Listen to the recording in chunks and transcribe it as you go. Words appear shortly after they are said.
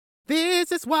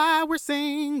This is why we're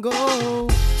single.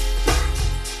 This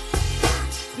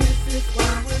is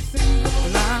why we're single.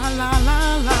 La la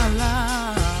la la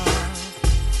la.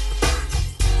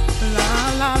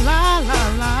 La la la la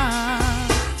la.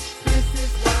 This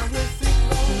is why we're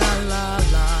single. La la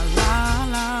la la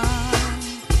la.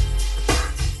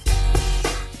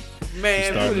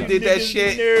 Man, who did that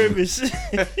shit? Nervous.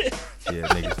 Yeah,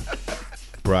 niggas.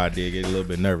 Bro, I did get a little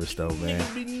bit nervous though, man.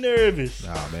 Be nervous.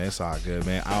 Nah, man, it's all good,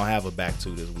 man. I don't have a back to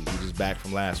this week. We just back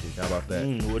from last week. How about that?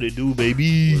 What it do,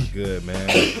 baby? What's good, man?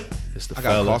 It's the I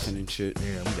got fellas. coughing and shit.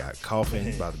 Yeah, we got coughing.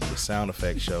 It's about to be a sound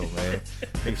effect show, man.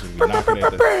 Niggas will be knocking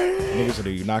at the niggas will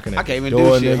be knocking I at can't the even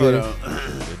door, do shit. nigga. Hold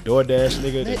on. The DoorDash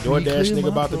nigga, the Let me DoorDash clear nigga my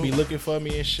about to be throat. looking for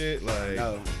me and shit. Like,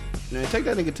 No. Man, take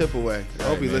that nigga tip away. I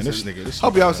hope he man, listening. this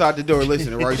Hope he nigga- outside the door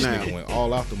listening right this now. nigga went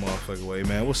all out the motherfucking way,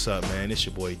 man. What's up, man? It's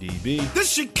your boy DB. The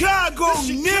Chicago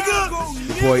nigga.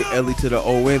 Your boy Ellie to the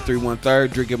ON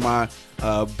 313, drinking my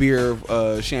beer,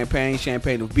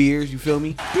 champagne of beers. You feel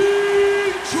me?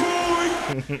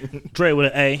 Dre with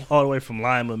an A, all the way from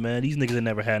Lima, man. These niggas ain't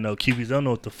never had no QBs. They don't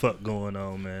know what the fuck going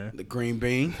on, man. The green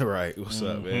bean. Right. What's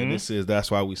up, man? This is That's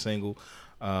Why We Single.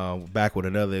 Back with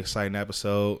another exciting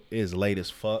episode. It is late as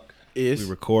fuck. We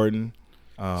recording.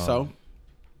 So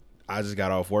I just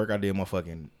got off work. I did my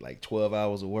fucking like 12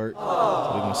 hours of work. So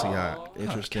we're gonna see how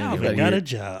interesting. Calvin got a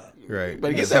job. Right.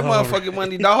 better get that motherfucking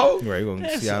money, dog. Right. We're gonna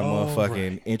That's see how all motherfucking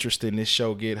right. interesting this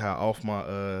show get. How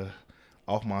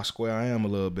off my square I am a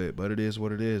little bit, but it is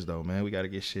what it is, though, man. We got to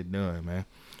get shit done,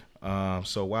 man.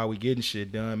 So while we getting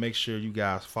shit done, make sure you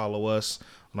guys follow us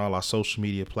on all our social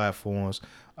media platforms.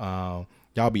 Y'all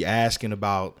be asking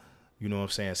about, you know what I'm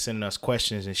saying, sending us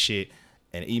questions and shit,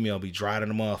 and email be dry to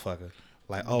the motherfucker.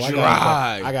 Like, oh,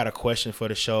 I got a question for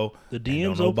the show. The And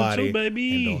DMs don't open too,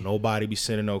 baby. And don't nobody be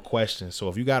sending no questions. So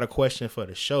if you got a question for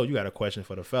the show, you got a question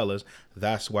for the fellas,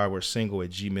 that's why we're single at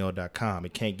gmail.com.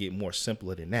 It can't get more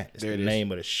simpler than that. It's There the it is. name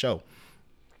of the show.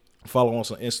 Follow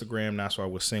us on Instagram. That's why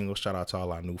we're single. Shout out to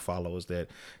all our new followers that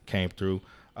came through.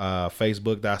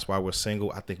 Facebook. That's why we're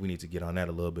single. I think we need to get on that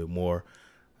a little bit more.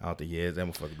 I don't think that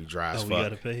motherfucker be dry as Oh, fuck. we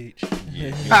got a page.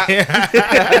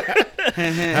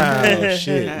 Oh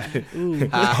shit.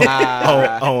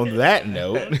 on that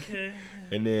note, Okay.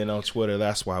 and then on Twitter,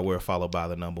 that's why we're followed by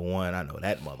the number one. I know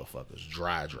that motherfucker's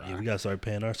dry. Yeah, we got to start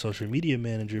paying our social media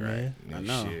manager, man. I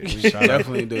know. Shit. We Shout out.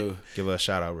 definitely do. Give her a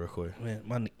shout out real quick. Man,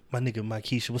 my nigga, my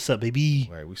Keisha, what's up, baby?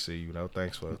 Right, we see you.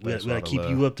 Thanks for. We Thanks got to for keep the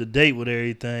you love. up to date with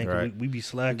everything. 'cause Right. We be Give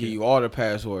slacking. you all the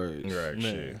passwords. Right, Man.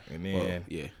 shit. And then Well,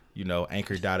 yeah. you know,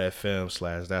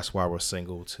 anchor.fm/ that's why we're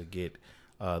single to get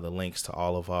the links to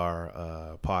all of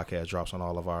our podcast drops on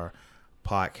all of our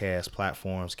podcast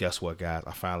platforms. Guess what, guys?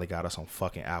 I finally got us on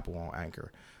fucking Apple on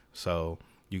Anchor. So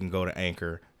you can go to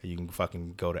Anchor and you can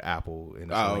fucking go to Apple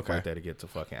and it's a link okay. right there to get to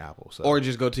fucking Apple. So Or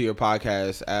just go to your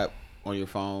podcast app on your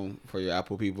phone for your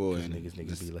Apple people and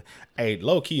niggas be like, hey,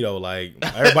 low key though, like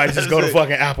everybody just go to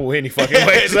fucking Apple any fucking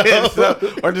way. So,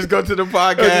 or just go to the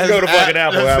podcast. or just go to fucking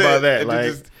app. Apple. How That's about it. that? And Like,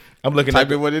 just I'm looking type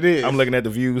at in what it is. I'm looking at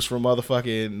the views from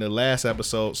motherfucking the last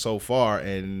episode so far,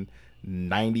 and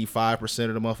 95%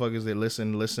 of the motherfuckers that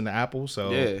listen to Apple. So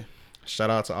Yeah.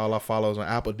 shout out to all our followers on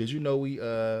Apple. Did you know we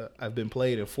I've been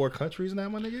played in 4 countries now,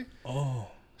 my nigga? Oh,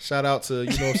 Shout out to, you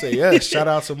know what I'm saying? Yeah, shout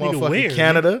out to Nigga, motherfucking where,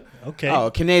 Canada. okay. Oh,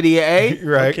 Canadian A.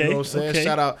 Right, Okay, you know what I'm saying? okay.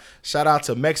 Shout out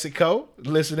to Mexico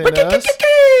listening to us.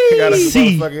 Got us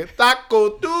See. motherfucking Taco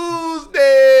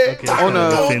Tuesday. Okay, On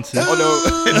that's the, offensive. on the,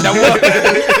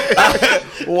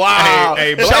 wow.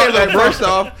 Hey, blame Shout out,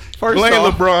 LeBron. first Blame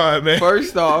off, LeBron, man.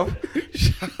 First off,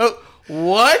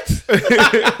 what?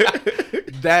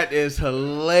 That is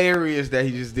hilarious that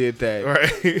he just did that.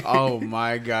 Right. Oh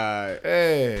my god.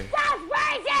 Hey.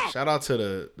 Shout out to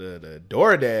the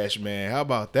DoorDash, man. How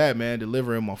about that, man?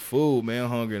 Delivering my food, man.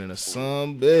 Hungry than a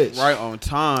son, bitch. Right on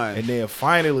time. And then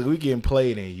finally, we getting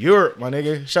played in Europe, my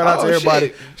nigga. Shout out Oh, to everybody.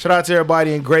 shit. Shout out to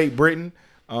everybody in Great Britain.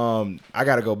 I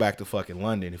gotta go back to fucking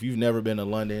London. If you've never been to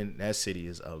London, that city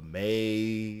is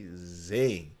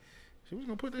amazing. So we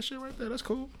gonna put that shit right there. That's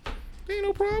cool. Ain't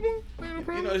no problem. Ain't no You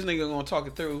problem. know this nigga gonna talk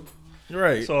it through.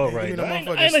 Right. It's all Give me right. the I ain't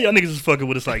know motherfuckers- y'all niggas is fucking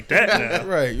with us like that now.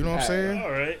 Right. You know what I'm saying?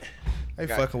 All right. They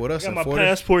fucking with us Got in my 40.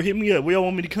 passport. Hit me up. Where y'all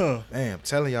want me to come? Man, I'm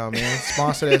telling y'all, man.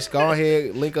 Sponsor this. Go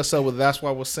ahead, link us up with That's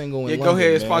Why We're Single in Yeah, London, go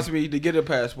ahead and man. sponsor me to get a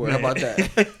passport. How about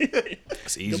that?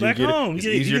 It's easier back to get home. It's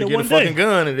You easier get to it get a one fucking day.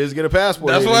 gun than it is to get a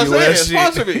passport. That's in what the I US.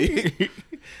 said. Sponsor me.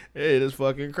 It is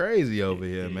fucking crazy over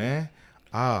here, man.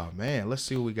 Ah, man. Let's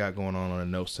see what we got going on the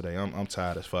notes today. I'm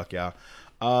tired as fuck, y'all.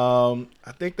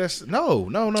 I think that's no.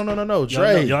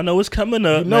 Dre, Y'all know what's coming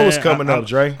up. You know man. what's coming up,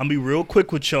 Dre. I'm be real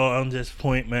quick with y'all on this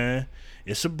point, man.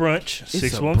 It's a brunch. It's a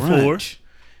 614. brunch.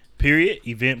 period.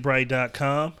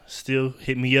 Eventbrite.com. Still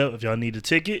hit me up if y'all need a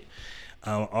ticket.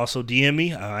 Also DM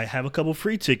me. I have a couple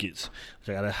free tickets.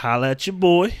 So I gotta holla at your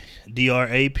boy,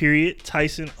 DRA period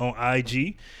Tyson on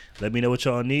IG. Let me know what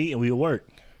y'all need and we'll work.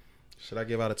 Should I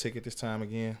give out a ticket this time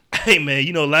again? Hey man,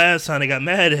 you know last time they got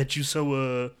mad at you,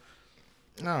 so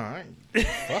No, I ain't.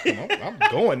 Fuck 'em.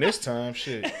 I'm going this time.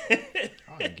 Shit.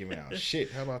 I ain't giving out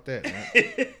shit. How about that, man?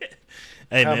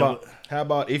 hey man, How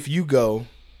about if you go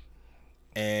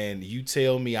and you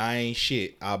tell me I ain't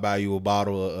shit, I'll buy you a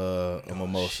bottle of a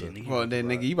mimosa. Well, then,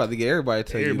 nigga, you about to get everybody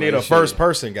to tell you. You're the first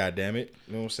person, goddammit.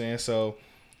 You know what I'm saying? So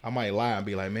I might lie and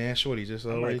be like, man, Shorty just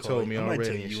already told me I already. might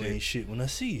tell and you shit. ain't shit when I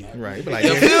see you. Right. He be like,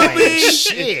 you ain't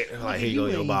shit. Like, here you go,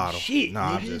 your ain't bottle. shit,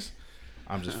 Nah, nigga.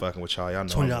 I'm just fucking with y'all. Y'all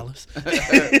know.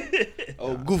 $20.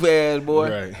 Oh, goof ass boy.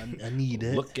 Right. I need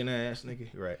that. Looking ass nigga.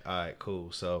 Right. All right,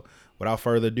 cool. So without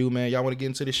further ado, man, y'all want to get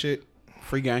into this shit?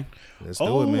 Free game. Let's do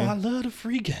Oh, it, man. I love the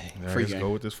free game. All right, Free let's game. go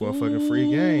with this motherfucking free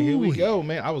game. Here we Ooh. go,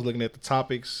 man. I was looking at the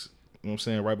topics, you know what I'm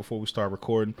saying, right before we start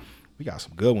recording. We got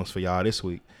some good ones for y'all this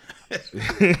week.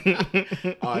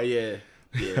 Oh, yeah.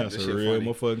 Yeah, Got this some shit real funny.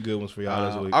 motherfucking good ones for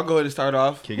y'all this week. I'll go ahead and start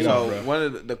off. Kick it so off, bro. one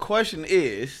of the question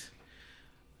is,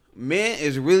 men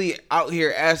is really out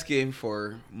here asking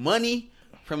for money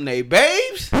from their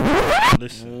babes?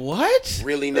 Listen, What?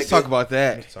 Really, Let's nigga? talk about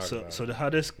that. Talk so about how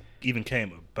this even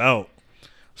came about.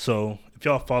 So if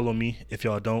y'all follow me, if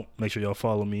y'all don't, make sure y'all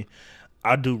follow me.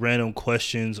 I do random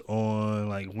questions on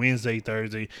like Wednesday,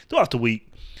 Thursday, throughout the week,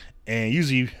 and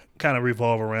usually kind of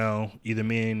revolve around either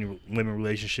men and women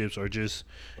relationships or just,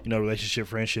 you know, relationship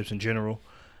friendships in general.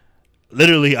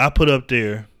 Literally, I put up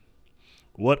there,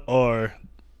 what are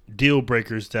deal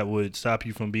breakers that would stop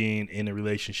you from being in a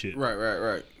relationship?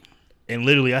 Right. And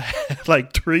literally, I had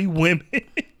like 3 women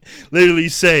literally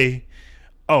say,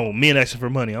 "Oh, men asking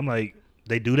for money." I'm like,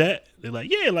 "They do that?" They're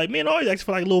like, "Yeah, like men always ask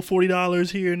for like a little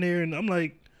 $40 here and there." And I'm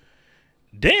like,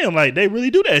 "Damn, like they really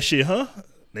do that shit, huh?"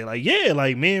 They're like, "Yeah,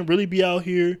 like men really be out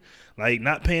here, like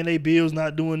not paying their bills,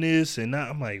 not doing this and not."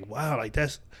 I'm like, "Wow, like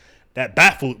that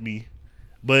baffled me."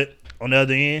 But on the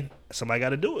other end, somebody got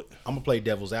to do it. I'm gonna play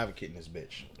devil's advocate in this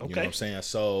bitch. You know Okay. what I'm saying?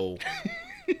 So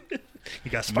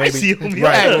You got spicy on me.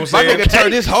 right, Hey, you know my what I'm saying? nigga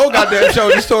turned this whole goddamn show.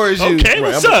 This story is you. Okay,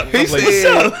 what's up? He What's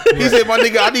said, up? he said, my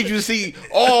nigga, I need you to see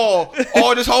all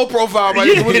this whole profile, my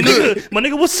Yeah, nigga. What's good? nigga, my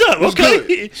nigga, what's up? What's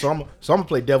Okay. So I'm gonna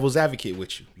play devil's advocate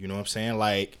with you. You know what I'm saying?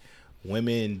 Like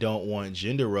women don't want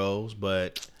gender roles,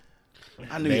 but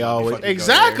I knew they you always fucking go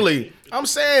exactly. I'm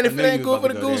saying if knew it ain't you good was for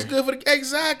the about to go goose, there. good for the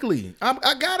exactly.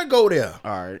 I gotta go there. there.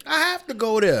 All right. I have to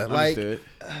go there. Like Understood.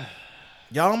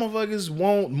 y'all motherfuckers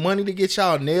want money to get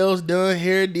y'all nails done,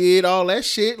 hair did, all that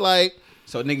shit. Like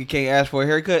So nigga can't ask for a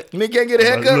haircut? nigga can't get a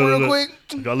haircut real quick.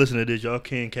 If y'all listen to this, y'all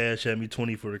can cash at me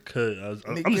 20 for the cut. I'm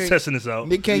Nigga just can't- testing this out.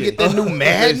 Nigga can't Yeah. get that new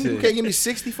Madden. Listen. You can't give me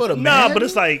 60 for the Nah, Madden. but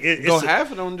it's like it's Go a-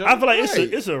 half it on Joe. I feel like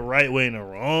Right. it's a right way and a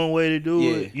wrong way to do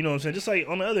Yeah. it. You know what I'm saying? Just like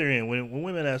on the other end, when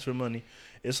women ask for money,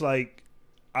 it's like,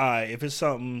 all right, if it's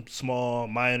something small,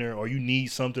 minor, or you need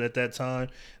something at that time,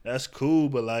 that's cool.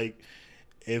 But like,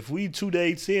 if we 2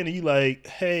 dates in and you like,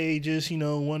 hey, just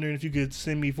wondering if you could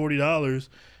send me $40,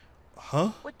 huh?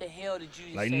 What the hell did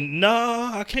you Like, say?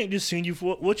 nah, I can't just send you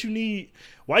for what you need.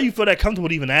 Why you feel that comfortable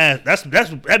to even ask?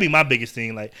 That'd be my biggest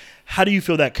thing. Like, how do you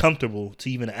feel that comfortable to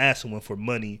even ask someone for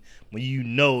money when you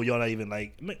know y'all not even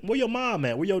like, "Man, where your mom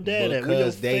at? Where your dad at? Where your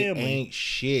Because they family?" ain't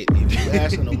shit. If you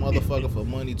asking a motherfucker for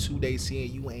money 2 days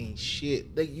in, you ain't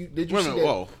shit. Did you Wait a see minute, that?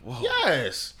 whoa.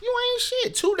 Yes, you ain't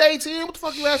shit. 2 days in, what the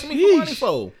fuck you asking me for money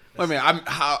for? Wait a minute,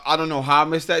 I don't know how I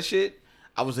missed that shit.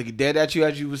 I was looking dead at you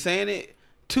as you were saying it.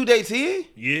 2 dates in?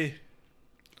 Yeah,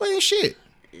 You ain't shit.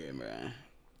 Yeah, man.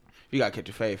 You gotta catch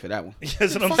your fade for that one.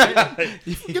 that's what I'm saying. Like,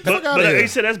 Get the but fuck out but of like here. you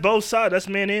said, that's both sides. That's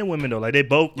men and women though. Like they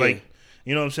both Yeah. like,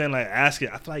 you know what I'm saying? Like asking.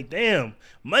 I feel like, damn,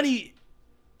 money,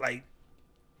 like.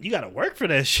 You gotta work for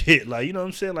that shit. Like, you know what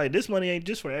I'm saying? Like, this money ain't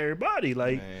just for everybody.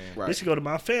 Like, Right. this can go to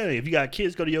my family. If you got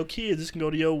kids, go to your kids. This can go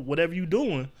to your whatever you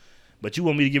doing. But you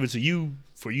want me to give it to you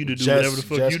for you to do whatever the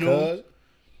fuck you doing? 'cause?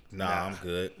 Nah, I'm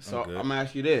good. So I'm good. I'm gonna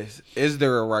ask you this: is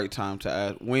there a right time to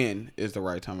ask? When is the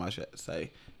right time? I should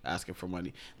say asking for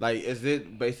money. Like, is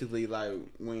it basically like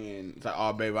when it's like,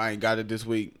 oh, babe, I ain't got it this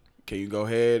week. Can you go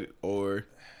ahead? Or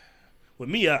With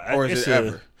me, Or is it's it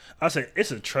ever? I say it's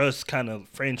a trust kind of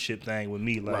friendship thing with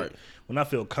me. Like Right. when I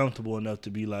feel comfortable enough to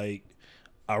be like,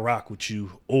 I rock with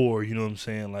you, or you know what I'm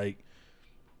saying. Like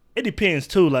it depends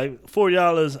too. Like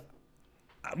 $40,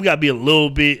 we gotta be a little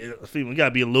bit. We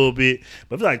gotta be a little bit.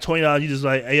 But if it's like $20, you just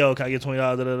like, hey yo, can I get $20?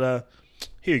 Da da da.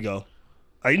 Here you go.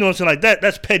 Like, you know what I'm saying? Like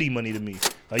that's petty money to me.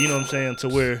 Like, you know what I'm saying? To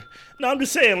where, no, I'm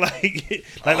just saying, like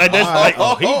that's like,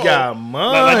 oh, he got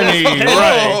money.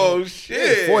 Right. Oh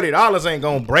shit! $40 ain't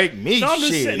gonna break me. No, I'm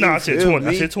just shit. saying, no, I said feel 20. I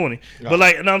me? said 20. But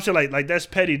like, no, I'm saying like that's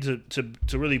petty to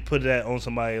really put that on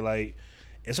somebody. Like,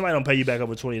 if somebody don't pay you back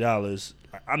over $20,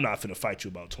 I'm not finna fight you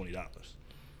about $20.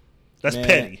 That's Man,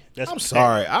 petty. That's I'm petty.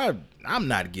 sorry. I'm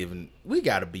not giving. We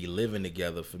gotta be living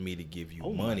together for me to give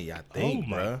you money. I think, Oh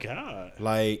my bruh. god.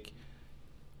 Like,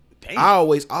 Damn. I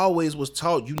always was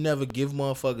taught you never give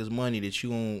motherfuckers money that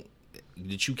you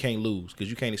can't lose because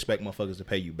you can't expect motherfuckers to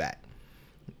pay you back.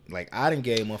 Like, I done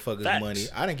gave motherfuckers Facts. money.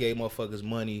 I done gave motherfuckers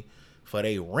money for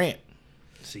their rent.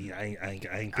 See, I ain't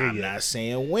there I'm yet. not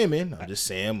saying women. I'm just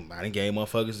saying I done gave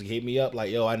motherfuckers to hit me up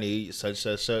like, yo, I need such,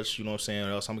 you know what I'm saying,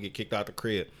 or else I'm gonna get kicked out the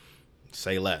crib.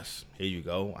 Say less. Here you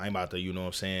go. I ain't about to, you know what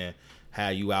I'm saying,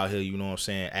 have you out here, you know what I'm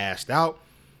saying, assed out.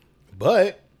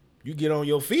 But you get on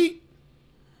your feet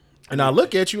and I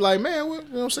look at you like, man, what,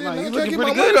 you know what I'm saying? Like, Man, you I looking can't get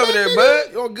pretty my good money over back, there, nigga.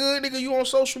 bud. You're good, nigga. You on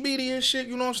social media and shit,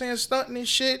 you know what I'm saying, stunting and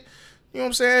shit. You know what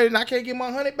I'm saying? And I can't get my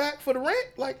 100 back for the rent.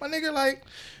 Like, my nigga, like,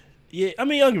 Yeah, I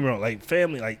mean, don't get me wrong. Like,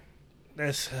 family, like,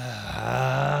 that's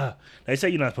they say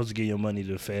you're not supposed to give your money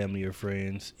to family or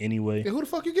friends anyway. yeah, who the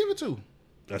fuck you give it to?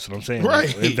 That's what I'm saying.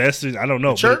 Right. Like, investors, I don't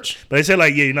know. Church? But they say,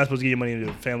 like, yeah, you're not supposed to give your money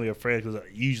to family or friends because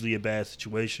usually a bad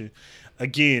situation.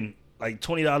 Again, like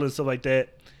 $20 and stuff like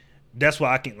that. That's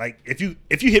why I can, like, if you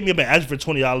hit me up and ask for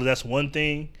 $20, that's one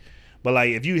thing. But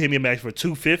like, if you hit me up and ask for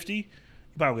 $250, you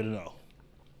probably gonna know.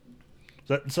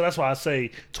 So that's why I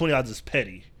say $20 is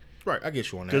petty. Right, I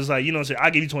get you on that. Because, like, you know what I'm saying? I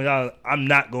give you $20, I'm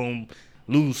not going to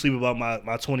lose sleep about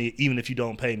my 20 even if you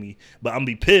don't pay me. But I'm going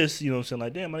to be pissed, you know what I'm saying?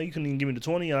 Like, damn, man, you couldn't even give me the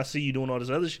 20 and I see you doing all this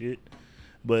other shit.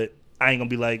 But I ain't going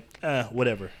to be like,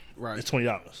 whatever. Right. It's $20.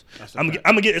 That's a I'm fact.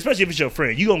 going to get, especially if it's your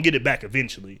friend, you going to get it back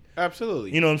eventually.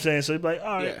 Absolutely. You know what I'm saying? So you're like,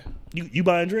 all right, you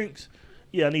buying drinks?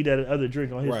 Yeah, I need that other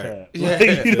drink on his Right. tab. Yeah.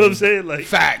 Like, you know what I'm saying? Like,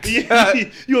 Facts. Yeah,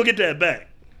 you going to get that back.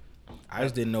 I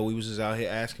just didn't know we was just out here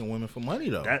asking women for money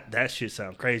though. That shit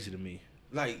sound crazy to me.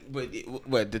 Like, but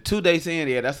the 2 days in,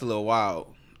 yeah, that's a little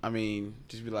wild. I mean,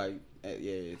 just be like,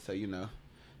 yeah, so you know,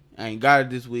 I ain't got it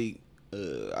this week.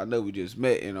 I know we just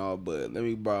met and all, but let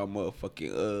me borrow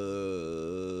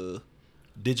motherfucking.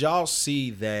 Did y'all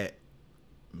see that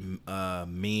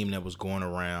meme that was going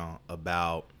around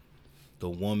about the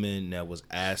woman that was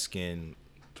asking?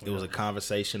 It was a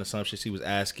conversation or some shit. She was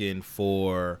asking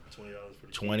for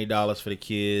 $20 for the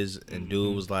kids, and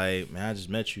dude was like, "Man, I just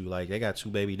met you. Like, they got 2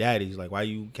 baby daddies. Like, why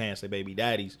you can't say baby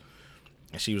daddies?"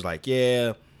 And she was like,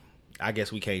 "Yeah, I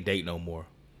guess we can't date no more."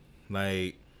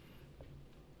 Like,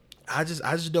 I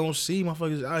just don't see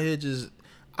motherfuckers out here just.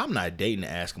 I'm not dating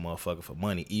to ask a motherfucker for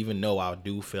money, even though I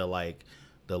do feel like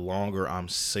the longer I'm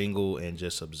single and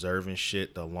just observing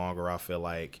shit, the longer I feel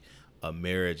like a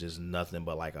marriage is nothing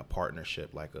but like a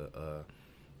partnership, like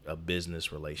a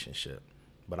business relationship.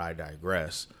 But I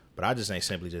digress. But I just ain't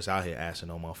simply just out here asking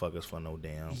no motherfuckers for no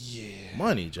damn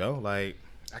money, Joe. Like,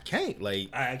 I can't. Like,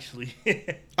 I actually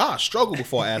I struggle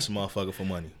before I ask a motherfucker for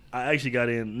money. I actually got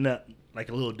in like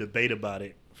a little debate about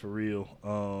it for real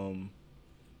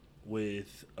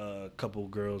with a couple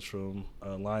girls from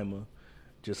Lima,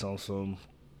 just on some,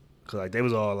 cause like they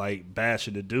was all like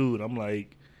bashing the dude. I'm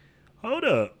like, hold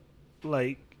up,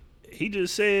 like he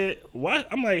just said why?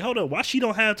 I'm like, hold up, why she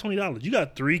don't have $20? You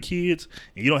got 3 kids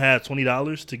and you don't have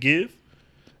 $20 to give?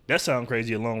 That sound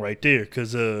crazy alone right there.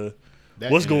 Cause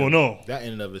what's going on? That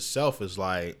in and of itself is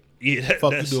like, Yeah,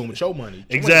 fuck you doing with your money?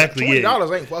 Exactly, yeah.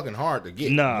 $20 ain't fucking hard to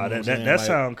get. Nah, you know that like,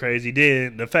 sound crazy.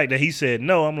 Then the fact that he said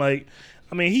no, I'm like,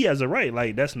 I mean, he has a right.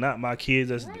 Like, that's not my kids.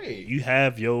 That's Right. You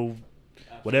have your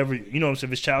whatever. You know what I'm saying?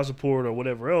 If it's child support or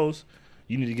whatever else,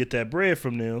 you need to get that bread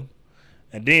from them.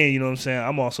 And then, you know what I'm saying?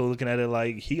 I'm also looking at it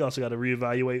like he also got to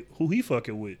reevaluate who he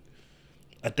fucking with.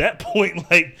 At that point,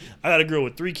 like, I got a girl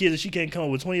with 3 kids and she can't come up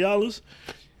with $20.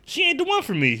 She ain't the one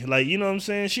for me. Like, you know what I'm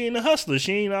saying? She ain't a hustler.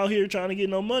 She ain't out here trying to get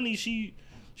no money. She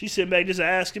sitting back just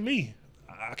asking me.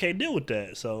 I can't deal with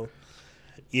that. So,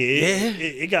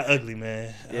 it got ugly,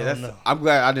 man. I don't know. I'm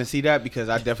glad I didn't see that because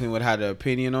I definitely would have had an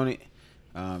opinion on it.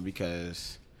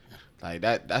 Because like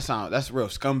that's real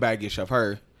scumbagish of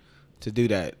her to do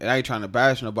that. And I ain't trying to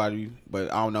bash nobody,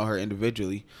 but I don't know her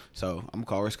individually, so I'm gonna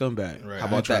call her scumbag. Right. How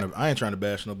about that? I ain't trying to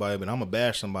bash nobody, but I'm gonna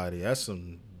bash somebody. That's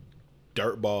some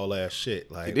dirtball ass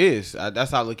shit. Like, It is.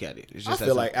 That's how I look at it. It's I just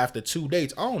feel like after 2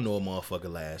 dates, I don't know a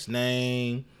motherfucker last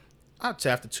name.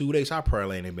 After 2 dates, I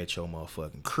probably ain't even met your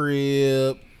motherfucking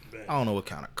crib. I don't know what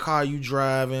kind of car you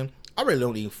driving. I really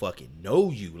don't even fucking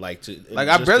know you. Like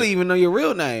I barely even know your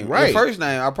real name, Right. your first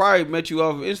name. I probably met you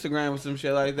off of Instagram or some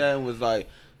shit like that, and was like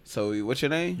So what's your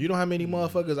name? You know how many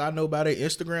motherfuckers I know by their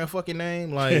Instagram fucking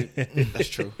name? Like, That's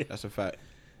true. That's a fact.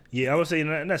 Yeah, I would say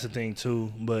that's the thing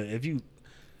too. But if you,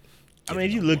 I mean,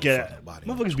 if you no look at motherfucking body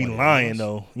motherfuckers on be 20 lying hours.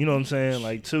 though. You know what I'm saying?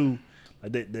 Like too,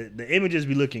 like the images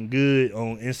be looking good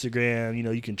on Instagram. You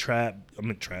know, you can trap.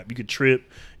 You can trip.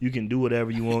 You can do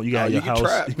whatever you want. You got Oh, your you can house.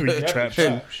 trap. You can trap.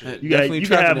 You Definitely can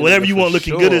trapping have a whatever nigga you for want,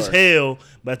 looking good as sure. hell.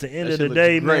 But at the end That of shit the looks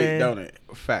day, great, man, don't it?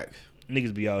 Facts.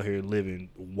 niggas be out here living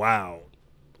wild.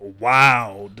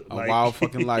 A Like, wild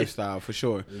fucking lifestyle for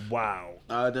sure. Wow.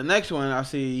 The next one I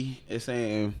see is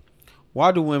saying,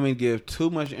 why do women give too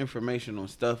much information on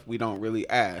stuff we don't really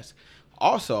ask?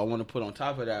 Also, I want to put on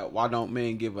top of that, why don't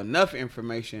men give enough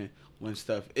information when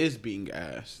stuff is being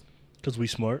asked? Because we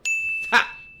smart.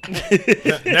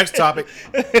 next topic.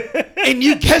 And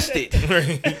you guessed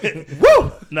it.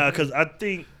 Woo! Nah, because I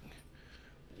think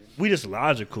we just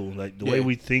logical. Like, the way Yeah.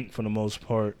 we think for the most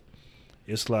part,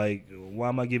 it's like, why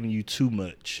am I giving you too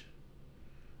much?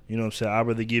 You know what I'm saying? I'd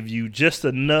rather give you just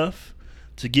enough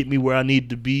to get me where I need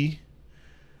to be.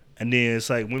 And then it's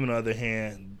like women, on the other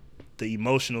hand, the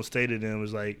emotional state of them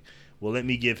is like, well, let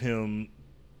me give him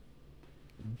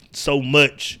so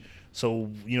much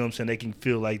so, you know what I'm saying, they can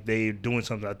feel like they're doing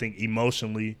something, I think,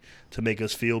 emotionally to make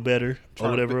us feel better or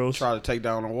whatever else. Try to take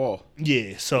down a wall.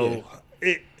 Yeah, so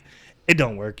it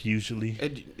don't work usually.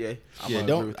 Yeah,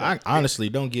 Honestly,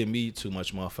 don't give me too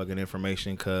much motherfucking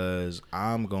information because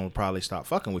I'm gonna probably stop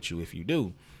fucking with you if you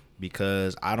do,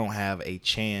 because I don't have a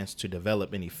chance to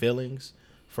develop any feelings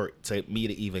for me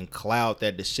to even cloud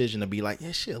that decision to be like,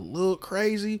 yeah, shit a little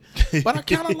crazy, but I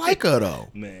kind of like her though.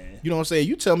 Man, You know what I'm saying?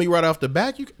 You tell me right off the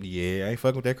bat, yeah, I ain't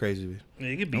fucking with that crazy bitch.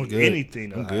 it could I'm be good.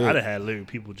 anything. I'm I good. done had literally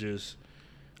people just,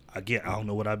 I don't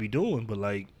know what I be doing, but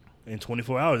like in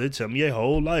 24 hours, they tell me their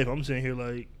whole life. I'm sitting here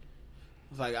like,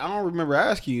 It's like, I don't remember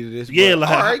asking you this. yeah, but like,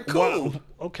 all right, cool. wow,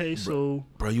 okay, so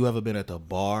Bro, you ever been at the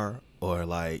bar or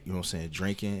like, you know what I'm saying,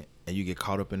 drinking and you get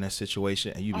caught up in that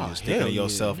situation and you be Oh, just thinking hell to yeah,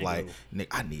 yourself nigga. like, nigga,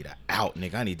 I need an out,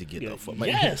 nigga. I need to get Yeah, the fuck.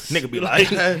 yes. Nigga be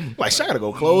like, like, shit, I gotta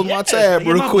go close my Yes, tab nigga,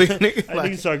 real my- quick, nigga. Like,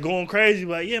 Like, niggas start going crazy,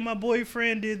 like, yeah, my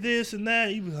boyfriend did this and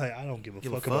that. You be like, I don't give a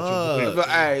fuck about your fuck. But,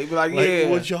 boyfriend. hey, be like, Like, yeah.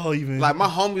 what y'all even Like, my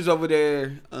homie's over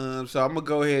there, so I'm gonna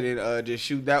go ahead and just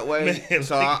shoot that way. Man,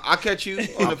 So like- I'll catch you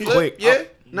on the flip. quick. Yeah?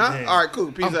 Nah? Man. All right,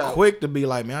 cool. Peace I'm out. quick to be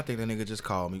like, man, I think that nigga just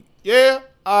called me. Yeah,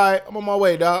 all right, I'm on my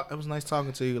way, dog. It was nice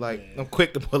talking to you. Like, I'm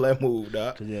quick to pull that move,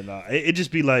 dog. Cause yeah, nah, it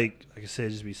just be like I said,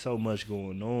 just be so much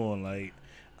going on. Like,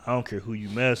 I don't care who you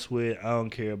mess with. I don't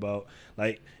care about,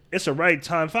 like, it's the right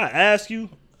time. If I ask you,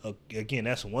 again,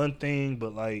 that's one thing.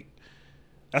 But like,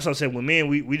 that's what I'm saying. With men,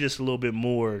 we just a little bit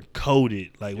more coded.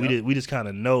 Like we just kind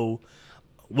of know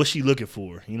what she looking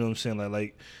for. You know what I'm saying?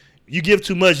 Like you give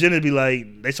too much, then it'd be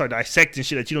like they start dissecting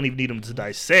shit that you don't even need them to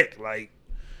dissect. Like,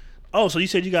 oh, so you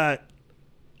said you got,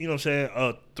 you know what I'm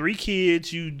saying, 3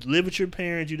 kids, you live with your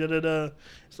parents, you da-da-da.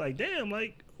 It's like, damn,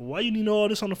 like, why you need to know all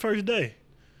this on the first day?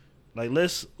 Like,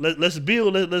 let's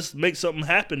build, let's make something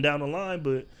happen down the line,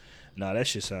 but nah, that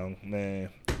shit sound, man.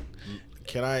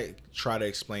 Can I try to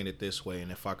explain it this way?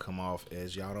 And if I come off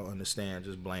as y'all don't understand,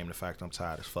 just blame the fact I'm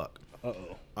tired as fuck.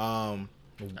 Uh-oh.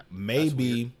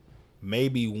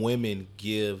 Maybe women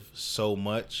give so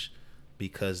much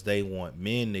because they want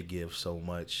men to give so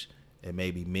much, and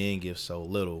maybe men give so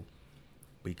little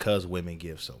because women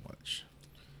give so much.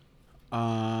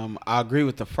 I agree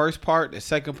with the first part. The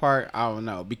second part, I don't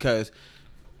know, because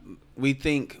we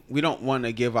think we don't want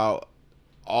to give out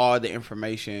all the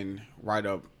information right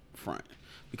up front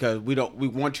because we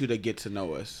want you to get to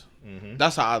know us. Mm-hmm.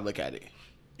 That's how I look at it.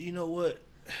 You know what?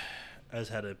 I just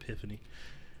had an epiphany.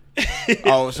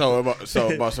 So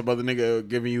about some other nigga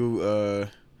giving you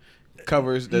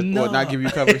covers that or not give you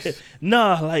covers.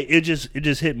 Nah, like it just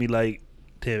hit me like,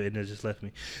 damn, it just left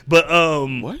me. But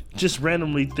What? just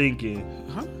randomly thinking,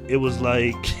 Huh? it was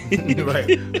like,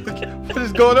 What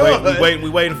is going on? We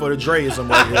waiting for the Dre or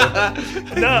somebody.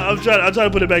 Here. no, I'm trying to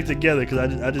put it back together because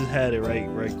I just had it right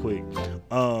quick.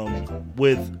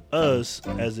 With us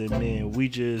as in men, we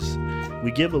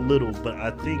give a little, but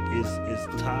I think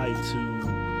it's tied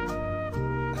to.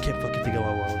 I can't fucking think of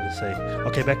what I wanted to say.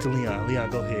 Okay, back to Leon. Leon,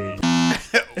 go ahead.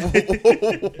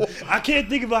 I can't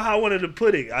think about how I wanted to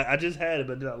put it. I just had it,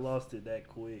 but then I lost it that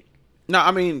quick. No,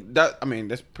 I mean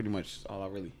that's pretty much all I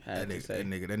really had to say. That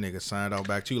nigga signed off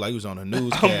back to you like he was on the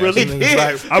newscast. I'm really- That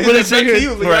nigga's like, I'm really He said sitting back to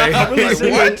here, you, Leon. I'm really Like,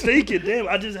 sitting here what? thinking, damn,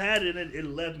 I just had it and it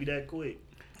left me that quick.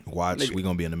 Watch, we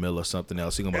gonna be in the middle of something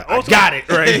else. He gonna be like, Also- I got it.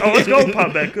 Right. Oh, it's gonna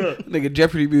pop back up. Nigga,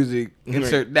 Jeopardy music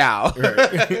insert now.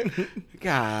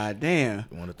 God damn.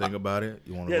 You want to think about it?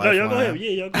 You want to Yeah, no, y'all go ahead. Yeah,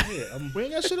 y'all go ahead. We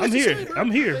ain't got shit else I'm to here. say, bro.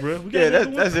 I'm here, bro. We got Yeah,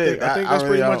 another that's one. it. I think that's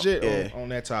really pretty much don't- it yeah. on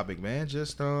that topic, man.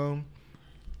 Just don't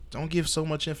give so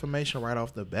much information right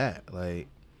off the bat, like,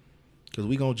 because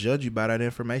we gonna judge you by that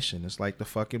information. It's like the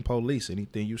fucking police.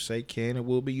 Anything you say can and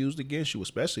will be used against you,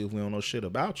 especially if we don't know shit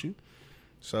about you.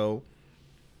 So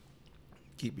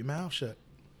keep your mouth shut.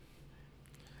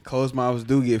 Closed mouths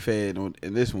do get fed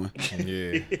in this one.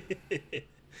 Yeah.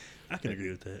 I can agree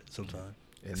with that sometimes.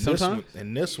 And Sometimes?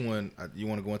 this one, you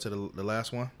want to go into the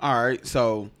last one? All right,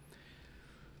 so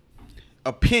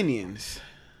opinions,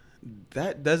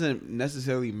 that doesn't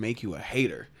necessarily make you a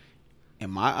hater. In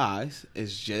my eyes,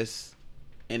 it's just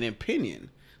an opinion.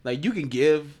 Like, you can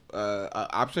give an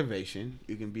observation,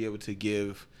 you can be able to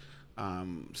give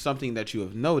something that you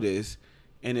have noticed,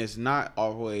 and it's not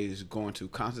always going to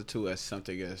constitute as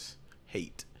something as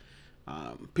hate.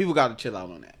 People got to chill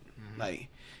out on that. Like,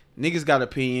 niggas got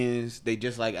opinions, they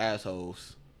just like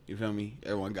assholes. You feel me?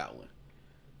 Everyone got one.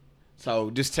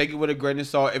 So just take it with a grain of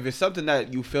salt. If it's something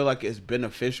that you feel like is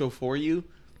beneficial for you,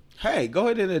 hey, go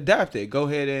ahead and adapt it. Go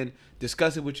ahead and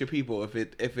discuss it with your people if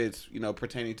it's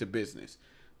pertaining to business.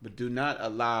 But do not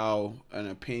allow an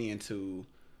opinion to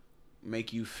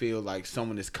make you feel like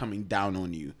someone is coming down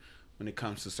on you when it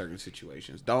comes to certain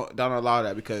situations. Don't allow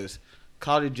that, because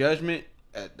clouded judgment,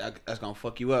 that's gonna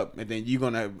fuck you up, and then you're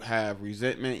gonna have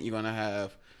resentment. You're gonna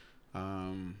have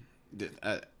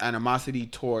animosity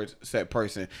towards said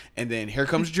person, and then here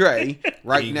comes Dre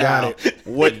right You now got it.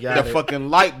 with You the got it. fucking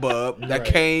light bulb that Right.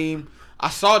 came. I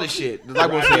saw the shit. The light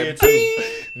bulb Right. said,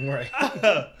 "Beep." Right.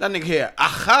 That nigga here,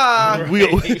 aha.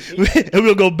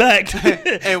 We'll go back to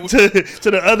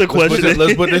the other question.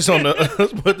 Let's put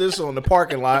this on the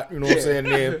parking lot. You know what I'm saying?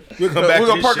 Then we'll come back. We're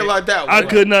to gonna this park it shit. like that. I one.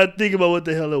 could not think about what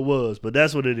the hell it was, but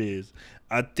that's what it is.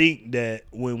 I think that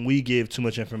when we give too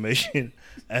much information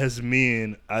as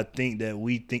men, I think that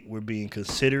we think we're being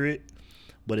considerate,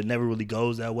 but it never really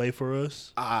goes that way for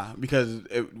us. Because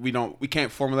we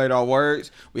can't formulate our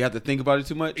words. We have to think about it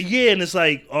too much. Yeah, and it's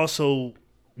like also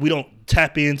we don't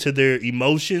tap into their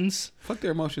emotions Fuck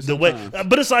their emotions. the way, sometimes.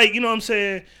 but it's like, you know what I'm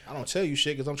saying. I don't tell you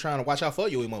shit because I'm trying to watch out for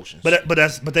your emotions. But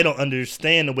they don't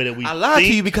understand the way that we. I lied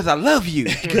to you because I love you.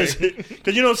 because you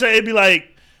know what I'm saying. It'd be like.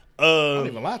 I don't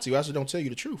even lie to you. I just don't tell you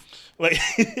the truth. Like,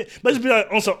 but just be like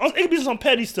on some. It could be some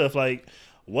petty stuff like,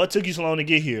 "What took you so long to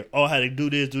get here? Oh, I had to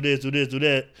do this, do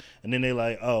that," and then they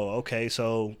like, "Oh, okay."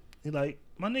 So you're like,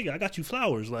 "My nigga, I got you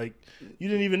flowers. Like, you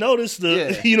didn't even notice the."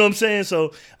 Yeah. You know what I'm saying?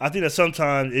 So I think that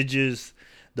sometimes it just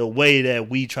the way that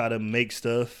we try to make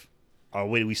stuff, our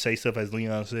way that we say stuff, as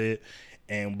Leon said,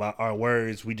 and by our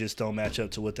words, we just don't match up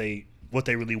to what they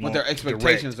really want. What their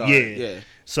expectations are. Yeah.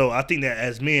 So I think that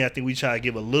as men, I think we try to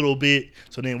give a little bit,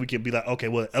 so then we can be like, okay,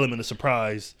 well, element of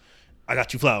surprise, I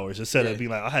got you flowers, instead of being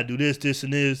like, I had to do this,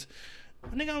 and this.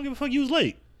 Nigga, I don't give a fuck. You was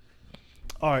late.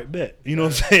 All right, bet. You know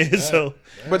what I'm saying? So,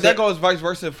 But that goes vice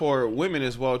versa for women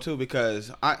as well too,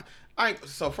 because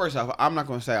so first off, I'm not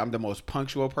gonna say I'm the most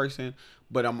punctual person,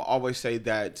 but I'm always say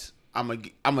that I'm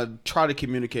gonna try to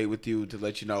communicate with you to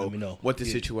let you know, me know. what the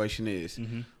Yeah. situation is.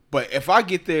 But if I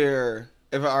get there,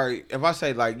 if I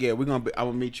say like, yeah, I'm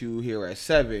gonna meet you here at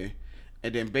 7,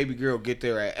 and then baby girl get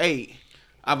there at 8,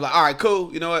 I'm like, all right,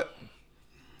 cool. You know what?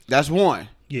 That's 1.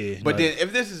 yeah. But like, then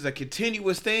if this is a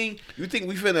continuous thing, you think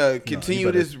we finna continue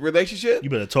better- this relationship? you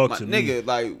better talk My to me. nigga,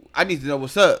 like, I need to know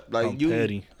what's up. Like, I'm you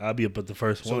petty. I'll be up at the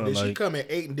first So one. did she Like, come at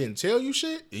 8 and didn't tell you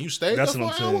shit, and you stayed that's there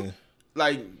what for I'm an hour? saying.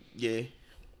 like, yeah.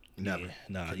 Never. Yeah,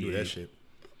 nah, Couldn't do yeah. that shit.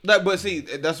 Like, but see,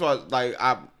 that's why, like,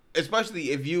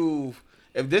 especially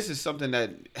if this is something that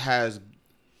has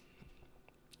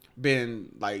been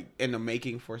like in the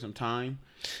making for some time.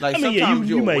 Like, I mean, yeah, sometimes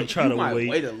you you'll might wait, try you to might wait,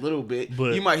 wait a little bit.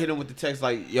 but- You might hit them with the text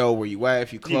like, "Yo, where you at?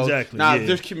 If you close." Exactly, Now, yeah. if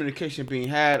there's communication being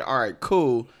had, all right,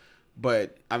 cool.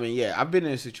 But I mean, yeah, I've been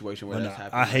in a situation where But that's nah,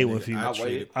 happened. I hate when Nigga, females. I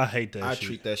waited. I hate that I shit.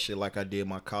 treat that shit like I did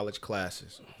my college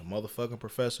classes. The motherfucking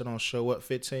professor don't show up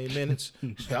 15 minutes.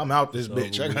 I'm out this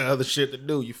bitch. I got other shit to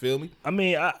do. You feel me? I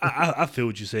mean, I feel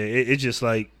what you say. It's just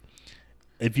like,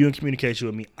 if you're in communication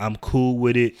with me, I'm cool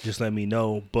with it. Just let me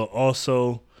know. But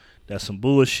also, that's some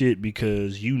bullshit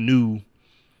because you knew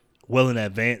well in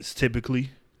advance, typically,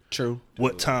 True.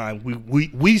 what time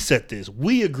we set this.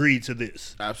 We agreed to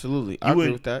this. Absolutely. I You agree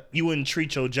wouldn't, with that. you wouldn't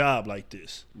treat your job like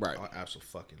this. Right. Oh,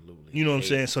 absolutely. You know what I'm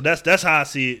saying? So that's how I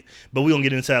see it. But we're gonna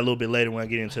get into that a little bit later when I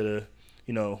get into the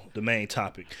the main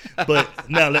topic. But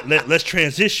now let's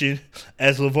transition,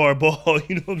 as LeVar Ball,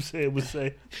 you know what I'm saying, would say.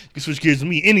 You can switch gears to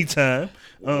me anytime.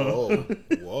 Whoa.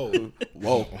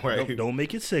 Whoa. Right. Don't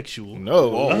make it sexual.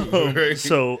 No.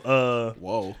 So,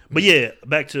 Whoa. but yeah,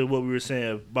 back to what we were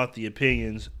saying about the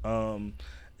opinions.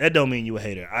 That don't mean you a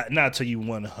hater. Not till you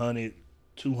 100,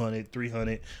 200,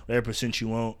 300, whatever percent you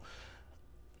want.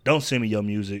 Don't send me your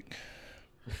music.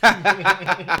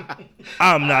 I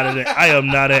am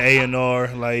not an A&R.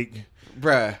 Like,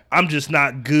 Bruh. I'm just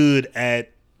not good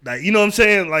at, like, you know what I'm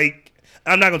saying? Like,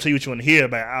 I'm not gonna tell you what you want to hear,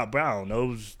 but I don't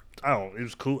know. It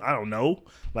was cool. I don't know.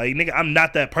 Like, nigga, I'm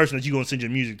not that person that you gonna send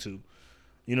your music to.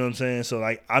 You know what I'm saying? So,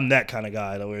 like, I'm that kind of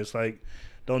guy, though, where it's like,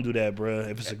 don't do that, bruh.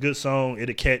 If it's a good song,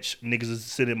 it'll catch. Niggas is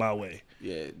sitting my way.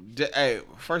 Yeah. Hey,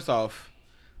 first off,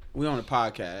 we on a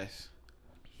podcast.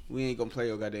 We ain't gonna play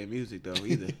your goddamn music though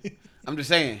either. I'm just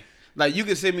saying. Like, you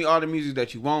can send me all the music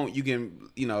that you want. You can,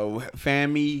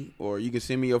 fan me, or you can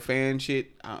send me your fan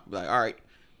shit. I'm like, all right,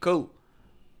 cool.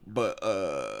 But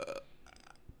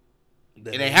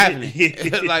it ain't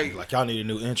happening. Like y'all need a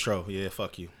new intro. Yeah,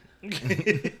 fuck you.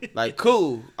 Like,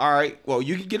 cool. All right. Well,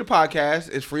 you can get a podcast.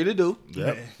 It's free to do.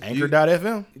 Yep.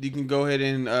 Anchor.fm. You can go ahead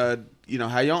and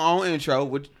have your own intro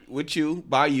with you,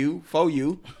 by you, for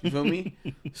you. You feel me?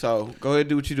 So go ahead and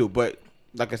do what you do. But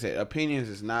like I said, opinions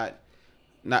is not.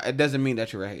 It doesn't mean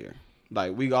that you're a hater.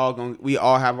 Like, we all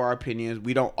have our opinions.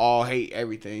 We don't all hate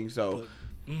everything. So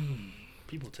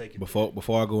people take it.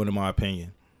 Before I go into my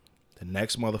opinion, the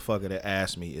next motherfucker that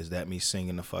asked me, is that me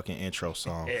singing the fucking intro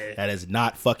song? That is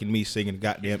not fucking me singing the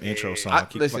goddamn intro song. I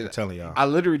keep fucking telling y'all. I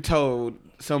literally told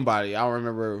somebody, I don't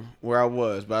remember where I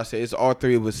was, but I said it's all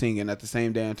three of us singing at the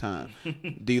same damn time.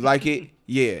 Do you like it?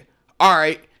 Yeah. All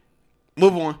right.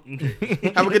 Move on.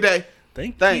 Have a good day.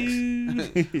 Thanks. You.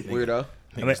 Weirdo.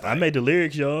 I made the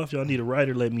lyrics, y'all. If y'all need a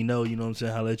writer, let me know. You know what I'm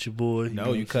saying? Holla at your boy.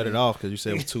 No, you cut it off because you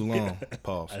said it was too long.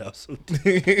 Pause. I also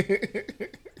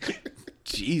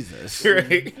Jesus.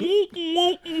 Right.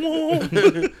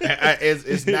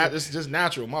 It's just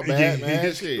natural. My bad,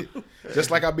 man. Shit.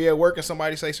 Just like I be at work and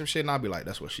somebody say some shit and I'll be like,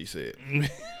 that's what she said. I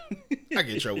get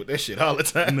in trouble with that shit all the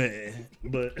time. Man,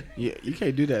 but Yeah, you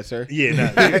can't do that, sir. yeah,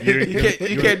 nah,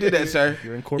 You can't do that, sir.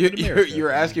 You're in corporate America.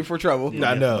 You're asking for trouble.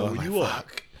 I know. where Like, you are.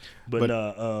 fuck. But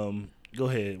go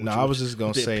ahead. No, I was just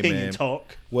gonna the say, opinion man.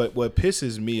 Talk. What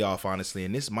pisses me off, honestly,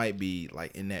 and this might be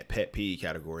like in that pet peeve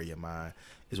category of mine,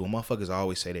 is when motherfuckers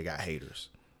always say they got haters.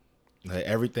 Like,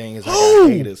 everything is like got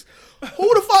haters.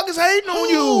 Who the fuck is hating on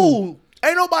you?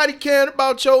 Ain't nobody caring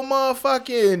about your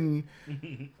motherfucking.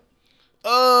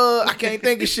 I can't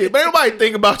think of shit, but ain't nobody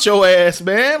think about your ass,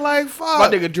 man. Like, fuck. My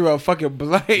nigga drew a fucking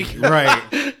blank. Right.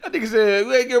 That nigga said,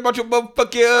 we ain't care about your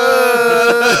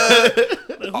motherfucking.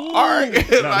 All right.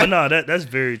 But no, that's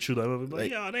very true.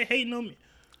 Like, y'all, they hating on me.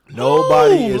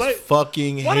 Nobody is like,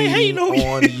 fucking why they hating hating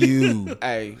on you.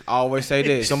 Hey, I always say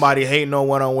this. Somebody hating on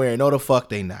what I'm wearing. No, the fuck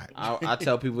they not. I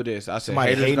tell people this. I say,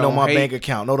 Somebody haters hating gonna on my hate. bank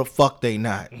account. No, the fuck they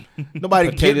not. Nobody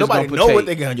Potatoes nobody gonna know what potate.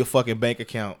 they got on your fucking bank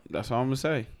account. That's all I'm gonna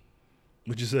say.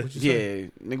 What you say? Yeah,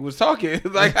 nigga was talking.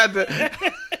 Like, I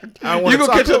I you gonna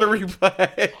talk catch to on the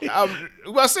replay. I'm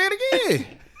about to say it again.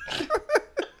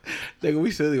 Nigga,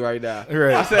 we silly right now.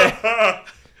 Right.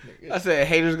 I said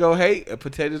haters gonna hate and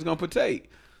potatoes gonna potate.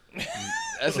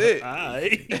 That's it.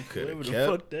 Alright. Could Whatever have the kept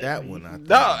fuck that that mean. one. I think,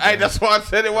 No, hey, man. that's why I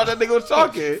said it while that nigga was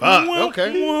talking. Fuck.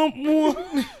 Okay.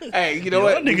 Hey, you know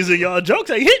Y'all what? niggas and y'all jokes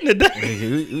ain't hitting today.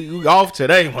 Nigga, you off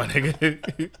today, my nigga. Hey,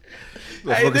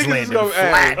 Motherfuckers niggas, landing gonna,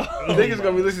 flat. niggas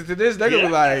gonna be listening to this. They're gonna be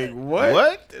like, what?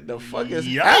 What? The fuck is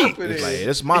Yikes. happening? It's like,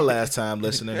 this is my last time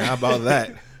listening. How about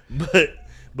that?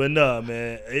 But no,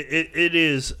 man. It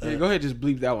is. Yeah, go ahead, just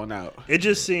bleep that one out. It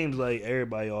just seems like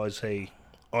everybody always say,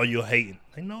 "Oh, you're hating."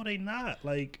 Like, no, they not.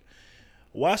 Like,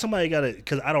 why somebody gotta?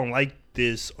 Because I don't like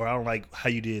this or I don't like how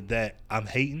you did that. I'm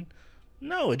hating.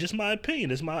 No, it's just my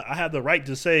opinion. I have the right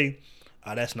to say,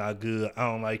 "Oh, that's not good. I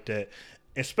don't like that."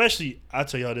 Especially, I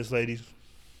tell y'all this, ladies.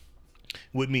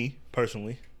 With me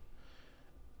personally,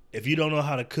 if you don't know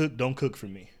how to cook, don't cook for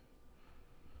me.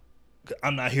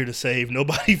 I'm not here to save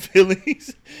nobody's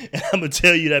feelings, and I'm gonna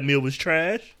tell you that meal was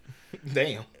trash.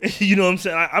 Damn. You know what I'm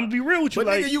saying? I'm gonna be real with you. But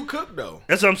like, nigga, you cook though.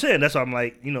 that's what I'm saying. That's why I'm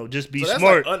like, just be So that's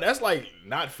smart. Like, that's like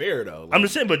not fair though. Like, I'm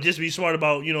just saying, but just be smart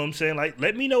about, you know what I'm saying? Like,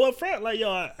 let me know up front. Like,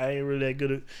 yo, I ain't really that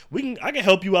good at. I can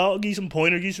help you out, give you some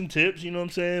pointers, give you some tips. You know what I'm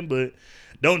saying? But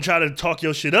don't try to talk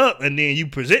your shit up, and then you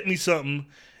present me something,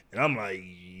 and I'm like,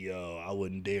 yo, I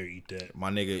wouldn't dare eat that.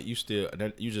 My nigga, you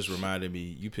just reminded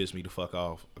me, you pissed me the fuck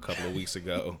off a couple of weeks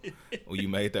ago when you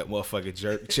made that motherfucking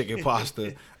jerk chicken pasta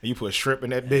and you put shrimp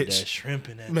in that bitch. That shrimp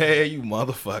in that. Man, you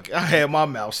motherfucker. I had my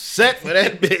mouth set for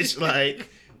that bitch. Like,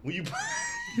 When you man,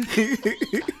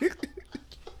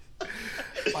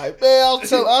 I was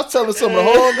telling some of the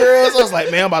homegirls, I was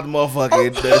like, man, I'm about to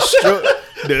motherfucking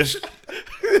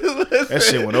That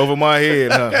shit went over my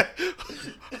head, huh?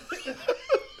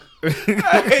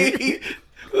 Hey,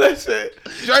 listen,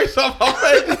 Drake's off my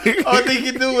face. All they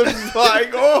can do is just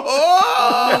like,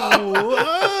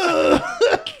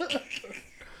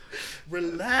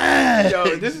 Relax.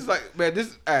 Yo, this is like, man,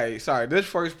 this. Hey, sorry, this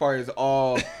first part is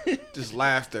all just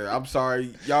laughter. I'm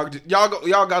sorry, y'all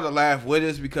got to laugh with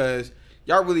us because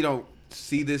y'all really don't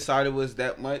see this side of us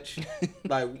that much.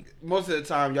 Like most of the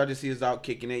time, y'all just see us out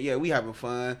kicking it. Yeah, we having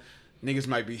fun. Niggas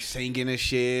might be singing and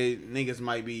shit. Niggas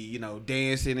might be,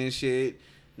 dancing and shit.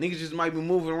 Niggas just might be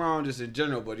moving around just in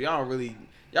general, but y'all really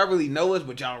know us,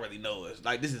 but y'all don't really know us.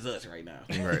 Like this is us right now.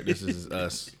 Right, this is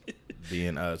us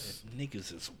being us.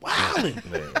 Niggas is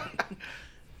wildin'.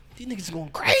 These niggas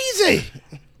going crazy.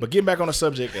 But getting back on the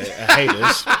subject of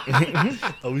haters.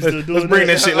 Are we still doing Let's bring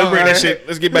that shit.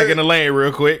 Let's get back in the lane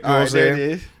real quick. You know what I'm saying? There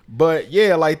it is. But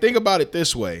yeah, like think about it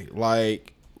this way.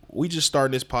 Like we just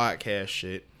started this podcast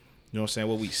shit. You know what I'm saying?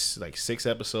 Well, we like 6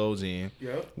 episodes in.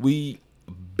 Yep. We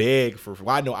beg for.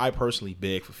 Well, I know I personally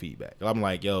beg for feedback. I'm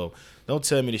like, yo, don't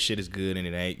tell me this shit is good and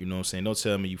it ain't. You know what I'm saying? Don't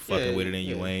tell me you fucking with it and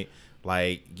you ain't.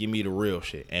 Like, give me the real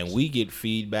shit. And we get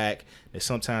feedback that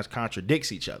sometimes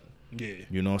contradicts each other. Yeah.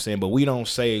 You know what I'm saying? But we don't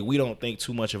think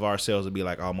too much of ourselves to be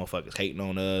like, oh, motherfuckers hating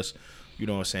on us. You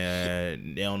know what I'm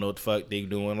saying? They don't know what the fuck they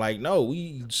doing. Like, no,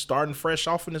 we starting fresh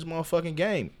off in this motherfucking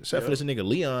game. Except for this nigga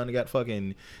Leon, that got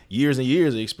fucking years and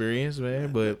years of experience,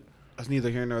 man. But that's neither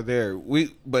here nor there.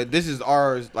 But this is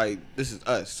ours. Like this is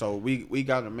us. So we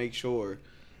got to make sure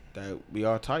that we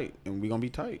are tight and we gonna be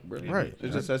tight, bro. Right.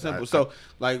 It's just that simple. So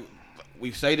like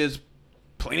we say this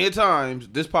plenty of times.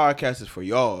 This podcast is for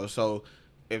y'all. So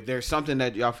if there's something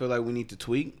that y'all feel like we need to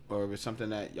tweak, or if it's something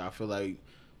that y'all feel like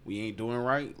we ain't doing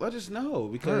right, let us know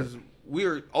because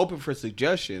we're open for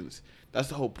suggestions. That's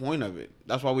the whole point of it.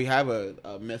 That's why we have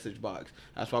a message box.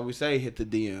 That's why we say hit the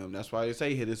DM. That's why they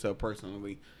say hit us up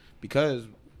personally, because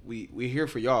we're here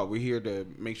for y'all. We're here to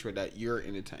make sure that you're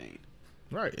entertained.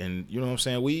 right, and you know what I'm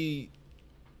saying? We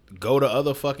go to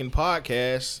other fucking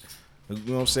podcasts. You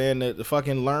know what I'm saying? To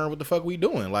fucking learn what the fuck we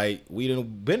doing. Like, we done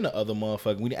been to other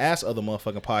motherfucking, we done asked other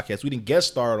motherfucking podcasts. We didn't guest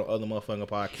star on other motherfucking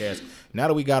podcasts. Now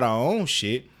that we got our own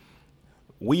shit,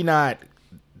 we not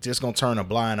just gonna turn a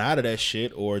blind eye to that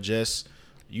shit or just,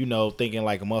 thinking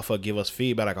like a motherfucker give us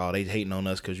feedback like, oh, they hating on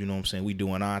us because, you know what I'm saying, we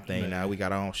doing our thing now. We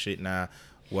got our own shit now.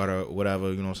 Whatever,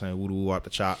 you know what I'm saying, woo out the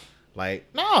chop.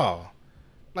 Like, no.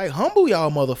 Like, humble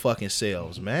y'all motherfucking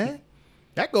selves, man.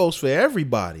 That goes for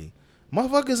everybody.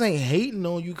 Motherfuckers ain't hating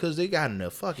on you because they got a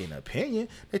fucking opinion.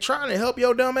 They trying to help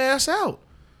your dumb ass out.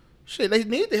 Shit, they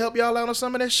need to help y'all out on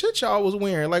some of that shit y'all was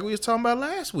wearing like we was talking about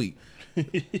last week.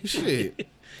 Shit.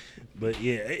 But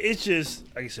yeah, it's just,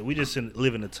 like I said, we just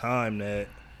live in a time that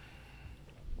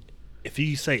if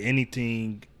you say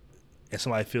anything and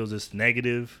somebody feels it's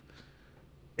negative,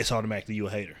 it's automatically you a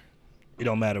hater. It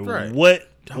don't matter what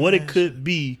it could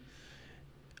be.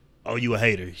 Oh, you a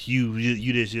hater.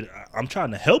 You this. I'm trying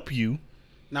to help you.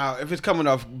 Now, if it's coming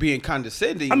off being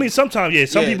condescending, I mean, sometimes, yeah,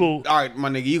 some people. All right, my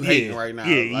nigga, you hating right now.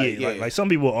 Yeah. Like some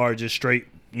people are just straight.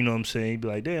 You know what I'm saying? Be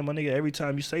like, damn, my nigga. Every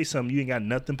time you say something, you ain't got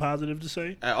nothing positive to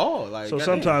say at all. Like, so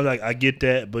sometimes, like, I get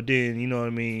that, but then you know what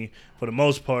I mean. For the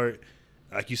most part,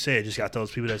 like you said, just got those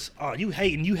people that's, oh, you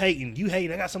hating. I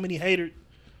got so many haters.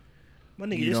 My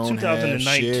nigga, it's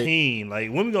 2019. Like,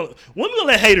 when we gonna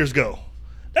let haters go?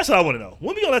 That's what I want to know.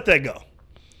 When we gonna let that go?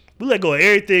 We let go of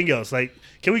everything else. Like,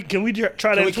 can we try that?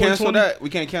 Can we cancel that? We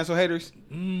can't cancel haters.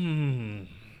 I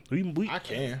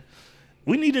can.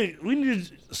 We need to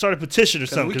start a petition or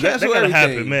something because that gotta everything.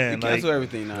 happen, man. We cancel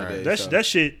everything nowadays. That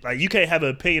shit. Like, you can't have an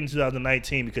opinion in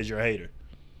 2019 because you're a hater.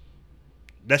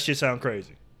 That shit sound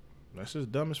crazy. That's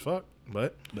just dumb as fuck.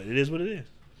 But it is what it is.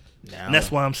 Now, and that's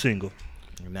why I'm single.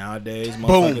 Nowadays,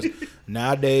 motherfuckers.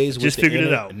 Nowadays, just figured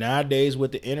it out. Nowadays,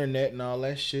 with the internet and all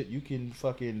that shit, you can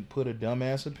fucking put a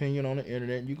dumbass opinion on the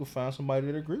internet, and you can find somebody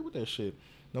that agree with that shit,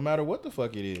 no matter what the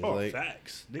fuck it is. Oh, like,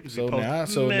 facts. Niggas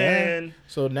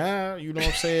so now, you know what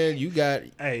I'm saying? You got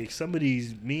hey, some of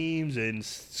these memes and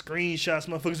screenshots,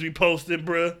 motherfuckers be posting,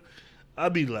 bruh. I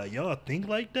be like, y'all think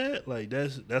like that? Like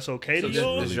that's okay to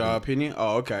y'all? That's your opinion?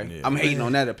 Oh, okay. Yeah. I'm hating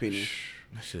on that opinion.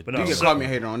 But you can call me a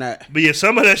hater on that. But yeah,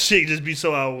 some of that shit just be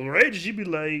so outrageous. You be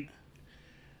like,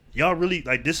 y'all really,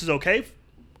 like, this is okay?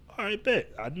 All right, bet.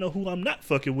 I know who I'm not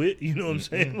fucking with. You know what I'm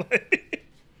saying? Like,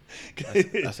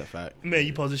 that's a fact. Man,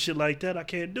 you post a shit like that, I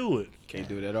can't do it. Can't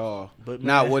do it at all. But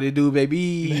not what it do,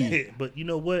 baby. But you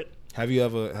know what? Have you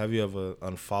ever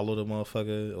unfollowed a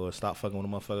motherfucker or stopped fucking with a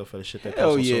motherfucker for the shit they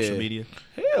post on social media?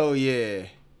 Hell yeah.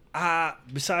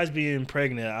 Besides being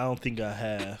pregnant, I don't think I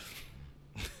have.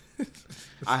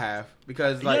 I have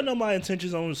because Y'all like know my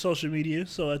intentions on social media.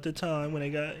 So at the time when they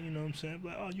got, you know what I'm saying,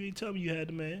 like, oh, you ain't tell me you had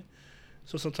the man.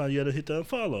 So sometimes you had to hit the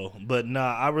unfollow. But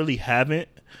nah, I really haven't.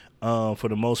 For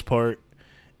the most part,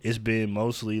 it's been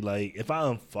mostly like if I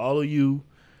unfollow you,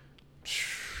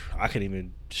 I can't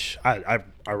even. I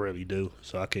rarely do.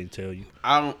 So I can't tell you.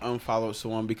 I don't unfollow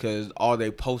someone because all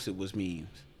they posted was memes.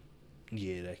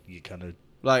 Yeah, that you kind of.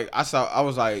 Like I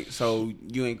was like, so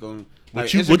you ain't gonna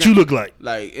like What you look like?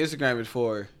 Like Instagram is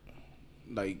for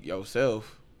like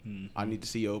yourself. Mm-hmm. I need to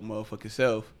see your motherfucking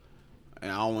self,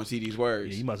 and I don't want to see these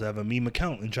words. Yeah, you must have a meme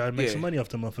account and try to make some money off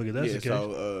the motherfucker. That's the case.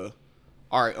 So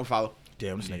all right, unfollow.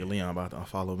 Damn, this nigga Leon about to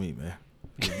unfollow me, man.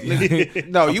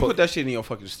 No, you put that shit in your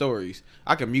fucking stories.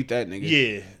 I can mute that nigga.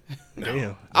 Yeah.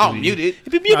 Damn. I don't mute it.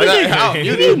 If you mute I don't it,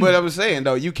 mute it. But I'm saying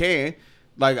though, you can.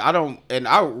 Like I don't, and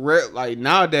like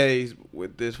nowadays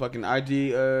with this fucking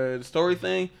IG story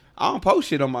thing, I don't post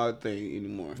shit on my thing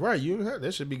anymore. Right,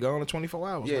 that should be gone in 24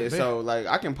 hours. Yeah, like, so like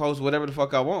I can post whatever the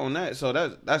fuck I want on that. So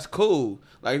that's cool.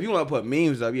 Like if you want to put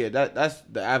memes up, yeah, that's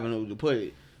the avenue to put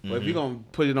it. But if you gonna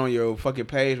put it on your fucking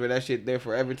page where that shit there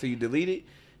forever until you delete it,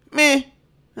 man,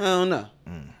 I don't know.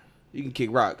 You can kick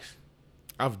rocks.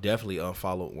 I've definitely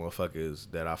unfollowed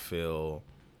motherfuckers that I feel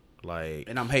like,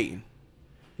 And I'm hating.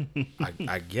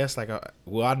 I guess like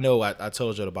I know I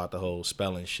told you about the whole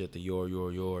spelling shit, the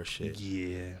your shit.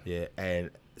 Yeah, and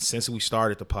since we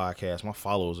started the podcast, my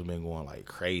followers have been going like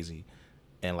crazy,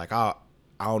 and like I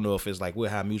don't know if it's like we'll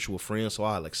have mutual friends, so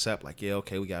I'll accept like, yeah,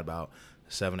 okay, we got about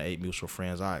 7 or 8 mutual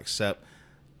friends, I accept.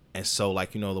 And so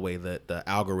like, you know, the way that the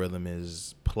algorithm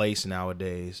is placed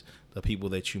nowadays, the people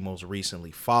that you most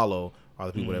recently follow are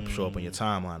the people that show up on your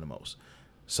timeline the most.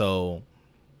 So,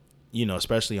 you know,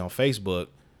 especially on Facebook,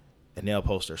 and they'll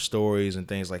post their stories and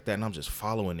things like that, and I'm just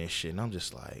following this shit, and I'm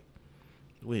just like,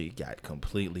 we got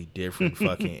completely different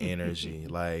fucking energy.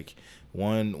 Like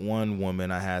one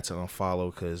woman I had to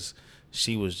unfollow because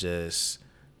she was just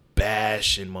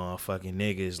bashing motherfucking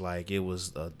niggas like it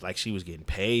was like she was getting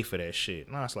paid for that shit.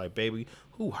 And I was like, baby,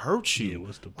 who hurt you? Yeah,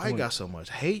 what's the Why you point? got so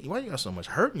much hate? Why you got so much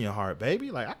hurt in your heart,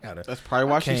 baby? Like That's probably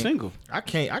why she's single. I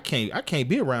can't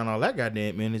be around all that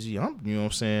goddamn energy. You know what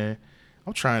I'm saying?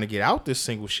 I'm trying to get out this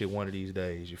single shit one of these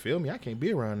days. You feel me? I can't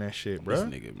be around that shit, bro. This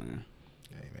nigga, man.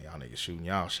 Hey man, y'all niggas shooting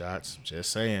y'all shots.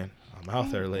 Just saying. I'm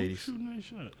out there, ladies. Shooting that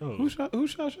shot. Oh. Who shot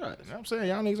shots? You know what I'm saying?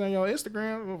 Y'all niggas on your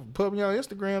Instagram, put up your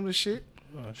Instagrams and shit.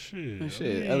 Oh, shit.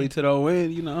 Shit, Ellie to the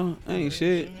win, you know, ain't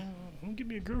shit. I'm gonna give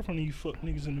me a girlfriend of you fuck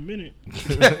niggas in a minute.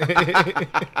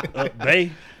 Up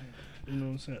Bay. You know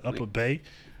what I'm saying? Upper Bay.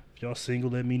 If y'all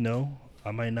single, let me know.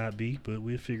 I might not be, but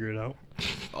we'll figure it out.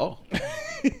 Oh.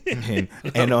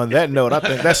 And on that note, I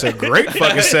think that's a great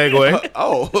fucking segue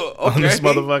Oh, okay. on this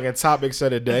motherfucking topics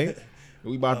of the day.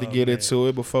 We about to get into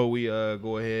it before we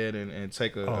go ahead and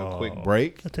take a quick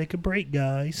break. I'll take a break,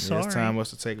 guys. Yeah, Sorry. it's time for us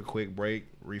to take a quick break,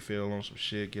 refill on some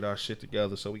shit, get our shit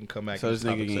together so we can come back So to this the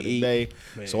nigga topics can of the eat. day.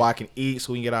 Man. So I can eat,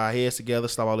 so we can get our heads together,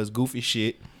 stop all this goofy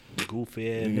shit.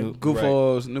 Goofy ass. You know,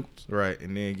 Goofballs. Right,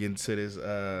 and then get into this.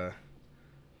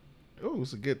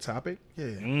 It's a good topic. Yeah,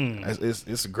 Mm.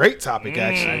 it's a great topic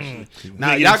actually. Now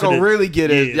Get y'all into gonna the- really get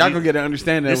it. yeah, Y'all gonna get an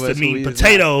understanding of It's the what's who meat he and is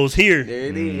potatoes here. now. There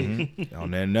it is. On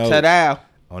that note,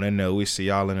 Ta-da. we see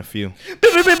y'all in a few.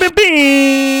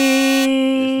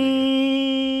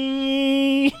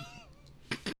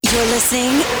 You're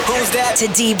listening Who's that? to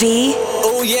DB,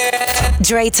 Oh yeah.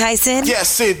 Dre Tyson,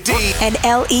 Yes, indeed. and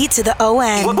LE to the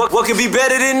ON What could be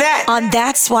better than that? on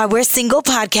That's Why We're Single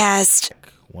podcast.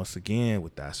 Once again,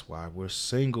 with That's Why We're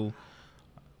Single.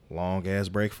 Long ass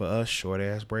break for us, short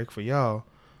ass break for y'all.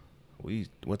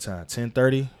 What time?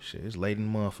 10:30? Shit, it's late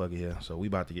in the motherfucker here. So we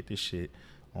about to get this shit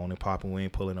on and popping. We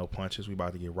ain't pulling no punches. We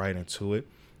about to get right into it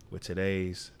with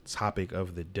today's topic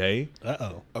of the day.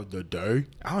 Uh-oh. Of the day.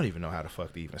 I don't even know how the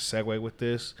fuck to even segue with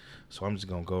this, so I'm just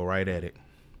gonna go right at it.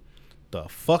 The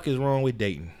fuck is wrong with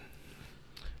dating?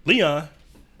 Leon.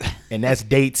 And that's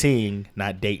dating,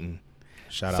 not dating.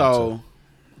 Shout out So,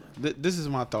 this is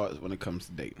my thoughts when it comes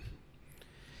to dating.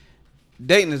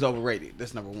 Dating is overrated.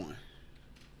 That's number one.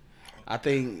 I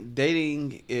think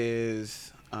dating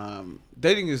is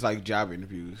like job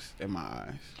interviews in my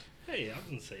eyes. Hey, I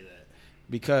didn't say that.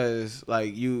 Because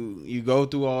like you go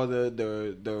through all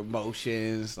the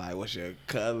emotions, like what's your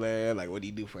color, like what do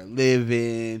you do for a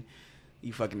living,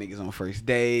 you fucking niggas on first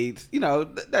dates, you know,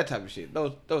 that type of shit.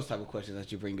 Those type of questions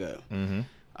that you bring up.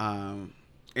 Mm-hmm.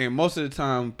 And most of the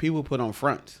time people put on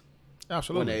fronts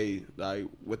Absolutely. when they like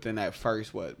within that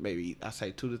first maybe I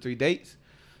say 2 to 3 dates.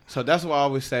 So that's why I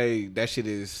always say that shit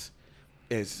is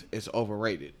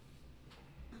overrated.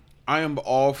 I am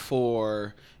all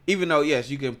for, even though yes,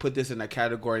 you can put this in a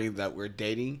category that we're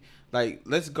dating. Like,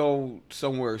 let's go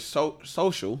somewhere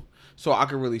social, so I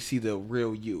can really see the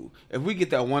real you. If we get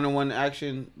that one-on-one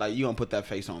action, like, you gonna put that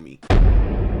face on me.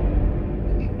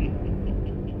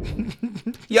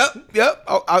 Yep.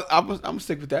 I'm gonna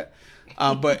stick with that.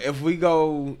 But if we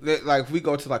go, like, if we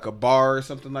go to like a bar or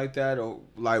something like that, or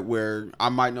like where I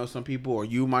might know some people or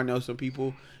you might know some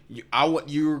people,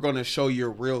 you're gonna show your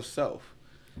real self,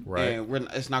 Right. And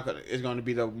it's gonna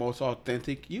be the most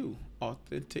authentic you.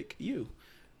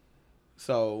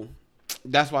 So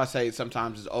that's why I say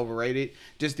sometimes it's overrated.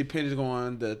 Just depending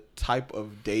on the type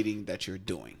of dating that you're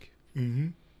doing. Mm-hmm.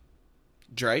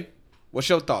 Dre, what's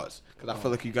your thoughts? Because I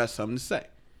feel like you got something to say.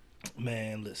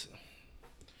 Man, listen.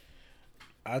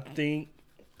 I think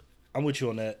I'm with you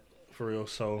on that for real.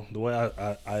 So the way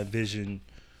I envision,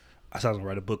 I sound like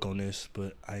write a book on this,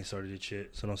 but I ain't started it yet,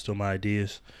 so don't steal my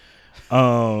ideas.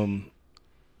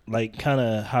 Like kind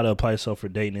of how to apply yourself for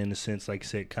dating in the sense, like I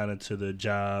said, kind of to the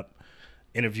job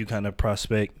interview kind of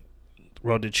prospect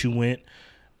road that you went.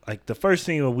 Like the first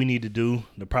thing that we need to do,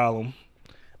 the problem,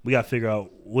 we got to figure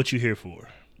out what you're here for.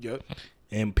 Yep.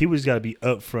 And people just got to be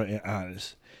upfront and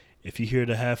honest. If you're here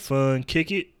to have fun,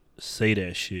 kick it, say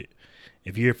that shit.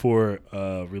 If you're here for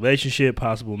a relationship,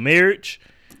 possible marriage,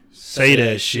 say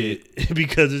that shit.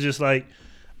 Because it's just like,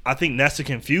 I think that's the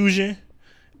confusion,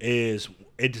 is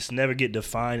it just never get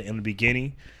defined in the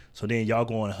beginning. So then y'all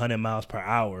going 100 miles per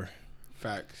hour.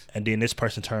 Facts. And then this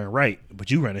person turned right, but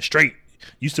you running straight.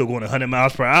 You still going 100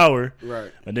 miles per hour.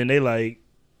 Right. And then they like,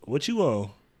 what you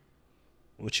on?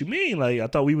 What you mean? Like, I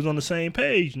thought we was on the same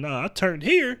page. Nah, I turned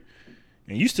here,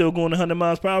 and you still going 100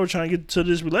 miles per hour trying to get to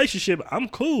this relationship. I'm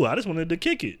cool. I just wanted to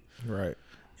kick it. Right.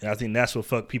 And I think that's what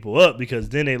fucked people up, because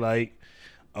then they like,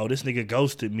 oh, this nigga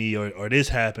ghosted me, or this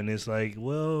happened. It's like,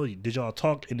 well, did y'all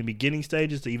talk in the beginning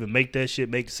stages to even make that shit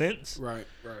make sense? Right.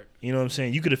 You know what I'm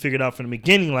saying? You could have figured out from the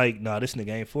beginning, like, nah, this nigga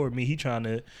ain't for me. He trying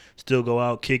to still go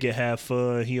out, kick it, have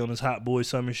fun. He on his hot boy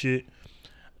summer shit.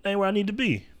 That ain't where I need to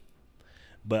be.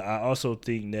 But I also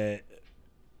think that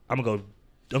I'm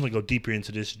gonna go deeper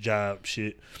into this job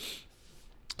shit.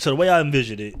 So the way I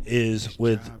envisioned it is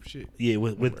with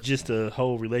just the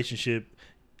whole relationship.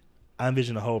 I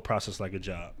envision the whole process like a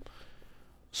job.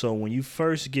 So when you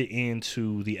first get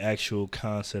into the actual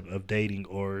concept of dating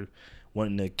or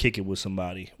wanting to kick it with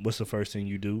somebody, what's the first thing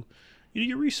you do? You do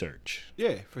your research.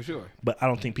 Yeah, for sure. But I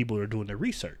don't think people are doing their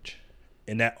research,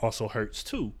 and that also hurts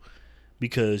too,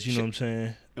 because you know what I'm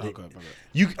saying. Okay.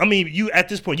 You at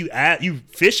this point you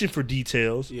fishing for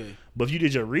details. Yeah. But if you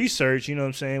did your research, you know what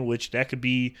I'm saying, which that could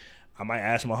be. I might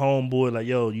ask my homeboy, like,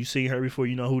 yo, you seen her before?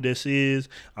 You know who this is?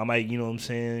 I might, you know what I'm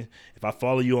saying? If I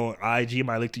follow you on IG, I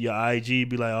might look through your IG,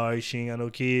 be like, all right, she ain't got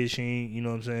no kids. She ain't, you know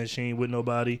what I'm saying? She ain't with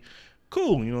nobody.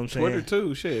 Cool, you know what I'm saying? Twitter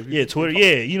too, shit. Yeah, Twitter,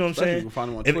 yeah, you know what I'm saying? You can find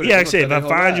them on If, Twitter. yeah, like I said, if I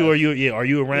find you, life. are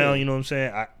you around, Yeah. you know what I'm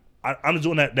saying? I'm just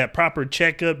doing that proper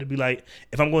checkup to be like,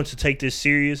 if I'm going to take this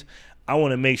serious, I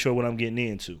want to make sure what I'm getting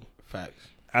into. Facts.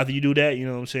 After you do that, you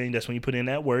know what I'm saying? That's when you put in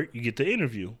that work, you get the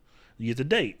interview, you get the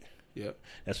date. Yep.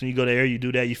 That's when you go there, you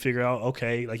do that, you figure out,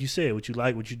 okay, like you said, what you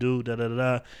like, what you do,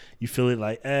 da-da-da-da. You feel it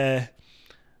like,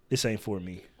 this ain't for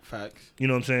me. Facts. You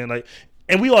know what I'm saying? Like,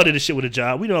 and we all did this shit with a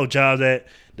job. We know jobs that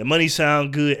the money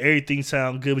sound good, everything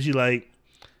sound good, but you like,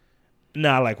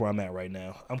 nah, I like where I'm at right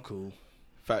now. I'm cool.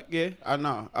 Fact. Yeah, I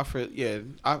know. I feel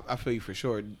you for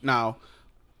sure. Now,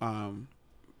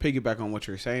 piggyback on what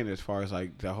you're saying as far as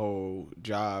like the whole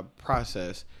job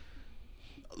process.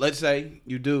 Let's say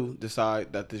you do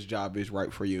decide that this job is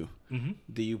right for you. Mm-hmm.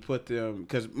 Do you put them?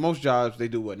 Because most jobs they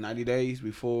do 90 days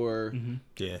before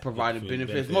Yeah. providing For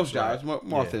benefits. Most jobs, right.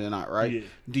 more often than not, right? Yeah.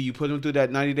 Do you put them through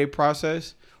that 90-day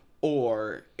process,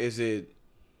 or is it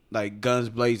like guns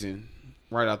blazing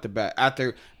right out the bat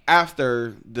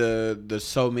after the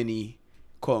so many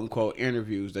quote unquote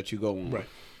interviews that you go on? Right.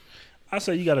 I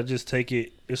say you got to just take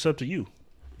it. It's up to you.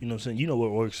 You know what I'm saying? You know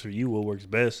what works for you, what works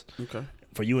best. Okay.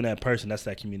 For you and that person, that's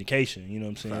that communication. You know what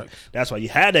I'm saying? Facts. That's why you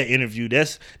had that interview.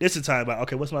 This the time about,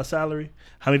 okay, what's my salary?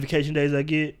 How many vacation days I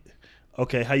get?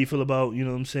 Okay, how you feel about, you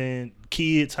know what I'm saying,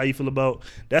 kids? How you feel about,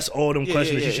 that's all them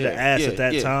questions that you should have asked at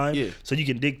that time. Yeah. So you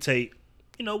can dictate,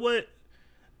 you know what,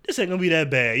 this ain't gonna be that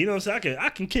bad. You know what I'm saying? I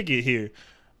can kick it here.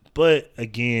 But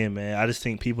again, man, I just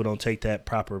think people don't take that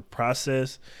proper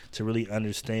process to really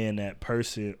understand that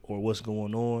person or what's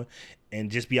going on, and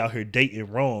just be out here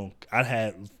dating wrong. I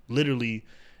had literally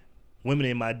women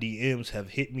in my DMs have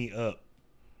hit me up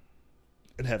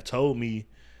and have told me,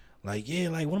 like, yeah,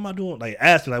 like, what am I doing? Like,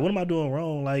 ask me, like, what am I doing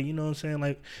wrong? Like, you know what I'm saying?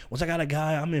 Like, once I got a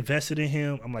guy, I'm invested in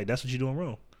him. I'm like, that's what you're doing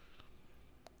wrong.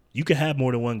 You can have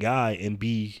more than one guy and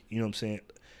be, you know what I'm saying?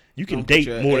 you can Don't date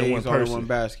put your more than one eggs all in person. one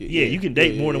basket. Yeah, you can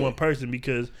date more than yeah. one person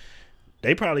because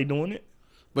they probably doing it.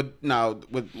 But now,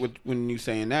 with when you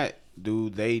saying that, do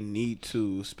they need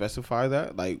to specify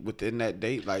that, like within that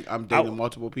date? Like I'm dating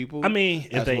multiple people. I mean,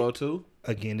 if as they well too.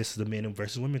 Again, this is the men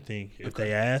versus women thing. If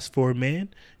they ask for a man,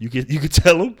 you could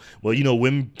tell them. Well,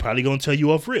 women probably gonna tell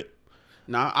you off rip.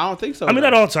 No, I don't think so. I mean,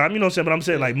 though. not all the time, you know what I'm saying, but I'm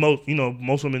saying like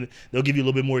most women, they'll give you a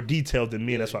little bit more detail than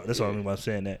men. That's what I mean by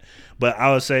saying that. But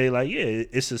I would say like, yeah,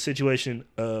 it's a situation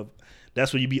of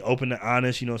that's where you be open and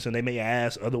honest. You know what I'm saying? They may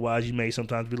ask, otherwise you may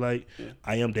sometimes be like,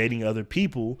 I am dating other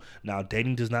people. Now,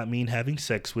 dating does not mean having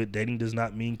sex with. Dating does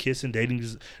not mean kissing.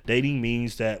 Dating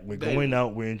means that we're going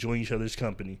out, we're enjoying each other's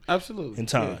company. Absolutely. In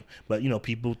time. Yeah. But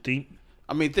people think.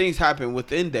 I mean, things happen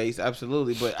within days,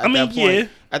 absolutely. But at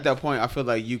that point, I feel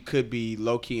like you could be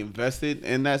low key invested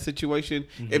in that situation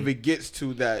if it gets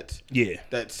to that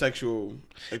that sexual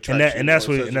attraction. And that's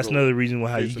another reason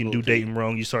why you can do dating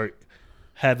wrong. You start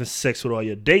having sex with all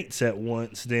your dates at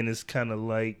once, then it's kind of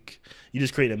like you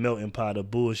just create a melting pot of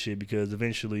bullshit because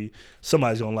eventually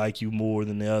somebody's gonna like you more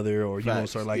than the other, or you're gonna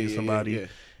start liking somebody. And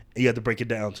you have to break it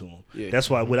down to them. Yeah. That's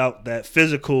why without that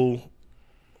physical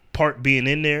part being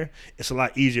in there, it's a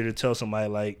lot easier to tell somebody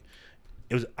like,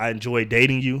 I enjoy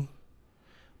dating you,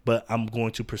 but I'm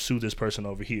going to pursue this person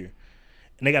over here.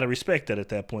 And they got to respect that at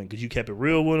that point because you kept it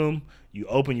real with them, you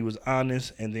was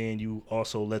honest, and then you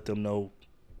also let them know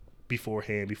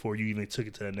beforehand before you even took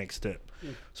it to the next step.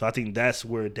 So I think that's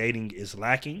where dating is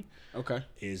lacking. Okay.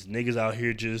 Is niggas out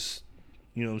here just,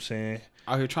 you know what I'm saying?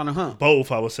 Out here trying to hunt.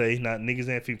 Both, I would say, not niggas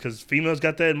and females, because females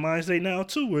got that mindset now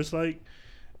too, where it's like,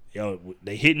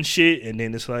 they hitting shit, and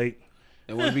then it's like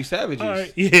they want to be savages. All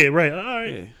right, yeah, right. All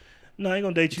right, yeah. No, I ain't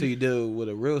gonna date you until you deal with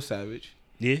a real savage.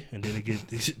 Yeah, and then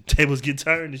the tables get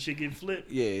turned and shit get flipped.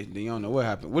 Yeah, then you don't know what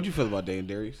happened. What do you feel about dating,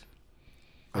 Darius?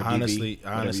 I honestly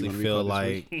feel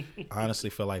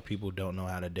like people don't know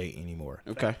how to date anymore.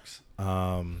 Okay.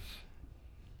 I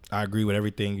agree with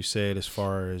everything you said as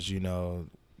far as your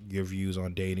views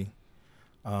on dating.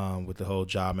 With the whole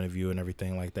job interview and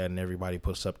everything like that, and everybody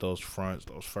puts up those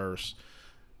first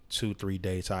 2-3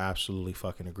 dates. I absolutely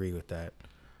fucking agree with that.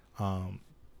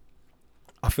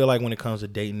 I feel like when it comes to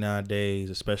dating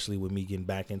nowadays, especially with me getting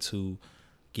back into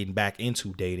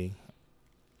dating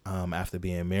after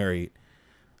being married,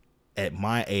 at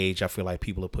my age, I feel like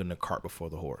people are putting the cart before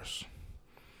the horse.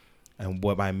 And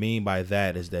what I mean by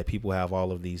that is that people have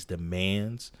all of these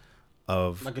demands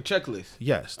of like a checklist.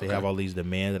 Yes, they have all these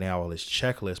demands and they have all this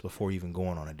checklist before even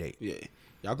going on a date. Yeah,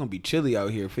 y'all gonna be chilly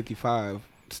out here, 55,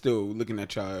 still looking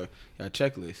at y'all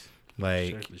checklist.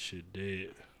 Like checklist shit dead.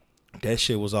 That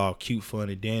shit was all cute, fun,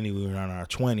 and dandy. We were in our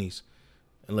 20s,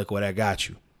 and look what that got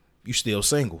you. You still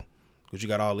single because you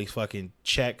got all these fucking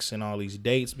checks and all these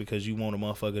dates because you want a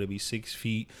motherfucker to be 6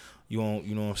 feet. You want,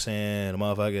 you know what I'm saying, a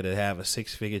motherfucker to have a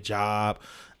 6-figure job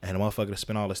and a motherfucker to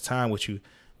spend all this time with you,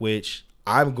 which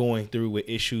I'm going through with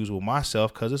issues with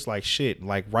myself because it's like shit.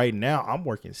 Like right now, I'm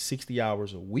working 60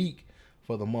 hours a week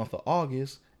for the month of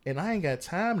August, and I ain't got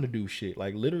time to do shit.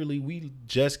 Like literally, we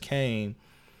just came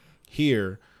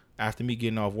here after me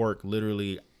getting off work.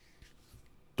 Literally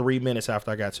 3 minutes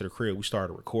after I got to the crib, we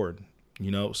started recording.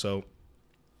 So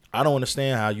I don't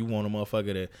understand how you want a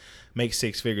motherfucker to make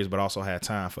 6 figures but also have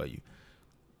time for you,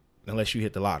 unless you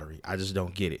hit the lottery. I just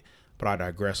don't get it. But I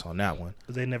digress on that one.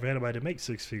 But they never had anybody to make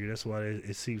 6 figures. That's why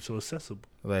it seems so accessible.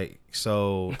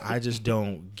 So I just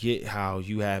don't get how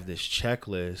you have this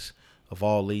checklist of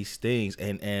all these things.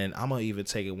 And I'm going to even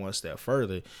take it one step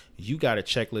further. You got a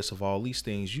checklist of all these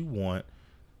things you want,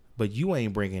 but you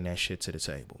ain't bringing that shit to the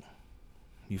table.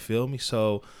 You feel me?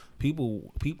 So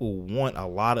people want a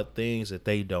lot of things that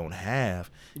they don't have.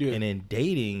 Yeah. And in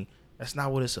dating, that's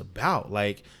not what it's about.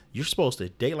 Like, you're supposed to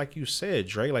date, like you said,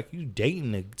 Dre, like you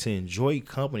dating to enjoy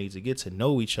company, to get to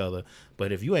know each other.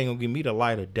 But if you ain't gonna give me the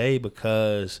light of day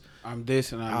because I'm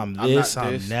this and I'm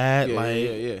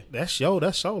that, that's your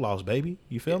loss, baby.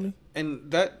 You feel me?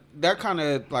 And that kind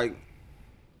of like,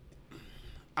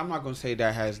 I'm not gonna say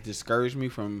that has discouraged me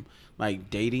from like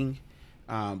dating,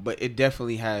 but it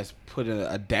definitely has put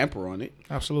a damper on it.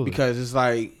 Absolutely, because it's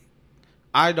like,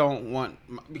 I don't want,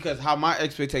 because how my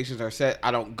expectations are set,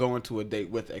 I don't go into a date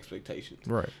with expectations.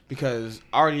 Right. Because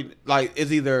already, like,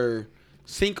 it's either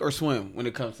sink or swim when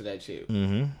it comes to that shit.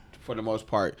 Mm-hmm. For the most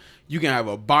part. You can have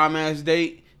a bomb-ass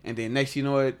date, and then next you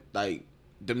know it, like,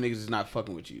 them niggas is not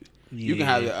fucking with you. Yeah. You can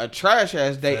have a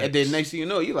trash-ass date, and then next thing you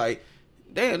know, you like,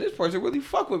 damn, this person really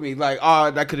fuck with me. Like,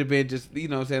 oh, that could have been just, you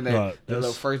know what I'm saying, that the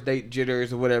little first date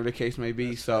jitters or whatever the case may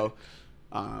be. So,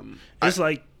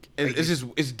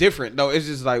 it's different though. It's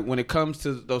just like when it comes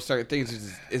to those certain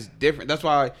things, it's different. That's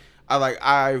why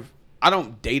I've I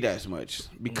don't date as much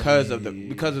because of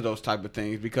those type of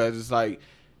things, because it's like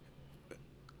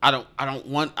I'm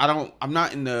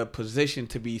not in the position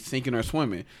to be sinking or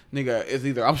swimming. Nigga, it's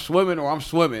either I'm swimming or I'm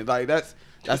swimming. Like that's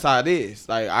how it is.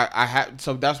 Like I have,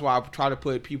 so that's why I try to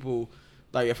put people,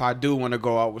 like if I do want to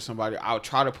go out with somebody, I'll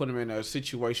try to put them in a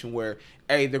situation where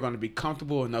they're going to be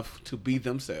comfortable enough to be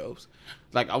themselves.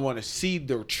 Like I want to see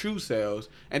their true selves,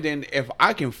 and then if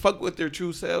I can fuck with their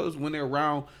true selves when they're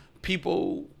around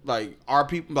people, like our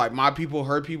people, like my people,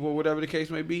 her people, whatever the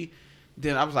case may be,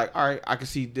 then I was like, all right, I can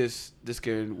see this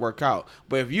can work out.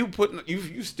 But if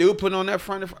you still putting on that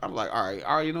front, I'm like, all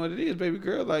right, you know what it is, baby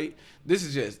girl. Like this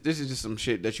is just some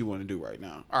shit that you want to do right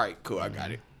now. All right, cool, I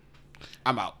got it.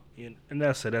 I'm out. And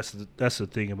that's the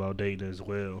thing about dating as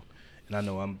well. And I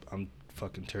know I'm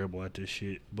fucking terrible at this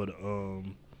shit, but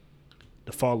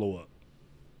the follow up,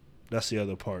 that's the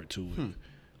other part to it.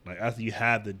 Like after you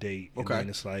have the date, and then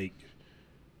it's like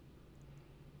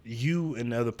you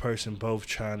and the other person both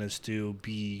trying to still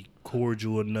be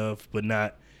cordial enough, but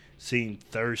not seem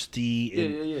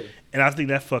thirsty. And I think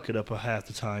that fuck it up a half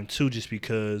the time too, just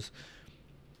because,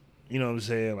 you know what I'm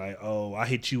saying? Like, oh, I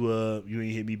hit you up, you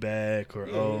ain't hit me back, or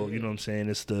you know what I'm saying?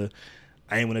 It's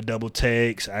I ain't want to double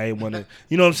text, I ain't want to,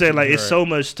 you know what I'm saying? Like, it's so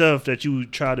much stuff that you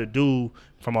try to do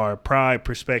from our pride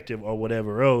perspective or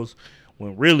whatever else,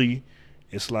 when really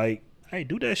it's like, hey,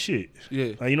 do that shit.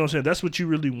 Yeah. Like, you know what I'm saying? That's what you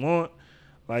really want.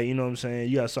 Like, you know what I'm saying?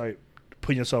 You got to start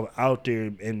putting yourself out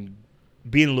there and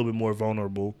being a little bit more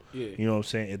vulnerable. Yeah. You know what I'm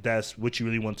saying? If that's what you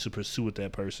really want to pursue with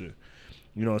that person.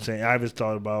 You know what I'm saying? I just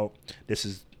thought about, this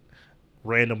is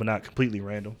random but not completely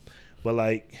random, but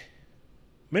like,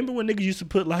 remember when niggas used to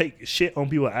put like shit on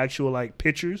people, actual like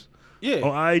pictures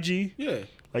on IG? Yeah.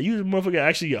 Like you motherfucker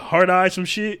actually get hard eyes some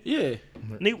shit. Yeah.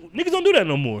 Niggas don't do that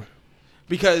no more.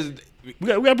 Because we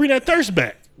gotta bring that thirst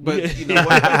back. But you know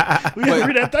what? We gotta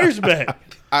bring that thirst back.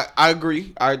 I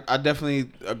agree. I definitely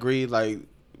agree. Like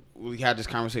we had this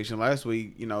conversation last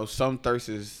week. You know, some thirst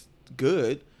is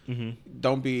good. Mm-hmm.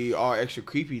 Don't be all extra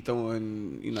creepy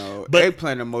throwing,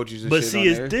 eggplant emojis and but shit see, on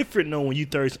it's there. different though when you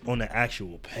thirst on the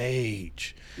actual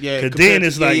page. Yeah, because then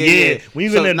it's like, when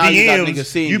you in the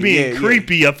DMs, you being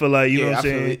creepy. I feel like, you know what I'm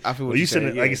saying? I feel what you you're send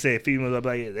saying. Like I said, females up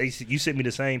like, you sent me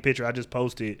the same picture I just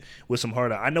posted with some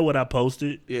heart. I know what I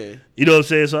posted. Yeah. You know what I'm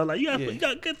saying? So I'm like, you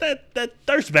gotta get that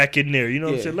thirst back in there. You know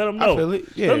what I'm saying? Let them know. I feel it.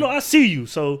 Yeah. Let them know I see you.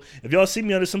 So if y'all see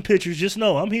me under some pictures, just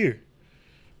know I'm here.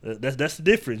 That's the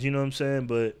difference. You know what I'm saying?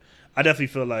 But I definitely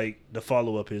feel like the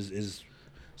follow up is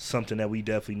something that we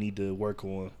definitely need to work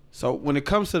on. So when it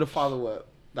comes to the follow up,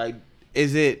 like,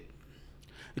 is it,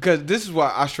 because this is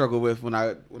what I struggle with when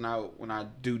I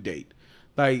do date.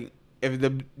 Like, if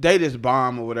the date is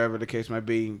bomb or whatever the case might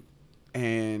be,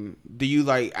 and do you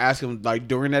like ask them like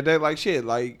during that day, like shit,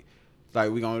 like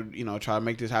we gonna try to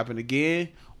make this happen again,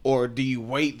 or do you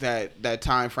wait that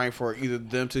time frame for either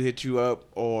them to hit you up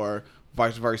or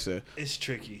vice versa? It's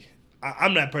tricky.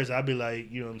 I'm that person. I'd be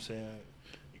like, you know what I'm saying?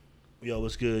 Yo,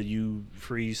 what's good? You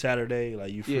free Saturday?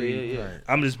 Like, you free? Yeah.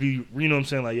 I'm just be, you know what I'm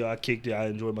saying? Like, yo, I kicked it. I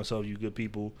enjoyed myself. You good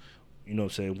people. You know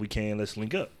what I'm saying? We can. Let's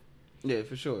link up. Yeah,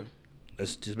 for sure.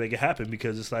 Let's just make it happen,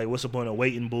 because it's like, what's the point of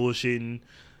waiting, bullshitting?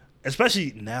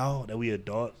 Especially now that we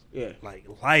adults. Yeah. Like,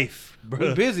 life, bro.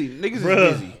 We're busy. Niggas is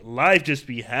busy. Life just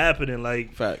be happening.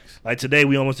 Like, facts. Like today,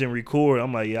 we almost didn't record.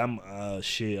 I'm like, yeah,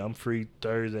 I'm free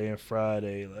Thursday and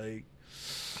Friday. Like,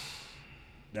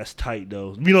 that's tight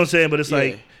though. You know what I'm saying? But it's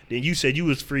like, then you said you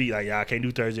was free. Like, yeah, I can't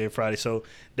do Thursday and Friday. So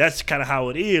that's kind of how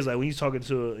it is. Like when you talking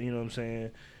to, you know what I'm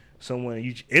saying, someone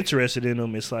you interested in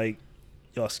them, it's like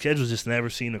y'all schedules just never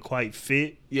seem to quite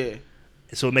fit. Yeah.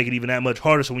 And so it make it even that much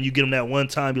harder. So when you get them that one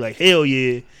time, be like, hell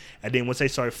yeah. And then once they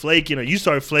start flaking or you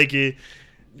start flaking,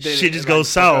 then shit just goes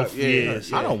south. Yeah.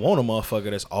 I don't want a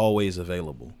motherfucker that's always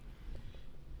available.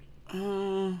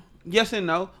 Yes and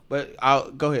no, but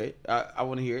I'll go ahead. I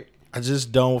want to hear it. I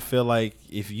just don't feel like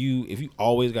if you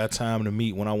always got time to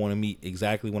meet when I want to meet,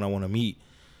 exactly when I want to meet,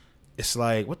 it's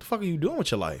like, what the fuck are you doing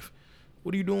with your life?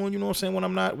 What are you doing? You know what I'm saying? When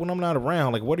I'm not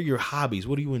around, like, what are your hobbies?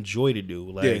 What do you enjoy to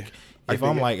do? Like, if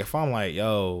I'm like,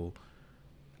 yo,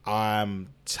 I'm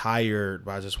tired,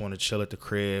 but I just want to chill at the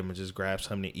crib and just grab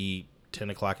something to eat 10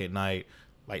 o'clock at night,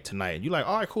 like tonight. And you like,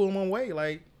 all right, cool, I'm on way.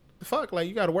 Like, the fuck? Like,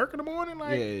 you got to work in the morning?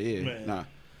 Like, yeah. Man. Nah.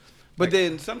 But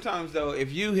then sometimes though,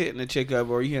 if you hitting a chick up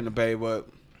or you hitting a babe up,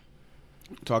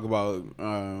 talk about,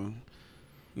 I'm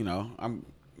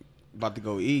about to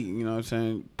go eat. You know what I'm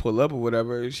saying? Pull up or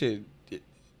whatever. Shit,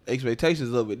 expectations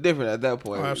a little bit different at that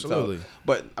point. Oh, absolutely. So,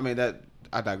 but I mean that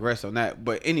I digress on that.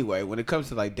 But anyway, when it comes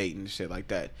to like dating and shit like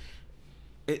that,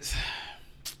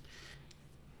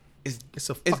 It's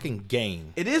a fucking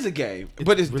game. It is a game,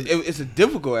 but it's a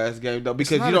difficult ass game though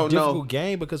because It's not you don't a difficult know.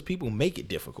 game because people make it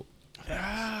difficult.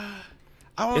 I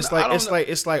don't, It's I don't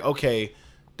like know. okay.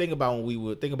 Think about when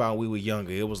we were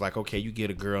younger. It was like, okay, you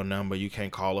get a girl number, you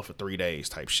can't call her for 3 days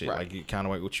type shit. Right. Like kind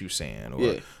of like what you saying, or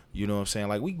Yeah. you know what I'm saying.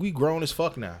 Like we grown as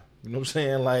fuck now. You know what I'm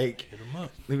saying? Like Hit 'em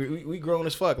up. we grown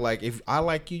as fuck. Like if I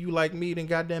like you, you like me, then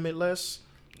goddamn it, let's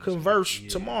converse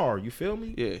tomorrow. You feel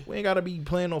me? Yeah. We ain't gotta be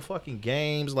playing no fucking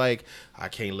games. Like I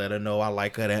can't let her know I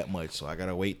like her that much, so I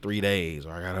gotta wait 3 days,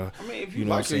 or I gotta. I mean, if you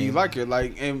know like what her, I'm you saying? like her.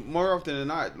 Like, and more often than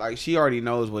not, like she already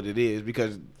knows what it is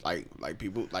because, like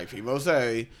people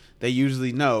say, they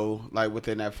usually know, like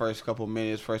within that first couple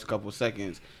minutes, first couple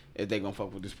seconds, if they gonna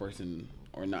fuck with this person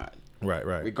or not. Right.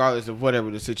 Regardless of whatever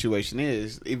the situation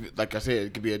is, like I said,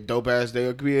 it could be a dope ass day,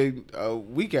 or it could be a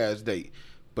weak ass date.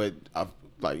 But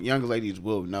like young ladies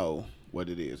will know what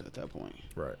it is at that point.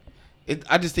 Right.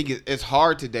 I just think it's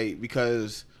hard to date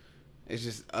because it's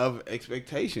just of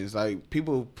expectations. Like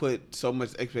people put so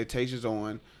much expectations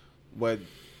on what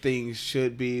things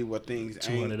should be, what things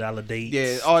ain't. $200 dates.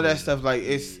 Yeah, all that stuff. Like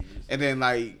it's, and then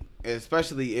like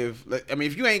especially if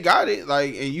if you ain't got it,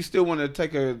 like, and you still want to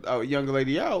take a younger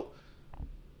lady out,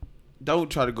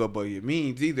 don't try to go above your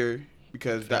means either,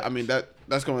 because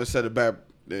that's going to set a bad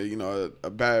a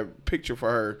bad picture for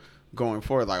her going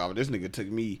forward. Like, oh, this nigga took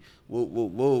me,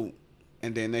 whoa,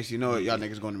 and then next you know it, y'all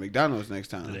niggas going to McDonald's next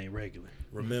time. It ain't regular.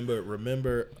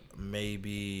 Remember,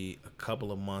 maybe a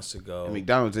couple of months ago. And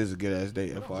McDonald's is a good ass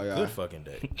date, FYI. Good fucking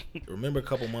day. Remember a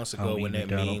couple months I don't ago when eat that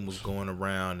McDonald's. meme was going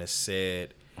around that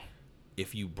said,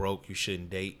 "If you broke, you shouldn't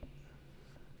date."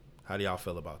 How do y'all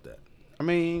feel about that? I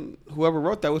mean, whoever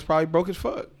wrote that was probably broke as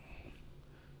fuck.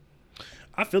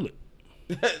 I feel it.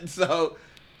 So,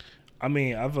 I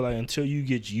mean, I feel like until you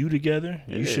get you together,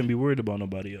 you Yeah. shouldn't be worried about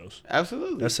nobody else.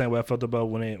 absolutely. That's the same way I felt about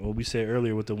when we said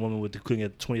earlier with the woman with the cooking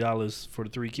at $20 for the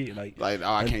 3 kids. Like oh,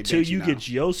 I can't until date you now. get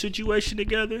your situation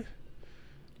together,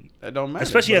 That don't matter.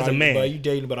 especially as a man.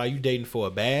 But are you dating for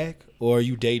a bag, or are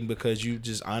you dating because you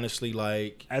just honestly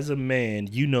like? As a man,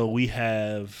 we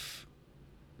have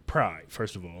pride,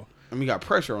 first of all. I mean, you got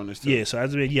pressure on this too. Yeah, so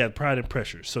as a man, you have pride and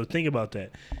pressure. So think about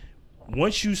that.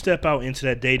 Once you step out into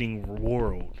that dating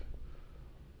world,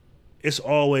 it's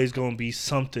always going to be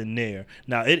something there.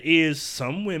 Now, it is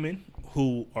some women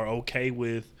who are okay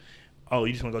with, oh,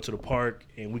 you just want to go to the park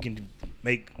and we can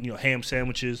make, ham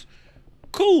sandwiches.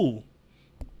 Cool.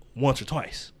 Once or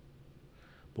twice.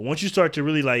 But once you start to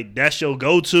really like, that's your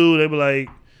go-to, they be like,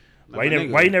 why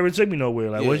you never took me nowhere?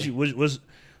 Like, Yeah.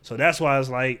 So that's why it's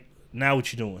like, now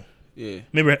what you doing? Yeah.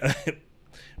 Remember,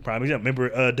 prime example.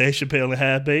 Remember Dave Chappelle and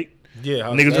Half Baked? Yeah,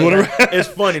 Niggas going around. It's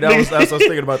funny. That's what I was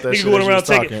thinking about that. Niggas Shit going as you around was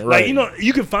taking, talking, like, right.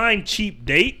 you can find cheap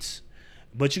dates,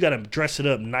 but you got to dress it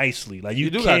up nicely. Like you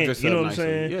You do gotta can't, dress it you know up what I'm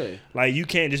saying? nicely, yeah. Like you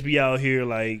can't just be out here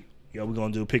like, yo, we're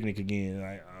gonna do a picnic again.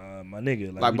 Like, my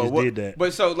nigga, like we but just what, did that.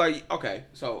 But so like, okay,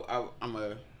 so I'm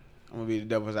gonna be the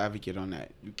devil's advocate on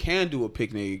that. You can do a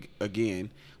picnic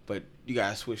again, but you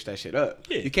gotta switch that shit up.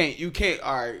 Yeah. You can't.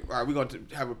 All right, we're going to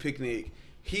have a picnic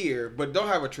here, but don't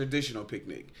have a traditional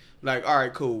picnic. Like, all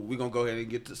right, cool, we're gonna go ahead and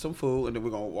get to some food, and then we're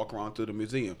gonna walk around through the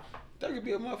museum. That could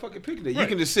be a motherfucking picnic. You Right.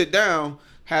 can just sit down,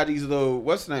 have these little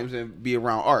what's names, and be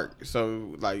around art.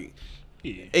 So like.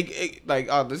 Yeah.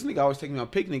 This nigga always take me on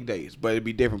picnic days, but it'd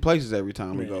be different places every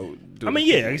time we go. Do I mean,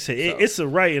 the yeah, like I picnic, said, so. it's a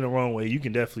right and a wrong way. You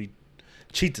can definitely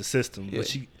cheat the system,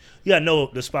 but Yeah. you gotta know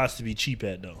the spots to be cheap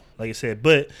at, though. Like I said,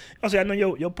 but I know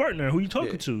your partner, who you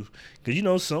talking Yeah. to,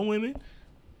 because some women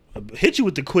hit you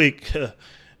with the quick.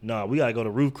 Nah, we gotta go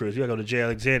to Roof Chris. We gotta go to J.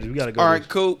 Alexander. We gotta go. All to, right,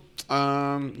 cool.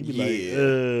 You be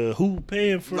Yeah. like, who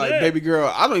paying for Like, that? baby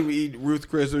girl, I don't even eat Ruth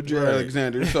Chris or Jerry Right.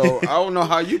 Alexander, so I don't know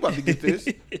how you about to get this.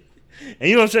 And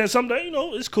you know what I'm saying? Sometimes,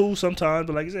 it's cool sometimes,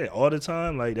 but like I said, all the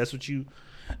time, like that's what you.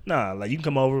 Nah, like you can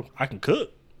come over. I can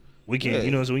cook. We can,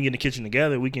 Yeah. so we can get in the kitchen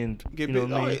together. We can, Get you know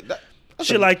big- what I mean? that's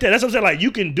Shit a- like that. That's what I'm saying. Like you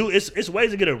can do. It's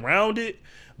ways to get around it,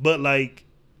 but like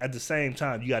at the same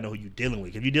time, you gotta know who you're dealing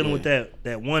with. If you're dealing with that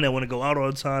one that want to go out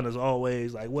all the time, is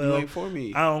always like, well, ain't for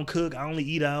me. I don't cook. I only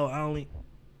eat out.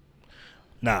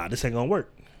 Nah, this ain't gonna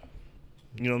work.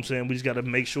 You know what I'm saying? We just gotta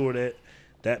make sure that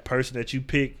that person that you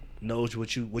pick knows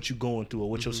what you going through or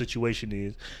what your situation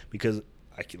is, because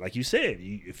like you said,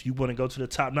 if you want to go to the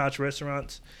top notch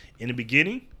restaurants in the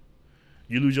beginning,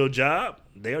 you lose your job,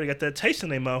 they already got that taste in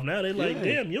their mouth now. They like, Yeah.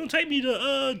 damn, you don't take me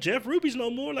to Jeff Ruby's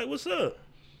no more. Like, what's up?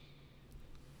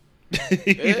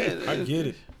 I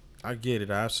get it.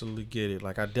 I absolutely get it.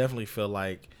 Like, I definitely feel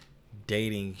like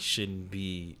dating shouldn't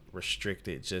be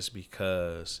restricted just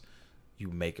because you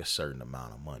make a certain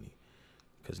amount of money.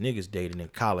 Cause niggas dated in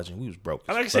college and we was broke.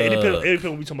 I like I as said, it depends fuck.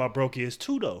 when we talking about broke is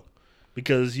too though,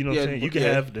 because you know what Yeah, I'm saying. You can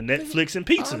yeah. have the Netflix and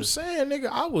I'm pizzas. saying, nigga,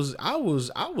 I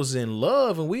was in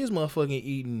love and we was motherfucking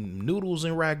eating noodles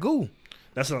and ragu.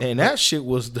 That's not, And that shit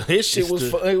was his shit It's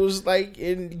was the- it was like,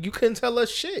 and you couldn't tell us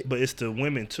shit. but it's the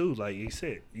women too. Like you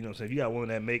said, you know what I'm saying. If you got a woman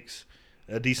that makes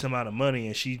a decent amount of money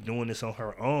and she's doing this on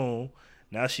her own,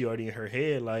 now she already in her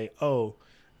head like, oh,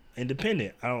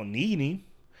 independent. I don't need him.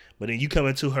 But then you come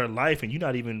into her life and you're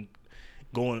not even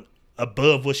going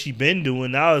above what she been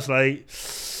doing. Now it's like,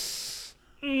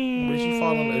 But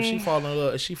if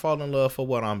she fall in love for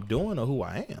what I'm doing or who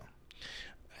I am.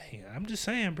 hey, I'm just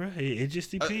saying, bro. It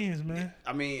just depends, man.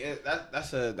 I mean,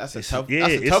 that's a It's- tough yeah,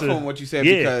 that's a it's tough a- one what you said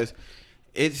yeah. because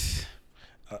it's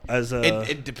As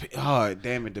it depends. Oh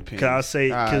damn, it depends. Can I say,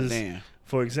 God because, damn.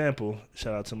 for example,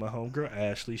 shout out to my homegirl,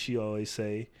 Ashley. She always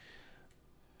say,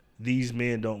 these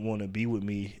men don't want to be with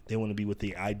me. They want to be with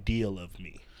the ideal of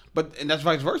me. And that's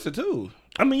vice versa too.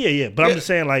 I mean, yeah. But I'm Yeah. just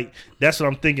saying, like, that's what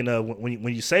I'm thinking of. When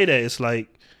you say that, it's like,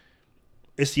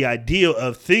 it's the ideal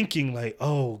of thinking, like,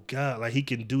 oh, God, like, he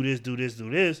can do this.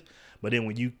 But then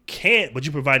when you can't, but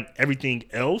you provide everything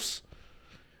else,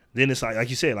 then it's like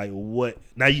you said, like, what?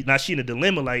 Now she in a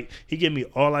dilemma. Like, he give me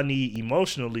all I need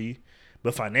emotionally,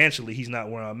 but financially, he's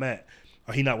not where I'm at,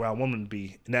 or he not where I want him to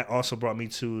be. And that also brought me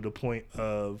to the point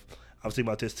of, I was thinking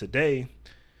about this today.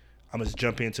 I'm gonna just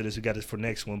jump into this. We got this for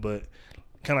next one, but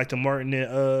kind of like the Martin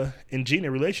and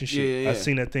Gina relationship. Yeah. I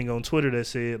seen that thing on Twitter that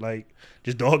said like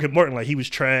just dogging Martin, like he was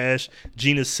trash.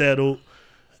 Gina settled,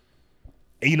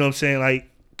 and you know what I'm saying,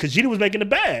 like because Gina was making the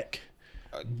bag.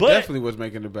 But Definitely was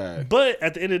making the bag. But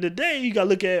at the end of the day, you gotta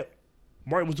look at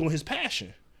Martin was doing his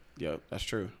passion. Yep, that's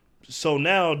true. So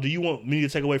now, do you want me to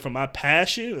take away from my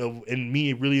passion and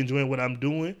me really enjoying what I'm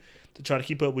doing to try to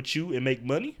keep up with you and make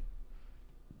money?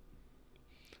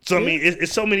 So, I mean,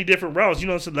 it's so many different routes. You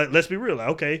know, so let's be real. Like,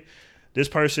 okay, this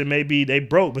person maybe they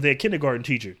broke, but they're a kindergarten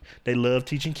teacher. They love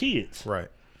teaching kids. Right.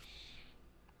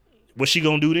 What's she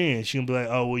going to do then? She going to be like,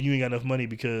 oh, well, you ain't got enough money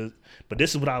but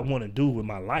this is what I want to do with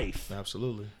my life.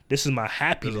 Absolutely. This is my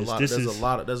happiness. There's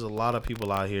a lot of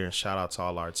people out here, and shout out to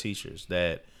all our teachers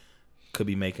that could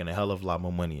be making a hell of a lot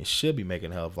more money and should be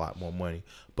making a hell of a lot more money,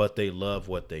 but they love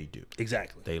what they do.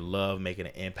 Exactly. They love making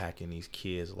an impact in these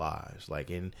kids' lives.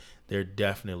 And they're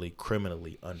definitely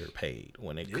criminally underpaid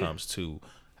when it comes to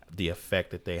the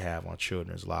effect that they have on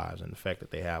children's lives and the effect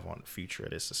that they have on the future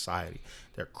of this society.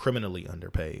 They're criminally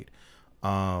underpaid.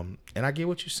 And I get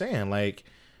what you're saying. Like,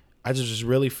 I just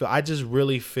really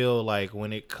feel like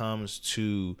when it comes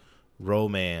to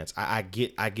romance, I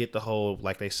get the whole,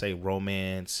 like they say,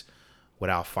 romance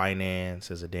without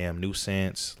finance is a damn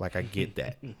nuisance. Like, I get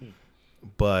that.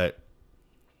 But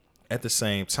at the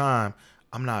same time,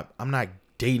 I'm not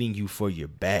dating you for your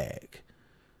bag.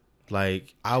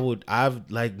 Like, you know what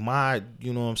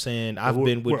I'm saying?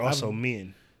 We're also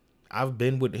men.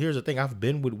 Here's the thing, I've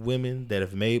been with women that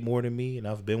have made more than me, and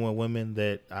I've been with women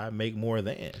that I make more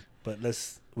than. But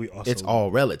it's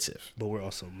all relative. But we're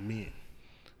also men.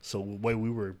 So the way we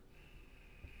were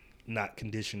not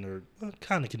conditioned or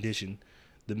kind of conditioned,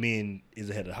 the man is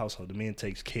the head of the household. The man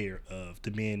takes care of.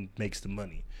 The man makes the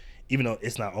money. Even though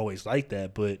it's not always like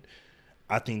that, but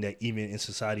I think that even in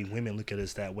society, women look at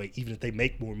us that way. Even if they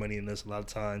make more money than us, a lot of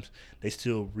times they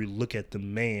still look at the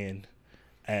man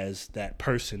as that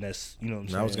person. That's, you know what I'm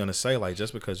saying? I was gonna say, like,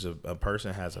 just because a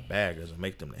person has a bag doesn't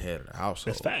make them the head of the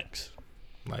household. That's facts.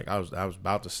 Like, I was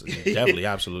about to say, definitely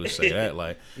absolutely say that.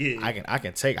 Like, Yeah. I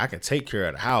can take care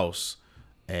of the house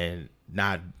and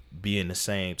not be in the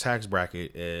same tax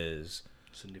bracket as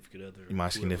Significant other. my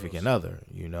whoever significant else. other.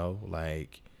 You know,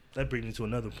 like, That brings me to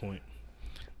another point.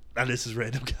 Now this is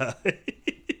random guy.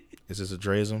 is this a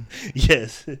Drazem?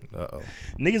 Yes. Uh-oh.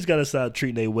 Niggas gotta stop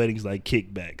treating their weddings like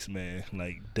kickbacks, man.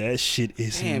 Like, that shit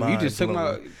is Damn, mind you just took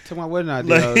blowing. my wedding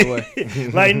idea out of the way.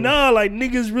 Like, no, like,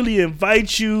 niggas really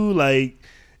invite you, like,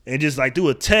 and just, like, do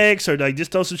a text or, like,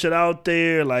 just throw some shit out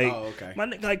there. Like, Oh, okay. my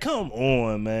nigga, like, come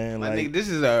on, man. Like, Like, nigga, this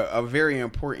is a very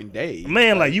important day.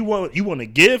 man, like, you want a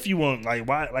gift? You want, like,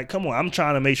 why? Like, come on. I'm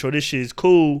trying to make sure this shit is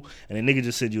cool. And then nigga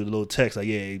just send you a little text, like,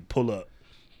 yeah, pull up.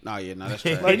 No, that's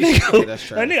trash. Like, Yeah, nigga, that's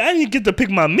trash. like, nigga, I didn't get to pick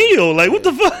my meal. Like, what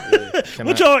the fuck? Can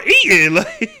What I- y'all eating?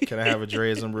 Like, Can I have a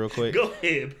Drazem real quick? go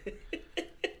ahead.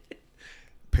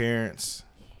 Parents,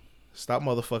 stop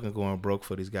motherfucking going broke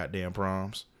for these goddamn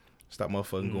proms. Stop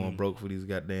motherfucking going broke for these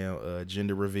goddamn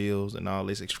gender reveals and all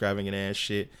this extravagant ass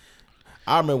shit.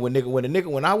 I remember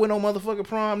when I went on motherfucking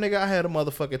prom, nigga, I had a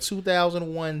motherfucking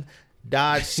 2001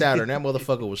 Dodge Saturn. That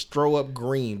motherfucker was throw up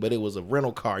green, but it was a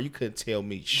rental car. You couldn't tell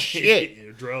me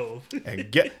shit. Drove.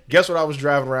 And guess what I was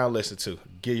driving around listening to?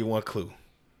 Give you one clue.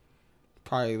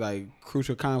 Probably like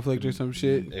Crucial Conflict or some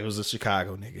shit. It was a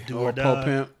Chicago nigga. Do or Or die. Poe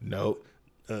Pimp. Nope.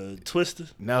 Twister.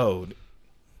 No.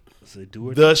 Say do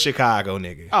or The Chicago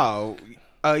nigga. Oh,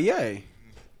 yeah.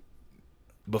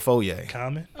 Before Ye.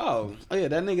 Common. Oh, yeah,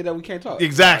 that nigga that we can't talk.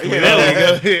 Exactly. Yeah.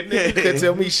 There we go. Nigga couldn't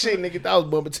tell me shit, nigga. I was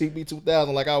bumping TB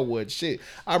 2000 like I would. Shit.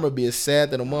 I remember being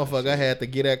sad that a motherfucker I had to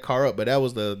get that car up, but that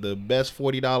was the best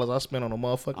 $40 I spent on a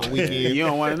motherfucking weekend. You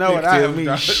don't want to know what Nigga I tell have me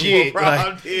done. shit.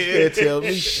 Like, Yeah. tell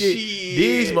me shit.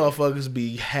 These motherfuckers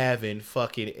be having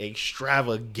fucking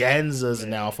extravaganzas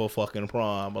now for fucking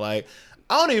prom. Like,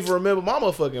 I don't even remember my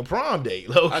motherfucking prom date.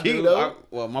 Low I key, do. though.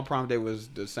 Well, my prom day was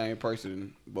the same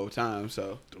person both times,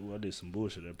 so Ooh, I did some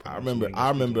bullshit at prom. I so remember. we ain't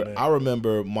gonna speak on that. I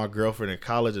remember my girlfriend in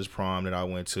college's prom that I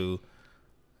went to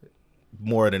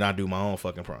more than I do my own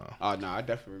fucking prom. oh no, I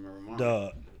definitely remember mine.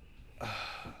 Dog.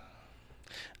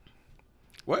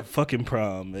 What? Fucking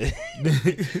prom, man.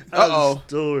 Uh-oh.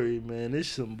 Story, man. This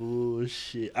some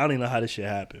bullshit. I don't even know how this shit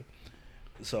happened.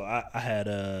 So I had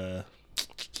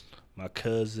my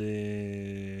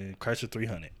cousin Chrysler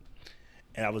 300,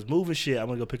 and I was moving shit. I'm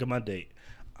gonna go pick up my date.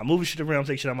 I'm moving shit around,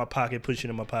 taking shit out of my pocket, putting shit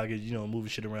in my pocket. You know, moving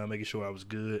shit around, making sure I was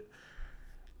good.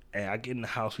 And I get in the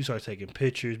house. We start taking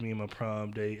pictures. Me and my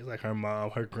prom date. It's like her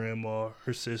mom, her grandma,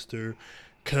 her sister,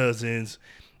 cousins.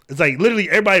 It's like literally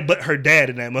everybody but her dad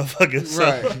in that motherfucker. So,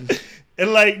 Right.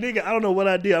 and like, nigga, I don't know what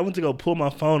I did. I went to go pull my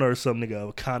phone or something, nigga.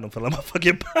 A condom fell in my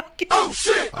fucking pocket. Oh,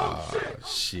 shit.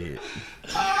 Shit.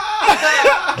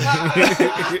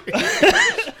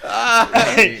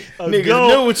 Niggas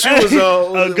knew what you was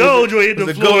on. A gold joint hit Was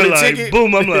the it floor, golden like, ticket?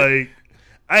 boom. I'm like,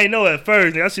 I ain't know at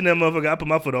first. Nigga, I seen that motherfucker. I put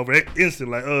my foot over it instant,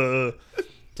 like,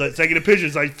 So taking the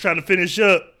pictures, like, trying to finish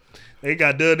up. They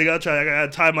got done, nigga. I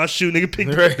gotta tie my shoe, nigga. Pick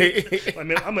Right. like,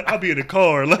 man, I'll be in the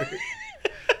car. Like,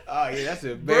 Oh yeah, that's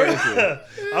embarrassing.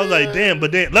 I was like, damn.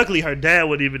 But then, luckily, her dad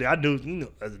wasn't even there. I knew, you know,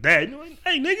 as a dad, you know,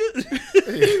 hey,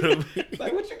 nigga.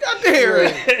 Like, what you got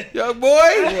there, young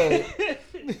boy?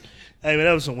 Hey, man,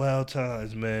 that was some wild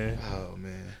times, man. Oh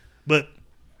man. But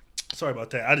sorry about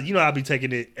that. I'll be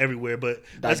taking it everywhere. But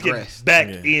let's Digress. get back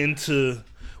Yeah. into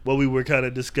what we were kind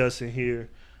of discussing here.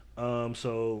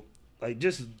 So, like,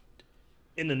 just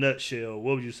in a nutshell,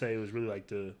 what would you say was really like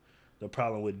the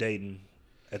problem with dating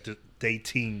at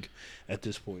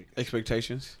this point?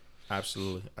 Expectations.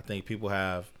 Absolutely. I think people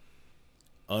have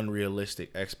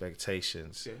unrealistic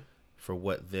expectations Yeah. for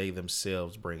what they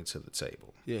themselves bring to the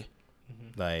table. Yeah.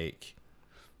 Like,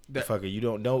 That- fucker, you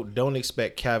don't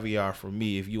expect caviar from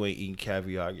me if you ain't eating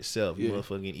caviar yourself. You Yeah.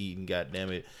 motherfucking eating,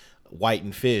 goddammit,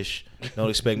 whiting fish. Don't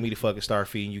expect me to fucking start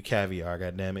feeding you caviar,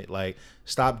 goddammit. Like,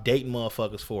 stop dating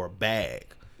motherfuckers for a bag.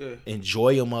 Yeah. Enjoy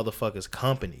your motherfuckers'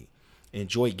 company.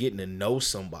 Enjoy getting to know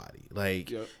somebody. Like,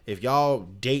 Yep. if y'all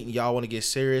dating, y'all want to get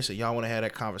serious and y'all want to have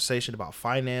that conversation about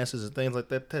finances and things like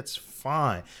that, that's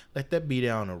fine. Let that be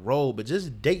down the road. But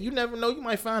just date. You never know. You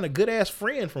might find a good ass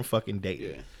friend from fucking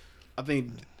dating. Yeah. I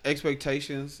think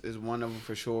expectations is one of them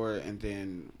for sure, and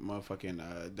then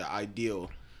motherfucking the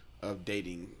ideal of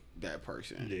dating that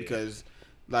person. Yeah. Because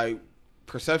like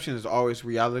perception is always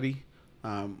reality.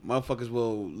 Motherfuckers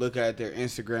will look at their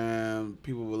Instagram.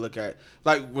 People will look at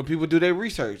like when people do their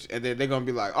research, and then they're gonna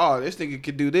be like, "Oh, this nigga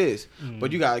could do this,"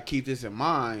 but you gotta keep this in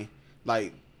mind.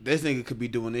 Like this nigga could be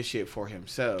doing this shit for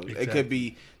himself. It Exactly. could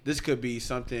be this could be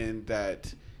something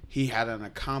that he had an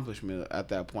accomplishment at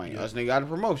that point. This nigga got a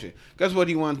promotion. Guess what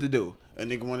he wanted to do? A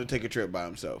nigga wanted to take a trip by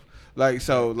himself. Like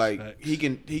so, like Facts. he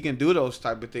can do those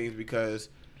type of things because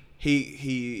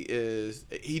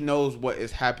he knows what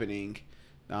is happening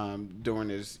during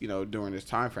this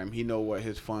time frame. He know what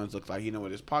his funds look like. He know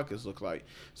what his pockets look like.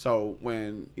 So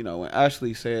when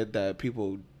Ashley said that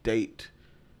people date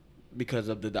because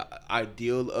of the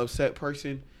ideal of said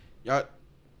person, y'all,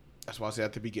 that's why I said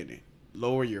at the beginning,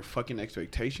 lower your fucking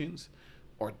expectations,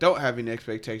 or don't have any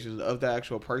expectations of the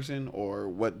actual person or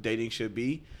what dating should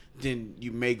be. Then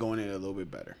you may go in it a little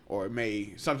bit better, or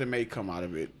something may come out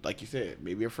of it. Like you said,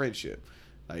 maybe a friendship.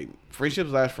 Like friendships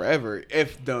last forever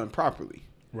if done properly.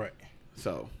 Right.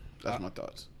 So that's my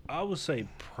thoughts. I would say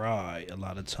pride a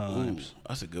lot of times.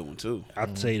 That's a good one too.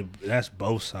 I'd say that's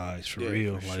both sides for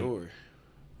real. for Like, sure.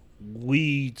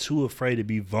 we too afraid to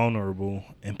be vulnerable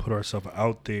and put ourselves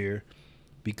out there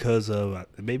because of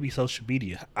maybe social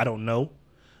media. I don't know,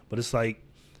 but it's like,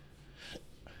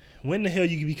 when the hell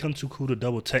you become too cool to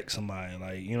double text somebody?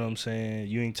 Like, you know what I'm saying?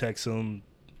 You ain't text them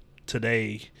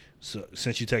today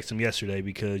since you text them yesterday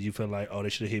because you feel like, oh, they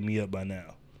should have hit me up by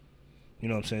now. You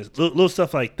know what I'm saying? It's little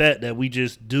stuff like that we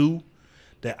just do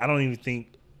that I don't even think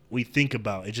we think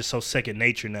about. It's just so second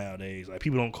nature nowadays. Like,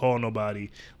 people don't call nobody.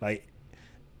 Like,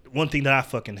 one thing that I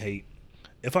fucking hate,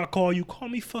 if I call you, call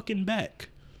me fucking back.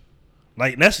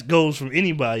 Like that goes from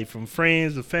anybody, from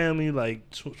friends to family. Like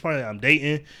probably I'm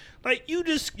dating. Like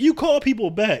you call people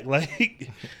back. Like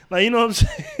you know what I'm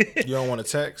saying. You don't want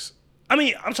to text. I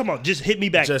mean, I'm talking about just hit me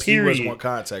back. Just period. you just want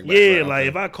contact back. Yeah, right, like okay.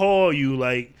 if I call you,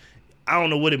 like I don't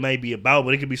know what it may be about,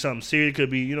 but it could be something serious. It could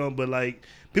be but like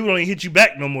people don't even hit you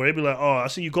back no more. They be like, oh, I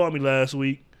see you called me last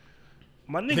week.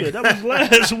 My nigga, that was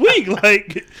last week.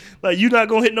 Like you not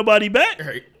gonna hit nobody back.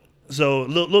 Right. So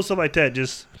little stuff like that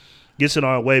just gets in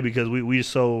our way because we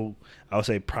so I would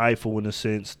say prideful in the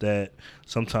sense that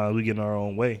sometimes we get in our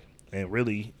own way, and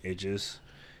really it just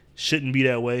shouldn't be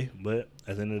that way. But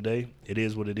at the end of the day, it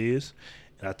is what it is,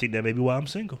 and I think that may be why I'm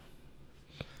single.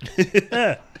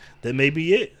 That may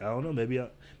be it. I don't know. Maybe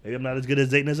I'm not as good at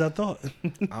dating as I thought.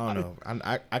 I don't know.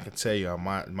 I can tell you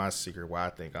my secret why I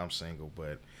think I'm single,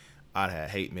 but I'd have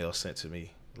hate mail sent to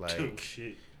me. Like,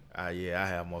 Shit. I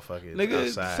have motherfuckers Nigga,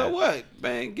 outside. so what,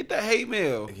 man? Get that hate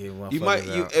mail. Get You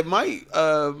motherfuckers out. it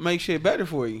might make shit better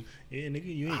for you. Yeah,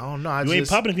 nigga, you I ain't. don't know. You ain't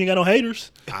popping if you ain't got no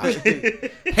haters.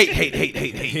 Hate.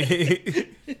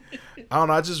 I don't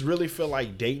know. I just really feel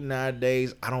like dating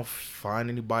nowadays, I don't find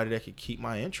anybody that could keep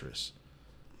my interest.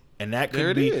 And that There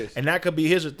could it be is. and that could be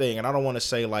here's the thing. And I don't want to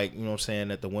say like, you know what I'm saying,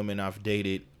 that the women I've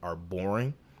dated are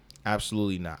boring.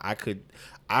 Absolutely not.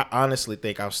 I honestly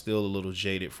think I'm still a little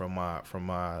jaded from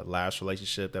my last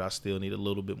relationship, that I still need a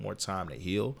little bit more time to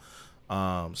heal.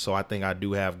 So I think I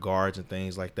do have guards and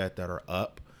things like that are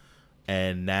up.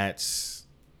 And that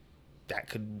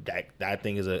I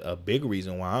think is a big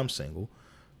reason why I'm single.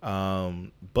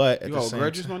 But at You the hold same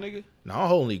grudges, time, my nigga? no, I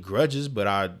hold any grudges, but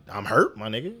I'm hurt, my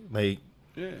nigga. Like,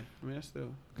 Yeah, I mean that's still.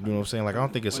 you know what I'm saying? Like, I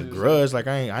don't think it's a What is it? grudge. Like,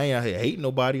 I ain't out here hating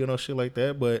nobody or no shit like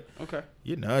that. But Okay. just,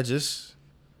 you know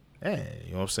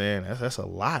what I'm saying? That's a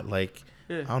lot. Like,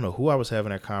 Yeah. I don't know who I was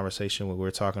having that conversation with. We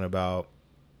were talking about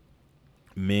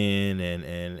men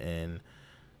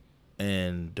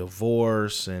and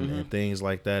divorce and things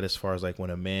like that. As far as like when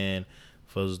a man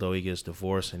feels as though he gets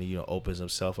divorced and he opens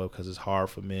himself up, because it's hard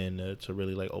for men to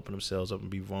really like open themselves up and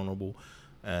be vulnerable.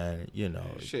 And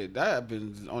Shit, that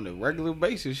happens on a regular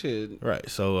basis. Shit. right.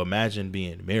 So imagine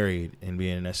being married and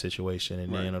being in that situation,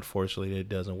 and Right. then unfortunately it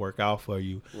doesn't work out for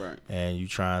you. Right. And you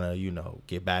trying to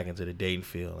get back into the dating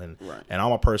field, and Right. and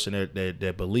I'm a person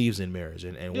that believes in marriage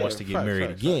and Yeah, wants to get facts, married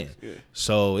facts, again. facts, yeah.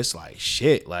 So it's like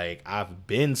shit. Like, I've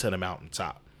been to the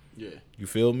mountaintop. Yeah. You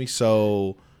feel me?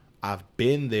 So I've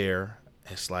been there.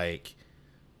 It's like,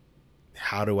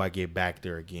 how do I get back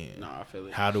there again? Nah, I feel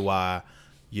it. How do I,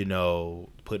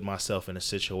 put myself in a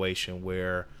situation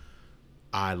where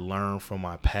I learn from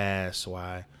my past, so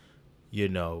I,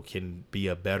 can be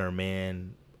a better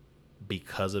man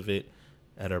because of it,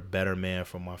 and a better man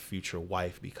for my future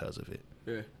wife because of it.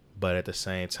 Yeah. But at the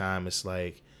same time, it's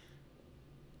like,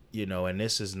 and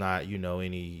this is not,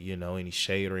 any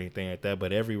shade or anything like that,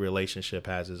 but every relationship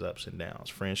has its ups and downs,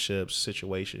 friendships,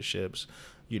 situationships,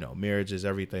 marriages,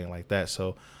 everything like that.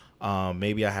 So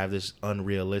maybe I have this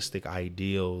unrealistic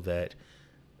ideal that,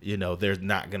 there's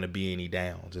not going to be any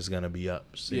downs. It's going to be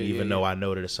ups. Yeah, Even though I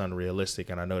know that it's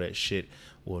unrealistic and I know that shit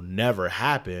will never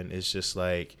happen, it's just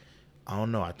like, I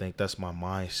don't know. I think that's my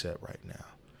mindset right now,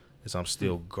 is I'm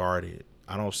still guarded.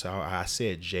 I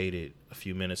said jaded a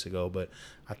few minutes ago, but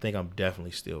I think I'm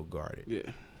definitely still guarded. Yeah.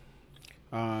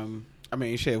 I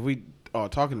mean, shit, if we are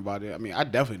talking about it, I mean, I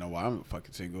definitely know why I'm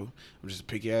fucking single. I'm just a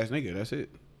picky ass nigga. That's it.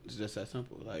 It's just that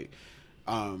simple. Like,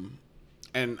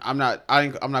 and I'm not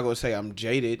gonna say I'm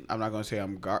jaded. I'm not gonna say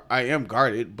I am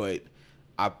guarded, but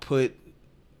I put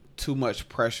too much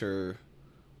pressure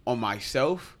on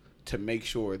myself to make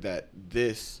sure that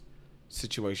this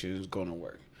situation is gonna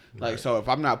work. Like, so if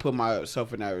I'm not putting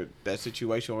myself in that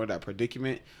situation or that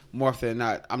predicament, more often than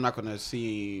not, I'm not gonna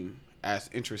seem as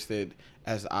interested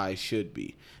as I should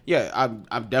be. Yeah,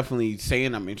 I'm definitely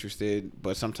saying I'm interested,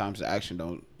 but sometimes the action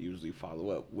don't usually follow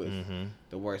up with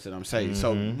the words that I'm saying.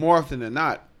 So more often than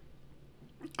not,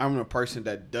 I'm a person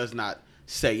that does not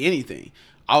say anything.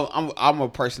 I'm a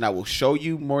person that will show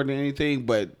you more than anything,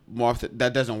 but more often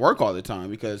that doesn't work all the time,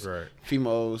 because Right.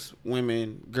 females,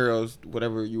 women, girls,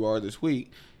 whatever you are this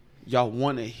week, y'all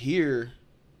want to hear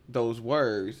those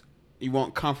words. You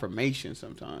want confirmation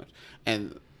sometimes,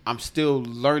 and I'm still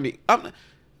learning.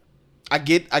 I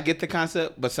get the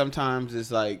concept, but sometimes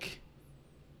it's like,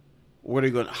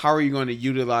 how are you going to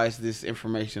utilize this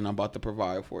information I'm about to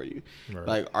provide for you? Right.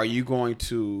 Like, are you going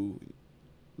to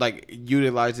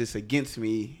utilize this against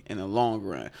me in the long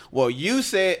run? Well, you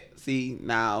said, see,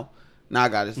 now I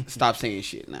gotta stop saying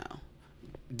shit now.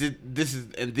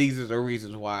 these are the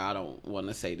reasons why I don't want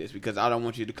to say this, because I don't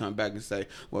want you to come back and say,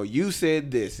 well, you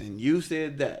said this and you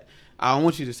said that. I don't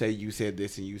want you to say you said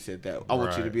this and you said that. I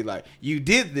want you to be like, you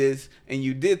did this and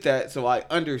you did that, so I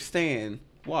understand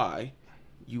why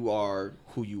you are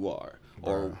who you are,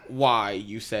 or why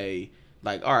you say,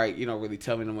 like, all right, you don't really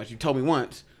tell me no much. You told me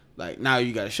once, like, now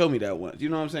you got to show me that once. You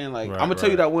know what I'm saying? Like, I'm going to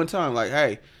tell you that one time, like,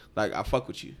 hey, like, I fuck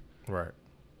with you. Right.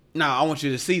 Now, I want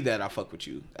you to see that I fuck with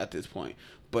you at this point.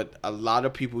 But a lot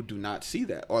of people do not see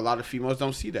that, or a lot of females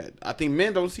don't see that. I think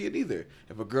men don't see it either.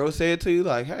 If a girl say it to you,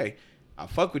 like, hey, I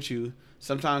fuck with you,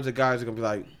 sometimes the guys are going to be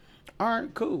like, all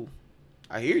right, cool.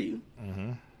 I hear you.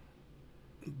 Mm-hmm.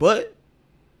 But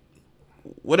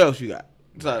what else you got?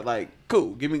 So, like,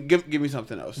 cool. Give me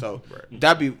something else. So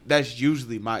that's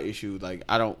usually my issue. Like,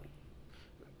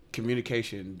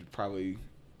 communication probably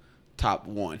top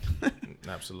one.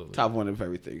 Absolutely. Top one of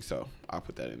everything. So I'll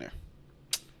put that in there.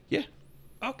 Yeah.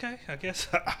 Okay, I guess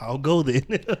I'll go then.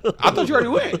 I thought you already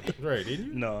went. Right, didn't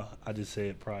you? No, I just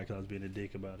said pride because I was being a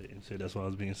dick about it and said that's why I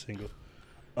was being single.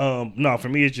 No, for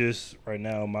me, it's just right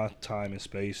now my time and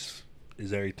space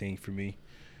is everything for me.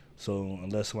 So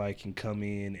unless somebody can come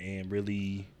in and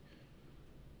really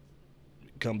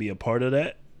come be a part of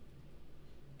that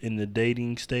in the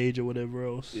dating stage or whatever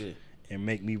else, and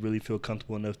make me really feel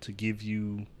comfortable enough to give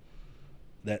you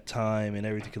that time and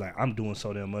everything. 'Cause, like, I'm doing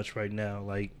so damn much right now.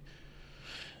 Like,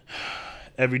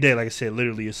 every day, like I said,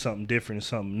 literally it's something different, it's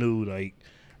something new. Like,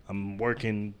 I'm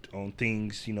working on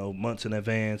things, months in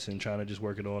advance and trying to just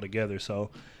work it all together.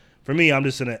 So for me, I'm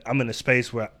in a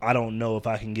space where I don't know if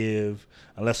I can give,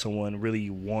 unless someone really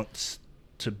wants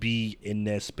to be in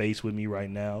that space with me right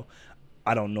now.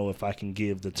 I don't know if I can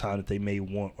give the time that they may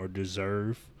want or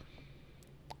deserve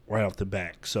right off the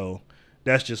back. So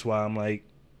that's just why I'm like,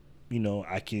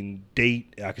 I can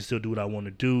date, I can still do what I want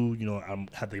to do. I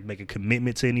don't have to make a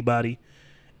commitment to anybody.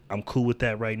 I'm cool with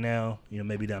that right now.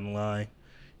 Maybe down the line,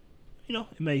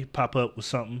 it may pop up with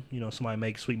something. Somebody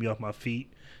may sweep me off my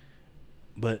feet.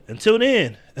 But until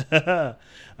then,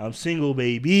 I'm single,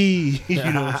 baby. You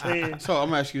know what I'm saying? So I'm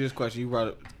gonna ask you this question. You brought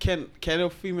up, can a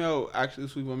female actually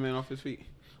sweep a man off his feet?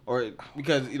 Or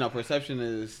because perception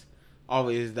is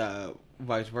always the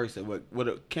vice versa.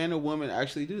 But can a woman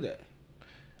actually do that?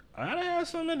 I done had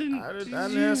something that didn't. I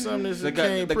done had something that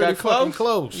came they pretty got fucking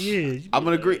close? close. Yeah, I'm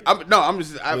gonna agree.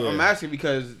 I'm asking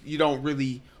because you don't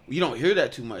hear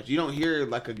that too much. You don't hear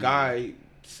like a guy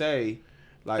say,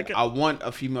 like, I want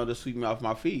a female to sweep me off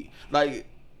my feet. Like,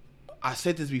 I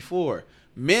said this before.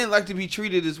 Men like to be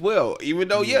treated as well. Even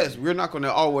though, yes, we're not going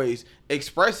to always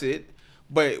express it.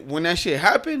 But when that shit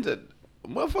happens, a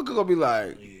motherfucker going to be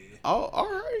like, oh,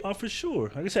 all right. Oh, for sure.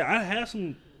 Like I said, I have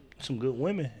some good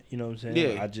women. You know what I'm saying?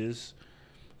 Yeah. I just,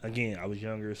 again, I was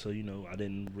younger, so, I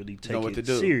didn't really take Know what to it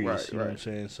do. serious. Right, you know right. what I'm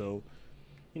saying? So,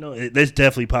 it's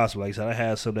definitely possible. Like I said, I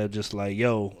had some that just like,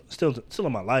 still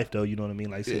in my life, though. You know what I mean?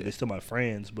 Like I said, they're still my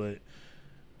friends, but,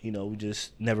 we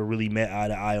just never really met eye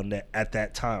to eye on that at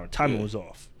that time. Timing was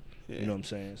off. Yeah. You know what I'm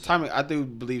saying? So, Timing, I do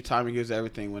believe timing is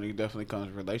everything when it definitely comes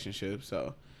to relationships.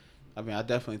 So, I mean, I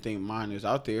definitely think mine is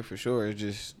out there for sure. It's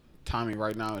just timing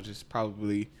right now is just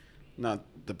probably not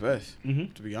the best,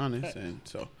 to be honest. And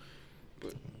so,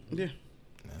 but yeah.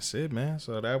 That's it, man.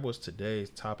 So that was today's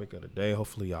topic of the day.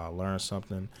 Hopefully y'all learned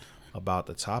something about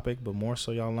the topic, but more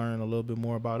so y'all learn a little bit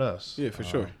more about us. Yeah, for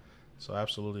sure. So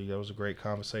absolutely, that was a great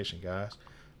conversation, guys.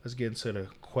 Let's get into the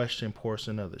question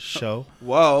portion of the show.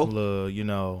 Whoa. A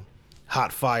little,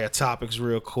 hot fire topics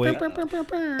real quick.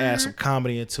 Add some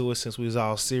comedy into it since we was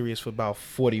all serious for about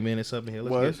 40 minutes up in here. A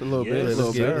little bit.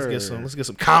 Let's get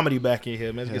some comedy back in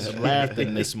here, man. Let's get some laughter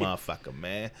in this motherfucker,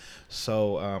 man.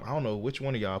 So I don't know which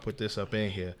one of y'all put this up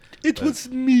in here. it was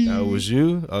me. That was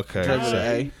you? Okay.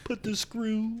 A. Put the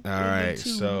screw. All right.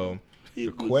 So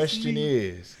the question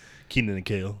is, Keenan and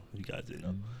Kale, you guys didn't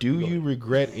know. do you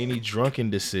regret any drunken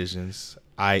decisions,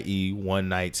 i.e. one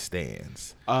night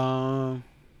stands?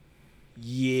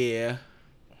 Yeah.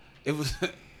 It was,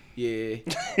 yeah.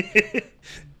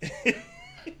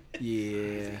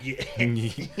 Yeah.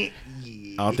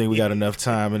 I don't think we got enough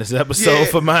time in this episode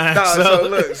for mine. No, so so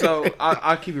look, so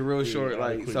I'll keep it real short.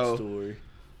 Like, quick so, story.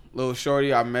 little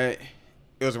shorty I met,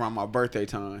 it was around my birthday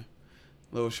time.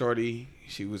 Little shorty,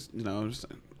 she was,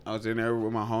 I was in there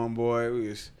with my homeboy. It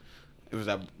was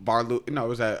at it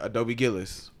was at Adobe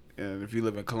Gillis. And if you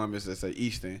live in Columbus, that's at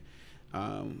Easton.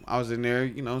 I was in there,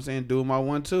 doing my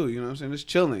 1-2, just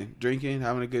chilling, drinking,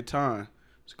 having a good time.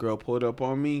 This girl pulled up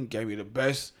on me and gave me the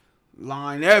best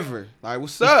line ever. Like,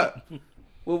 what's up?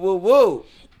 Whoa, whoa, whoa.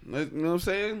 You know what I'm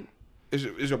saying? It's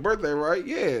your birthday, right?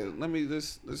 Yeah.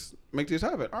 Let's make this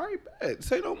happen. All right, bet.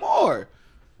 Say no more.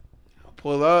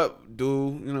 pull up,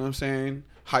 do, you know what I'm saying,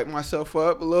 hype myself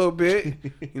up a little bit,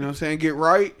 you know what I'm saying, get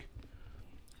right.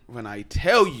 When I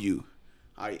tell you,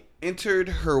 I entered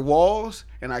her walls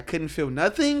and I couldn't feel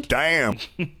nothing. Damn.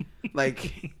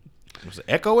 Like, Was an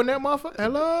echo in that motherfucker?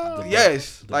 Hello?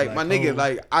 yes, the like my black nigga, hole.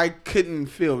 like I couldn't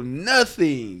feel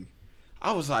nothing.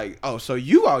 I was like, oh, so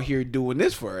you out here doing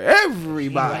this for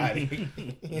everybody.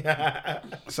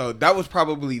 So that was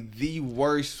probably the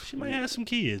worst. She might have some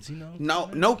kids, you know.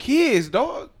 No kids,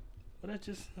 dog. But that's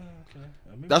just okay.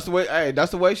 Maybe, That's the way. Hey,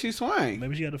 that's the way she swang.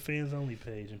 maybe she got a fans only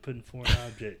page and putting foreign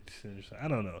objects. I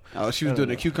don't know. Oh, she was doing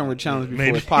the cucumber challenge before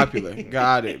Maybe. it's popular.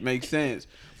 Got it. Makes sense.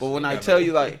 But when I tell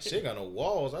you, like, She ain't got no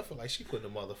walls. I feel like she putting a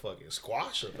motherfucking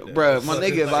squash up there. bruh, my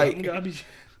nigga,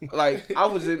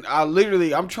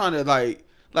 I'm trying to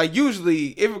like usually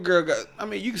if a girl got, I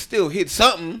mean, you can still hit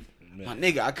something. My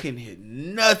nigga, I couldn't hit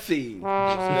nothing.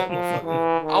 But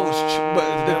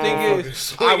the thing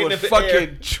is, I was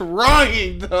fucking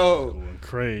trying though. Going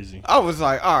crazy. I was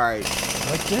like, all right.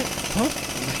 Like that? Huh?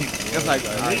 It's like,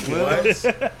 all right,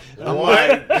 well,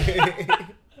 What?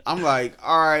 I'm like,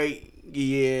 all right,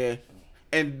 yeah.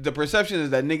 And the perception is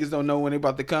that niggas don't know when they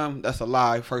about to come. That's a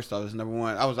lie. First off, it's number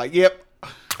one. I was like, yep.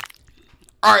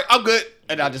 All right, I'm good.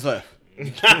 And I just left.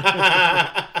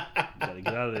 Gotta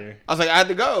get out of there. I was like, I had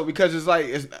to go because it's like,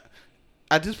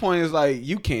 at this point, it's like,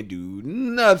 you can't do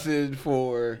nothing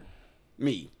for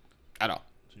me at all.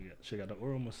 She got the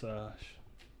oral massage.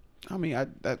 I mean, I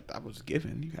was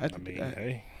given. You had to I do mean, that.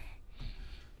 hey.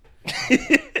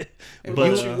 If,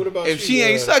 But, you- what about if you, she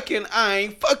ain't sucking, I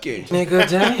ain't fucking. Nigga,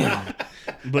 damn.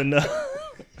 But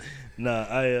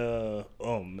no,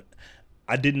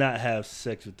 I did not have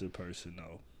sex with the person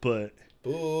though. But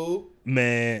Boo.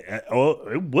 man,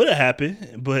 it would have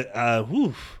happened. But it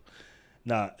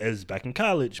was back in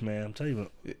college, man. I'm telling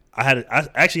you, I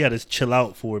actually had to chill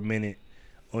out for a minute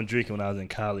on drinking when I was in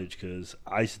college because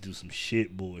I used to do some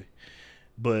shit, boy.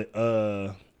 But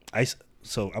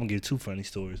so I'm gonna give two funny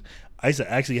stories. I used to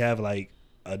actually have like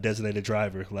a designated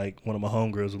driver, like one of my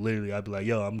homegirls would literally, I'd be like,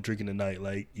 yo, I'm drinking tonight,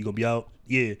 like, you gonna be out?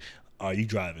 Yeah. Are you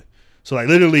driving? So like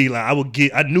literally,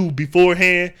 like I knew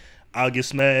beforehand I'll get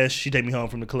smashed, she take me home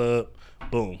from the club,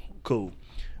 boom, cool.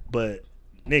 But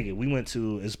nigga, we went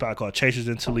to a spot called Chasers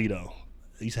in Toledo.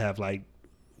 They used to have like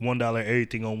 $1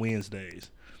 everything on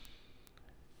Wednesdays.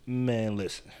 Man,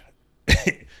 listen.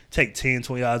 Take 10,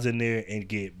 $20 in there and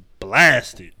get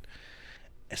blasted.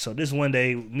 And so this one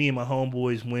day, me and my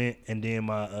homeboys went, and then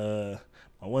my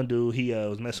one dude, he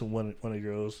was messing with one of the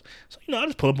girls. So, I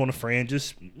just pull up on a friend,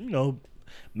 just,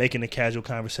 making a casual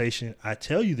conversation. I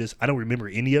tell you this, I don't remember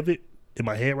any of it in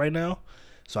my head right now.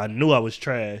 So I knew I was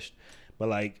trashed. But,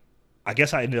 like, I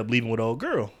guess I ended up leaving with an old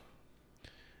girl.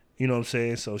 You know what I'm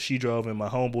saying? So she drove, and my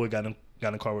homeboy got in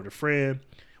the car with a friend.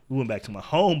 We went back to my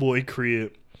homeboy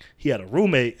crib. He had a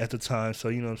roommate at the time, so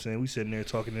you know what I'm saying? We sitting there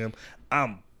talking to him.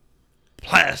 I'm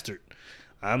plastered.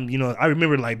 I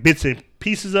remember like bits and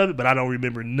pieces of it, but I don't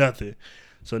remember nothing.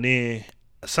 So then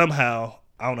somehow,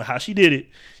 I don't know how she did it,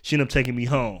 she ended up taking me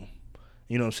home.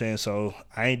 You know what I'm saying? So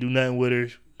I ain't do nothing with her.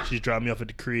 She just dropped me off at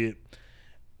the crib.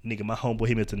 Nigga, my homeboy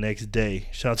hit me the next day.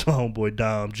 Shout out to my homeboy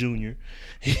Dom Jr.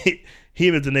 He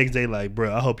hit me the next day like,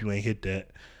 bro, I hope you ain't hit that.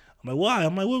 I'm like, why?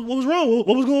 I'm like, what was wrong?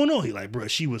 What was going on? He like, bro,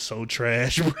 she was so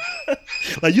trash, bro.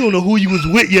 Like, you don't know who you was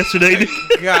with yesterday.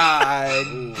 God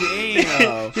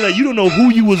damn. He like, you don't know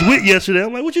who you was with yesterday.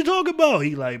 I'm like, what you talking about?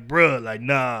 He like, bro, like,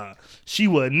 nah, she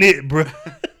wasn't it, bro.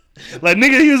 Like,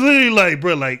 nigga, he was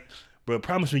literally like, bro,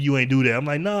 promise me you ain't do that. I'm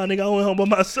like, nah, nigga, I went home by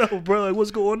myself, bro. Like, what's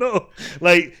going on?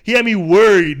 Like, he had me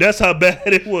worried. That's how bad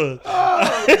it was.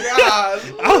 Oh, God.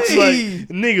 I was like,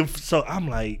 nigga, so I'm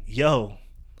like, yo,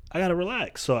 I gotta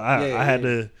relax. So I had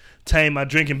to tame my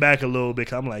drinking back a little bit.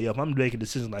 Cause I'm like, yo, if I'm making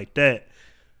decisions like that,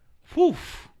 whew,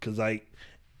 cause like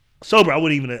sober, I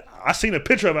wouldn't even. I seen a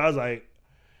picture of it. I was like,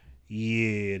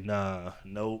 yeah, nah,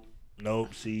 nope.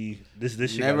 See, this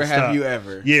shit. Never gotta have stop. you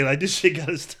ever. Yeah, like this shit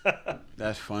gotta stop.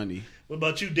 That's funny. What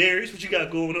about you, Darius? What you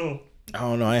got going on? I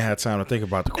don't know. I ain't had time to think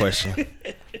about the question.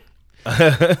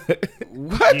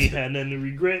 What? You ain't had nothing to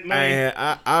regret, man.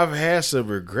 I've had some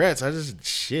regrets. I just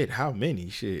how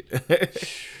many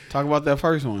Talk about that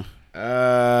first one.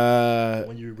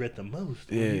 When you regret the most.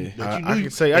 Yeah. I can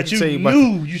tell you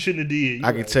about you shouldn't have did.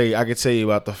 I can tell you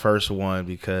about the first one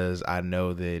because I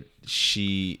know that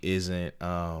she isn't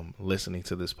listening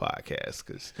to this podcast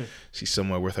because she's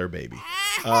somewhere with her baby.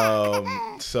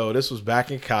 So this was back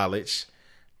in college,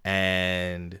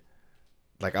 and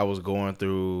like I was going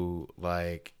through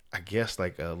like I guess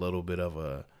like a little bit of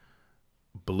a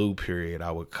blue period,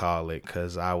 I would call it,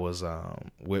 because I was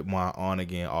with my on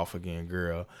again, off again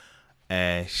girl.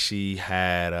 and she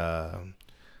had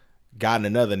gotten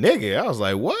another nigga. I was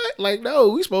like, what? Like, no,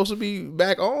 we supposed to be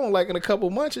back on like in a couple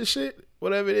months and shit,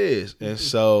 whatever it is. And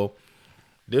so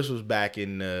this was back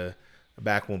when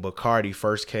Bacardi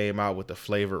first came out with the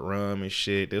flavored rum and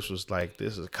shit. This is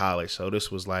college, so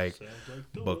this was like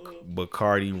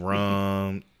Bacardi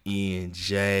rum,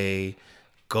 E&J,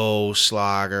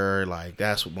 Goldschlager. Like,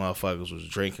 that's what motherfuckers was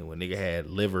drinking when nigga had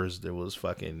livers that was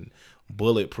fucking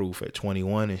bulletproof at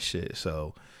 21 and shit.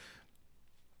 So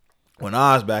when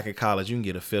I was back in college, you can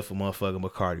get a fifth of motherfucking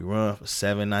Bacardi rum for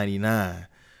 $7.99.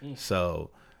 So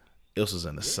this was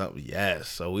in the summer. Yes.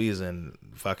 So we was in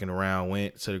fucking around,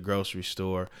 went to the grocery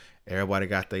store. Everybody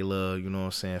got their little, you know what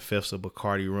I'm saying, fifths of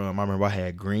Bacardi rum. I remember I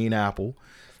had green apple.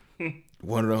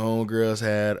 One of the homegirls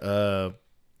had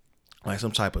like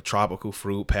some type of tropical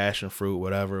fruit, passion fruit,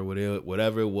 whatever it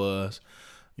was.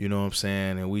 You know what I'm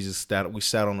saying? And we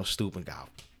sat on the stoop and got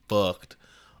fucked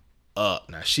up.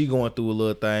 Now she going through a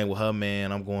little thing with her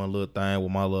man. I'm going a little thing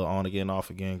with my little on again, off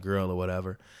again girl or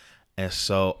whatever. And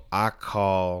so I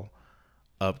call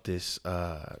up this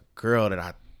girl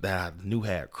that I knew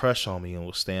had a crush on me and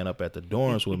was staying up at the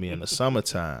dorms with me in the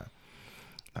summertime.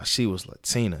 Now she was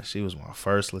Latina. She was my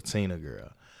first Latina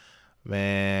girl.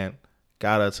 Man,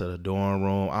 got her to the dorm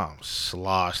room. I'm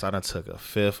sloshed. I done took a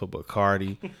fifth of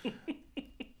Bacardi.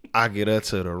 I get her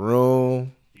to the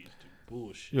room.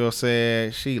 Bullshit. You know what I'm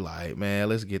saying? She like, man,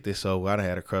 let's get this over. I done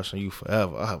had a crush on you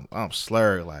forever. I'm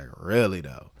slurred. Like, really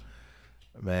though?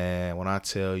 Man, when I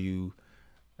tell you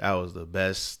that was the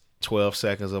best 12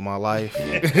 seconds of my life.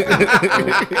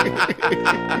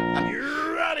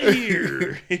 You're out of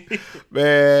here.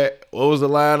 Man, what was the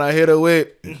line I hit her with?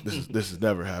 This has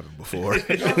never happened before. Of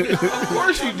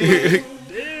course you did.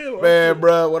 Damn. Man,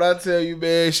 bro, when I tell you,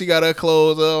 man, she got her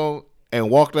clothes on and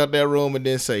walked out that room and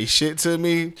didn't say shit to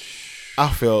me, I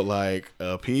felt like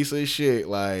a piece of shit.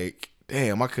 Like,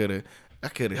 damn, I couldn't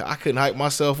hype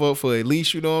myself up for at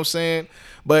least, you know what I'm saying?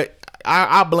 But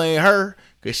I blame her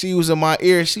because she was in my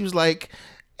ear. She was like,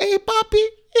 hey, Poppy, hit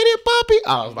it, Poppy.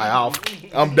 I was like, oh,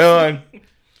 I'm done.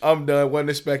 I'm done. Wasn't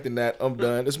expecting that. I'm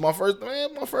done. It's my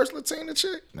first Latina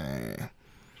chick. Man,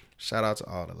 shout out to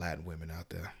all the Latin women out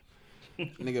there.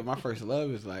 Nigga, my first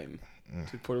love is Latin.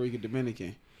 To Puerto Rican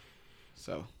Dominican.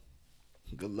 So,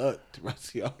 good luck to the rest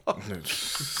of y'all.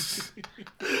 It's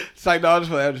like, no, I'm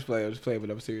just playing, but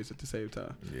I'm serious at the same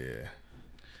time. Yeah.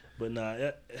 But nah,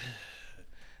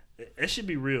 it should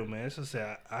be real, man. It's just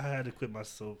say I had to quit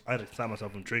myself. I had to stop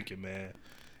myself from drinking, man.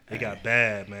 It got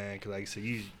bad, man. Cause like I said,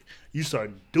 you start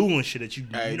doing shit that you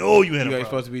know you had a ain't problem.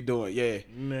 supposed to be doing. Yeah,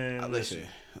 Man, listen,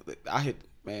 I hit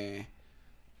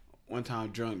one time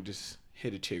drunk, just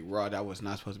hit a chick raw that was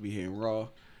not supposed to be hitting raw.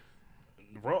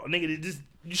 Raw, nigga,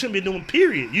 you shouldn't be doing.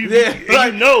 Period. You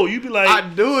like, you be like, I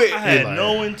do it. I had like,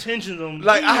 no intentions on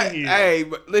Like being here. hey,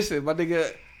 but listen, my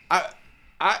nigga,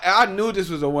 I knew this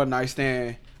was a one night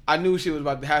stand. I knew shit was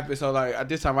about to happen. So like at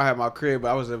this time I had my crib,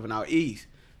 but I was living out east.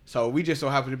 So we just so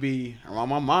happened to be around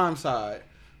my mom's side.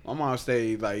 My mom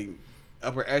stayed like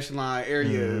upper echelon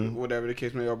area, whatever the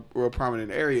case may be, a real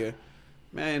prominent area.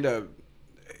 Man, I ended up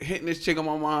hitting this chick on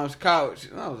my mom's couch,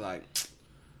 and I was like,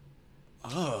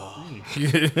 oh.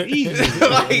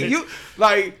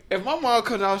 like if my mom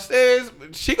comes downstairs,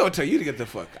 she gonna tell you to get the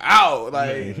fuck out.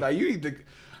 Like you need to.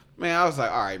 Man, I was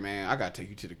like, all right, man, I gotta take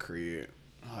you to the crib.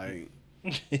 Like.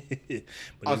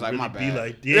 But I was like, really my be bad.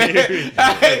 like,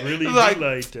 it really Like- be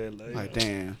like that. Like,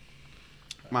 damn.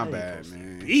 My bad,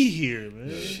 man. Be here,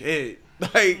 man. Shit.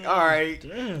 Like, all right.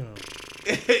 Damn.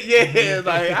 Yeah,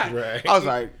 like, Right. I was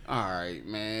like, all right,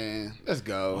 man. Let's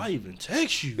go. Why even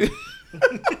text you?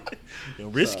 The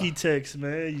risky text,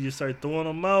 man. You just start throwing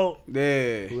them out.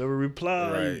 Yeah. Whoever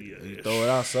reply, Right. You throw it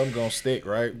out, something gonna stick,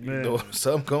 right? Man.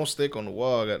 Something gonna stick on the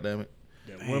wall, goddammit.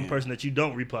 that one person that you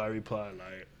don't reply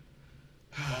like,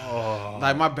 oh,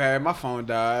 Like, my bad. My phone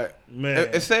died. man.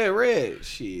 It said red.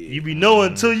 Shit. You be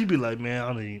knowing too. You be like, man, I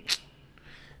don't even.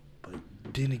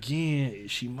 But then again,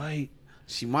 she might.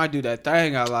 She might do that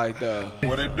thing I like, though.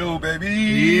 What it do,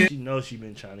 baby? She knows she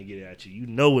been trying to get at you. You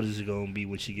know what it's gonna be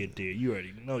when she get there. You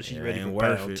already know she's It ready ain't for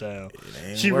worth Pound it. Town. It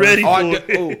ain't She worth ready it.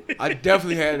 for it. I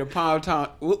definitely had a pound town.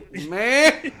 Ooh,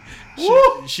 man.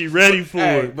 She ready for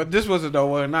Hey, it. but this wasn't no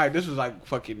one night. This was like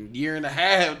fucking year and a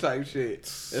half type shit.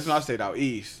 That's when I stayed out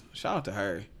east. Shout out to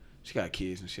her. She got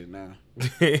kids and shit now.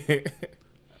 I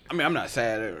mean, I'm not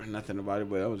sad or nothing about it,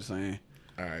 but I was just saying.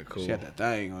 All right, cool. She had that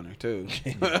thing on her too.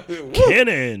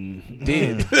 Cannon.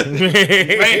 Did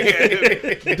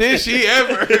man? Did she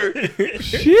ever?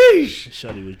 Sheesh.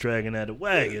 Shawty was dragging out the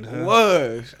wagon, huh?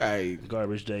 Was hey,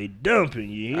 Garbage day dumping.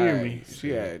 You hear me? she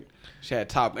had She had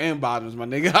top and bottoms, my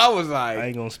nigga. I was I like,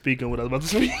 ain't gonna speak on what I was about to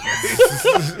speak.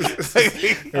 I was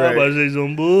about to say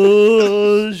some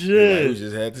bullshit. We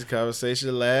just had this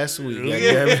conversation last week. Gotta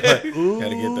Yeah. get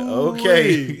the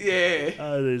okay. yeah.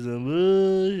 I was say some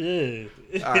bullshit.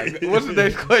 All right, what's the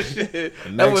next question? That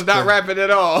next was not rapping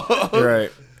at all.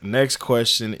 Right. Next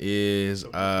question is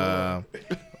I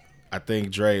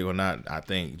think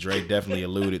Dre definitely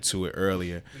alluded to it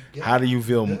earlier. How do you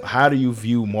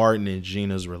view Martin and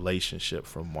Gina's relationship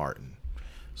from Martin?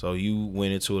 So you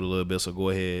went into it a little bit, so go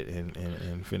ahead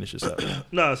and finish this up.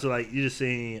 No, so like you just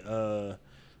saying, I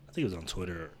think it was on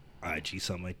Twitter or IG,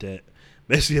 something like that.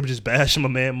 Basically, I'm just bashing my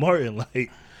man Martin.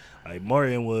 Like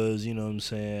Martin was, you know what I'm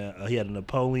saying? He had a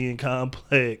Napoleon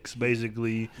complex,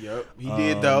 basically. Yep, he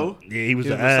did though. Yeah, he was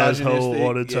He an was asshole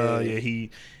all the misogynistic, time. yeah. Yeah,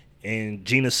 and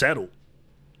Gina settled.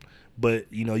 But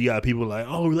you know, you got people like,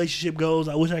 oh, relationship goals.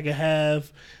 I wish I could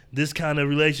have this kind of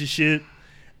relationship.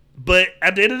 But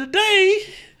at the end of the day,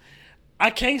 I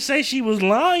can't say she was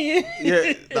lying.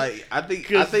 Yeah, like I think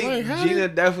Wait, how Gina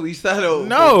definitely settled. for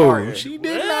No, Martin. she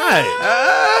did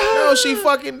not. No, she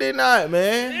fucking did not,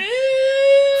 man.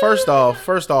 First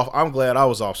off, I'm glad I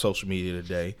was off social media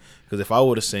today. Because if I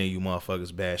would have seen you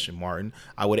motherfuckers bashing Martin,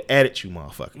 I would have added you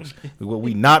motherfuckers. What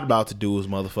we not about to do is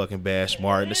motherfucking bash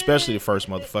Martin, especially the first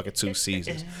motherfucking 2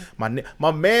 seasons.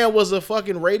 My man was a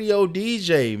fucking radio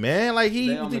DJ, man. Like They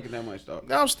don't make it that much though.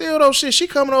 I'm still though shit. She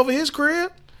coming over his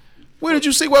crib. Where did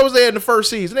you see? Where was they in the first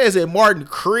season? They was at Martin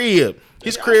crib.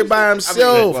 His crib by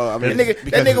himself. that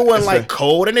nigga wasn't like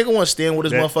cold. That nigga wasn't staying with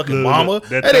his motherfucking mama.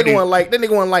 That nigga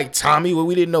wasn't like Tommy where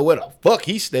we didn't know where the fuck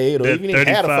he stayed or That even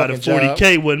had a 35 fucking to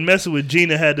 40K job. wasn't messing with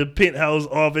Gina. Had the penthouse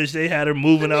office. They had her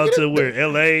moving out to where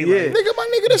LA. Yeah.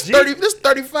 Like, This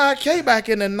 35K back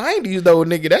in the 90s though,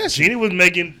 nigga. That's Gina was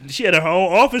making. She had her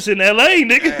own office in LA,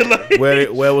 nigga. Like,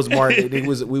 where was Martin?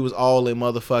 We was all in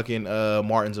motherfucking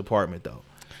Martin's apartment though.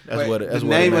 That's what the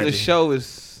name of the show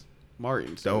is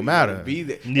Martin. So Don't you matter. gotta Be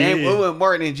there. Yeah. And we with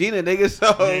Martin and Gina, nigga.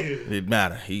 So It didn't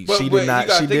matter. She But did you not.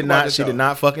 gotta She think did about not. this, She did though.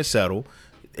 not fucking settle.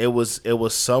 It was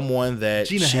someone that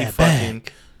Gina she had fucking.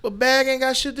 bag. But bag ain't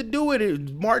got shit to do with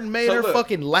it. Martin made So her look.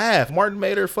 fucking laugh. Martin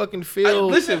made her fucking feel.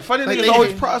 listen, funny like niggas they-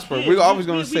 always prosper. yeah, We're always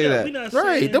we gonna say not- that. we not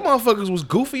Right, saying- them motherfuckers was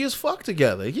goofy as fuck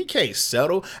together. He can't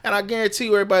settle, and I guarantee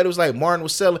you, everybody was like, Martin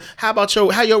was selling. How about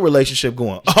how your relationship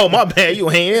going? Oh my bad, you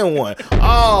ain't in one.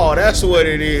 Oh, that's what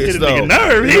it is, Hit a though. nigga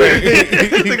nerve.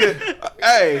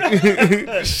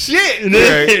 Hey, shit.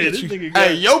 This nigga got-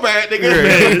 Hey, yo bad nigga.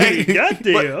 Man, this nigga got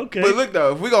there. Okay. But look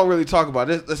though, if we gonna really talk about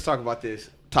this, let's talk about this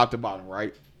top to bottom,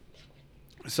 right?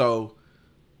 So,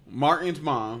 Martin's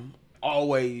mom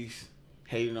always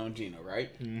hated on Gina, right?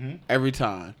 Mm-hmm. Every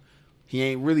time. He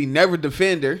ain't really never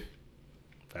defend her.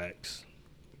 Facts.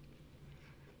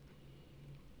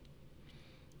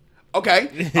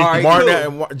 Okay, all right.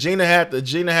 cool. Gina had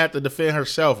to defend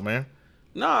herself, man.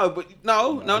 No, but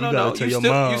no. gotta tell You your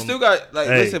still, mom, you still got like,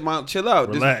 hey, listen, mom, chill out.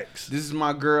 relax. This is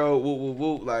my girl. Woo, woo,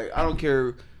 woo. Like, I don't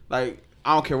care. Like,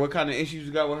 I don't care what kind of issues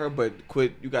you got with her, but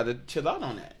quit. You got to chill out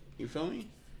on that. You feel me?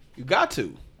 You got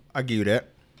to. I give you that.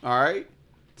 All right.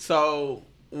 So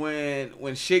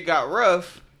when shit got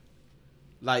rough,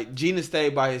 like Gina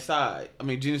stayed by his side. I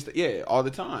mean, Gina, all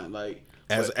the time. Like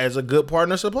As a good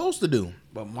partner supposed to do.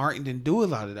 but Martin didn't do a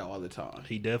lot of that all the time.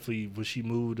 He definitely when she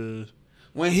moved to.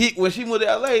 When she moved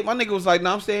to LA, my nigga was like,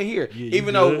 "No, I'm staying here." Yeah, you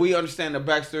Even though good? we understand the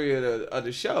backstory of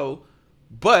the show,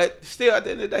 but still at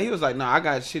the end of the day, he was like, "No, I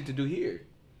got shit to do here."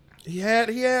 He had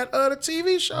the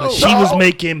TV show. But she was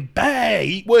making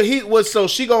bag. Well, he was so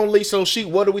she gonna leave. So she.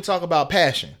 What do we talk about?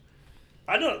 Passion.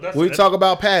 I know. That's, We talk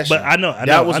about passion. But I know.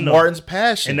 That was Martin's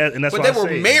passion. and that's But why they I were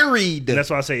say, married. And that's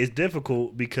why I say it's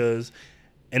difficult because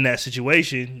in that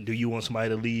situation, do you want somebody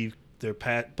to leave their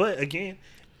path? But again,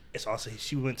 it's also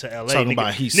she went to LA. Talking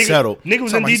about he nigga, settled. Nigga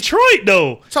was Talking in about Detroit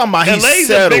though. Talking about he LA's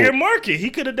settled. a bigger market. He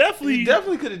could have definitely. He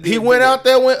definitely could have. He went out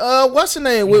there with what's her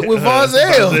name with Vonzell.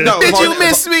 Vonzell. Did you Varnell-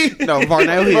 miss me? No,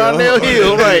 Varnell Hill. Varnell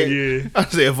Hill, right? Yeah. I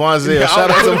said Vonzell. Yeah,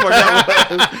 Shout I out don't know to who the fuck that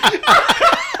was.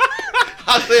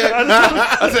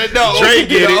 I said no. Drake.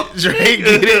 Get no. it? Drake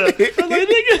get it? I'm like,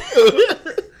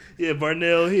 nigga. Yeah,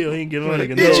 Varnell Hill. He didn't give a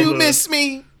nigga. Did no you love. miss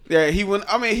me? Yeah, he went.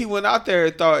 I mean, he went out there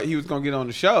and thought he was gonna get on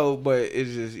the show, but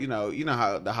it's just you know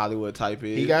how the Hollywood type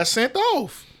is. He got sent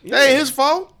off. That ain't his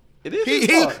fault. It is He his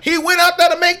he fault. he went out there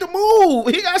to make the move.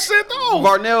 He got sent off.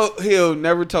 Varnell Hill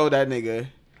never told that nigga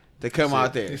to come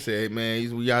out He there. said,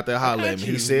 "Man, we out there hollering at me."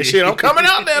 He you. said, "Shit, I'm coming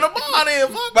out there tomorrow. Then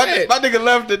fuck My that." nigga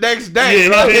left the next day.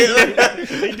 Yeah,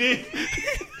 he did.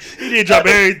 He did drop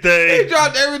He everything.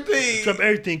 dropped everything. Drop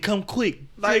everything. Come quick.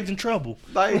 Like in trouble.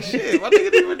 Like shit, my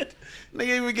nigga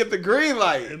didn't even get the green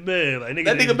light. Man, like nigga,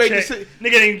 That nigga didn't made check- deci-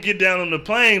 nigga didn't get down on the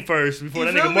plane first before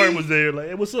You that feel nigga Martin me? was there. Like,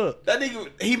 hey, what's up? That nigga,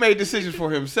 he made decisions for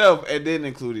himself and then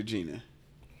included Gina.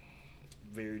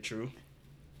 Very true.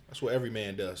 That's what every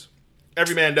man does.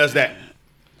 Every man does that.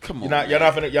 Come on, Y'all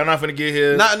not finna get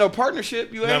here. not in no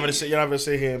partnership. You You're not ain't. gonna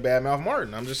sit here and badmouth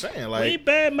Martin. I'm just saying, We like, ain't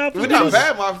bad mouth. We not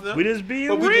bad mouth them. We just being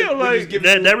But we real. just like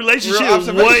giving that you relationship real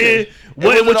wasn't observation.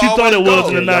 what you thought it always was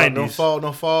in the gold. y'all '90s.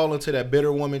 don't fall into that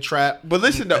bitter woman trap. But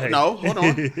listen, though, Hey. no, hold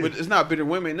on. But it's not bitter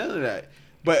women, none of that.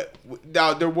 But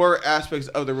now there were aspects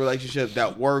of the relationship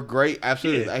that were great.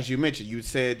 Absolutely, Yeah. as you mentioned, you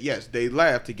said yes, they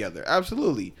laughed together.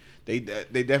 Absolutely, they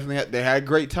definitely had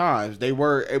great times. They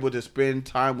were able to spend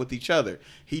time with each other.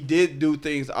 He did do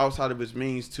things outside of his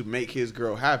means to make his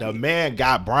girl happy. The man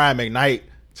got Brian McKnight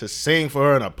to sing for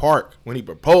her in a park when he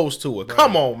proposed to her.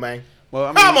 Come on, man. Well, I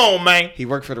mean, Come on, man. He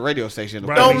worked for the radio station.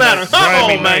 Brian Don't McKnight- matter. Come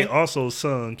Brian on, man. McKnight also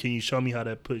sung. Can you show me how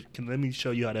that let me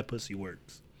show you how that pussy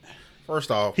works.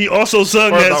 First off, He also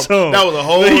sung that song. that was a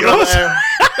whole He also-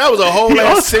 that was a whole He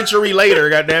ass also- century later.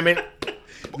 Goddamn it.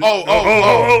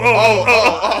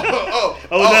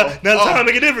 Now time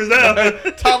make a difference now.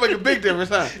 Time make a big difference,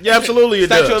 huh? Yeah, absolutely it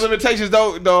Statute of does. limitations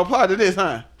don't apply to this,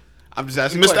 huh? I'm just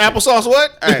asking Mr. questions. Applesauce,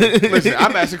 what? Hey, listen,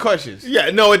 I'm asking questions. Yeah,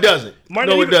 no, it doesn't.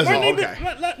 Martin No, it even- doesn't. Martin even-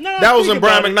 Okay. That was when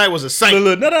Brian McKnight was a saint.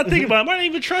 Look, now that I think about it, Martin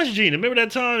didn't even trust Gina. Remember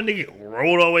that time nigga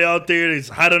rolled all the way out there, he's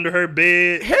hot under her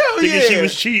bed, Hell thinking she yeah.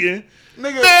 was cheating.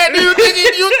 Nigga, Man, do you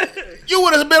think you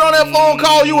would have been on that phone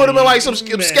call? You would have been like some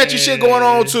sketchy shit going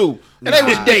on too. And they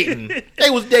was dating. They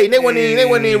was dating. They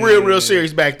wasn't even real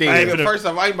serious back then. I ain't nigga, first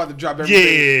off, I ain't about to drop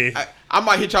everything. Yeah. I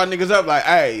might hit y'all niggas up like,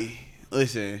 hey,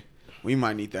 listen, we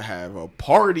might need to have a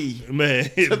party Man,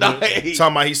 tonight.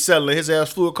 Talking about he's settling his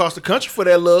ass flew across the country for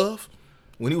that love.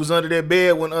 When he was under that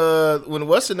bed, when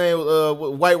what's the name,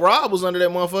 White Rob was under that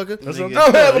motherfucker. That's what I'm I'm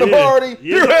talking having a about, party.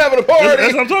 yeah. You're having a party.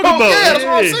 That's what I'm talking about. Yeah, that's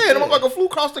what I'm Yeah. saying. The motherfucker flew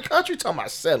across the country talking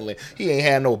about settling. He ain't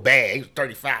had no bag. He was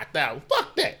 35,000.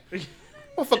 Fuck that.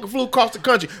 Motherfucker flew across the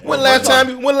country. When last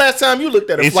time you looked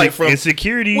at a flight from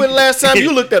insecurity? When last time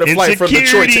you looked at a flight from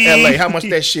Detroit to Insecurity. LA? How much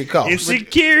that shit cost?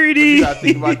 Insecurity. You gotta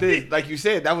think about this. Like you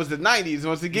said, that was the 90s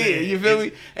once again. Man, You feel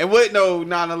me? And what no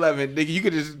 9/11, nigga, you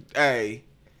could just, hey,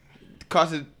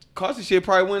 cost the shit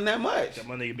probably wasn't that much.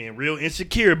 My nigga being real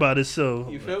insecure about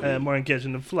himself. You feel me? Had Martin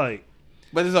catching the flight.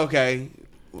 But it's okay.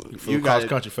 Flew You across got the it.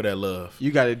 country for that love.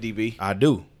 You got it, DB. I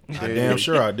do. I damn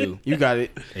sure I do. You got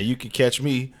it. And you can catch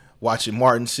me watching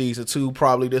Martin season 2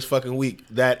 probably this fucking week.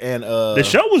 That and The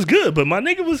show was good, but my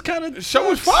nigga was kind of The show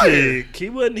was fire. He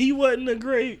wasn't a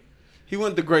great. He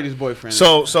wasn't the greatest boyfriend.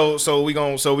 So we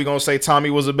gonna say Tommy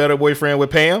was a better boyfriend with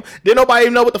Pam. Didn't nobody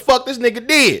even know what the fuck this nigga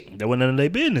did. That wasn't none of their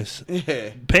business.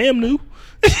 yeah. Pam knew.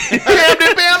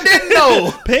 Pam didn't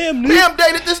know. Pam knew. Pam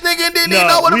dated this nigga and didn't even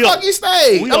Nah, know where the we all- fuck he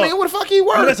stayed. we I all- mean, where the fuck he I mean,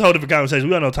 that's worked. a whole different conversation.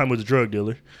 We all know Tommy was a drug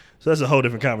dealer, so that's a whole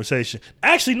different conversation.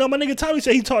 Actually, no, my nigga Tommy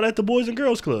said he taught at the Boys and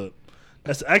Girls Club.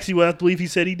 That's actually what I believe he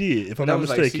said he did, if I'm That not was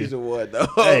mistaken. like season 1 though.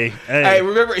 Hey. Hey,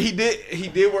 remember he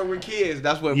did work with kids.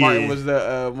 That's what Yeah. Martin was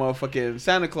the motherfucking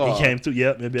Santa Claus. He came through.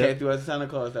 Yep. Came through as Santa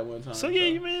Claus that one time. So yeah,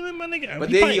 you mean my nigga? But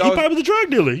he, then probably, he he always- probably was a drug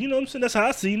dealer. You know what I'm saying? That's how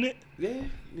I seen it. Yeah.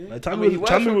 Like, I mean, he was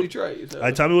Tommy from was- Detroit. So.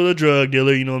 Like Tommy was a drug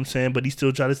dealer. You know what I'm saying? But he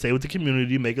still tried to stay with the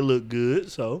community, make it look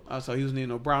good. So Oh, so he was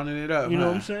browning it up. you know huh?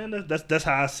 what I'm saying? That's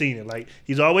how I seen it. Like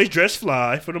he's always dressed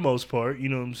fly for the most part. You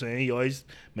know what I'm saying? He always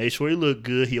made sure he looked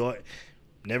good. He always,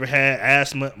 never had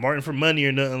asked Martin for money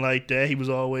or nothing like that. He was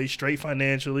always straight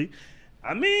financially.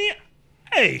 I mean,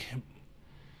 hey,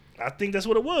 I think that's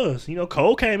what it was. You know,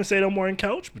 Cole came and stayed on Martin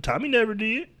couch, but Tommy never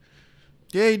did.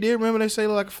 Yeah, he did. Remember they say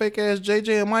like a fake ass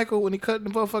JJ and Michael when he cut the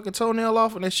motherfucking toenail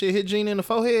off and that shit hit Gina in the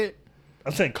forehead.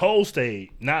 I'm saying Cole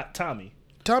stayed, not Tommy.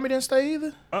 Tommy didn't stay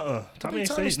either. Tommy ain't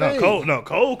Tommy stayed. stayed.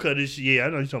 Cole cut his shit. Yeah, I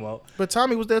know what you're talking about. But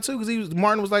Tommy was there too because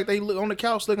Martin was like they look on the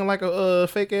couch looking like a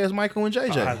fake ass Michael and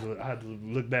JJ. I had to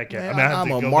look back at. Man, I mean, I had I'm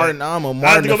to a go Martin. back. I'm a I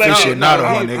had to Martin go back. aficionado,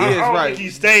 I my don't nigga. right. think he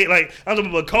stayed. Like I'm talking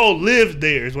about Cole lived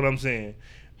there. Is what I'm saying.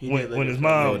 did When live his there.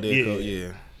 mom, Oh, did go,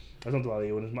 yeah. That's something about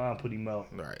it. When his mom put him out.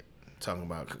 Right. Talking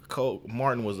about Cole.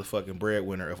 Martin was the fucking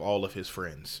breadwinner of all of his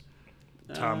friends.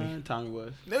 Tommy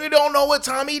was. Nigga don't know what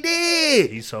Tommy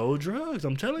did. He sold drugs.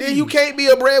 I'm telling Then you can't be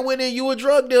a breadwinner and you a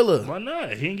drug dealer. Why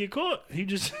not? He didn't get caught. He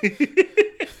just.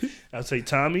 I'd say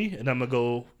Tommy, and I'm gonna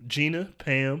go Gina,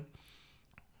 Pam,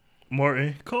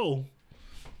 Martin, Cole.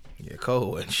 Yeah,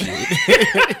 Cole and shit.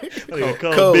 Cole,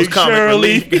 Cole was Big comic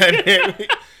Shirley. relief. Goddamn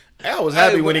it. I was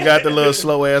happy when he got the little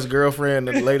slow ass girlfriend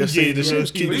in the later season. She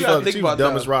was cute But as you gotta fuck. think She was about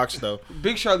dumb that. as rocks though.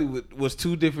 Big Shirley was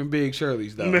two different Big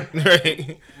Shirleys though.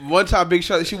 Right. One time, Big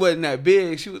Shirley, she wasn't that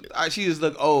big. She just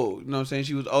looked old. You know what I'm saying?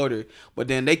 She was older. But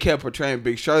then they kept portraying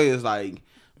Big Shirley as like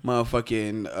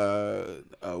motherfucking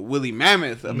Willie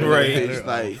Mammoth. I mean, Right. it's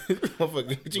like,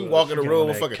 Motherfucker, you walk in the room,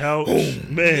 motherfucker. couch,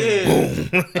 man.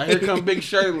 yeah. Like, here come Big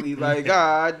Shirley. Like,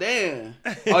 god damn.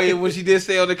 Oh yeah, when she did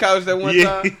stay on the couch that one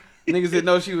Yeah. time, niggas didn't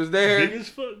know she was there. Big as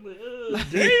fuck. Like,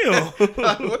 damn.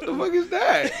 Like, what the fuck is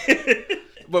that?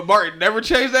 But Martin never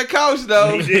changed that couch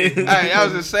though. He didn't. Hey, that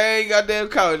was the same goddamn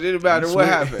couch. It didn't matter what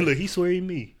happened. Look, he swearing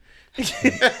me.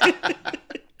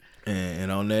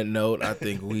 And on that note, I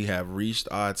think we have reached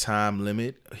our time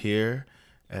limit here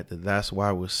at the That's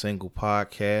Why We're Single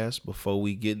podcast. Before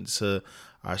we get into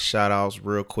our shout outs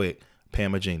real quick,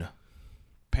 Pam or Gina?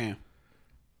 Pam.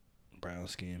 Brown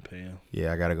skin, Pam.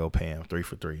 Yeah, I gotta go Pam. 3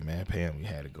 for 3, man. Pam, we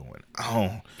had it going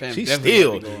on. Pam She's definitely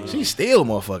still, had it she's still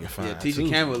motherfucking fine. Yeah, Tisha too.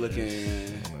 Campbell looking.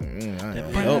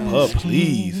 Help her,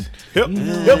 please. Help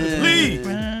her, please.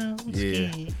 Brown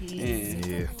Yeah. skin.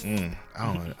 Yeah.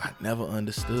 I never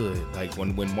understood. Like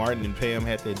when Martin and Pam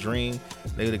had that dream,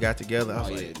 they would have got together. I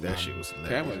was like, that shit was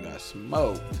Pam hilarious. got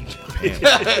smoked.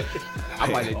 Pam. I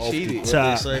might have cheated.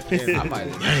 top. I might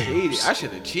have cheated. I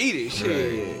should have cheated.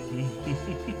 Shit.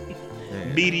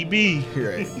 BDB.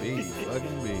 Right, B,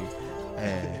 fucking B.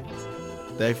 And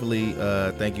thankfully,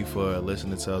 thank you for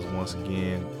listening to us once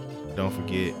again. Don't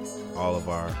forget all of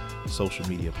our social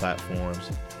media platforms.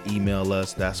 Email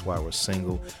us, that's why we're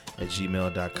single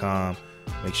 @gmail.com.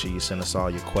 Make sure you send us all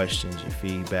your questions, your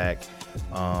feedback.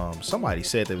 Somebody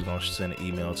said they were going to send an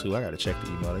email too. I got to check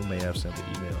the email. They may have sent the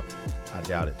email. I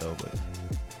doubt it though, but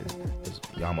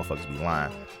y'all motherfuckers be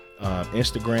lying.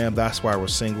 Instagram, that's why we're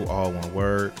single, all one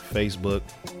word. Facebook,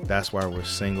 that's why we're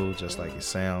single, just like it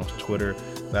sounds. Twitter,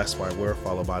 that's why we're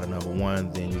followed by the number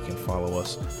 1. Then you can follow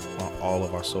us on all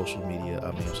of our social media.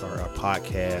 Our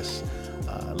podcasts,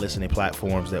 listening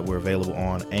platforms that we're available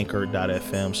on.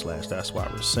 Anchor.fm/that's why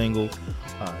we're single.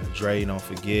 Dre, don't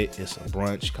forget, it's a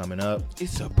brunch coming up.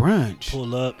 It's a brunch.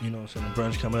 Pull up, you know what I'm saying? The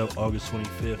brunch coming up August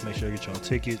 25th. Make sure you get your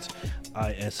tickets.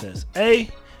 ISSA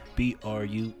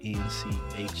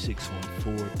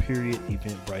BRUNCH614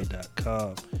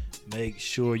 eventbrite.com. Make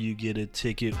sure you get a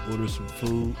ticket, order some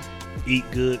food, eat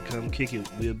good, come kick it.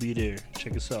 We'll be there.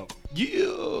 Check us out.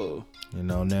 Yeah. And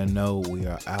on that note, we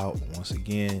are out once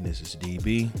again. This is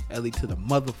DB. Ellie to the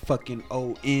motherfucking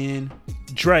ON.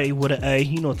 Dre with an A.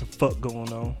 You know what the fuck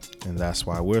going on. And that's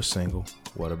why we're single.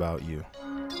 What about you?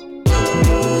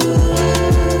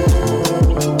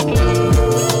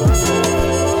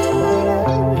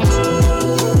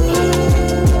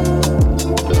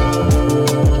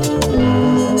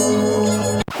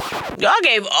 Y'all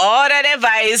gave all that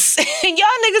advice.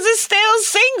 Y'all niggas is still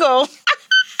single.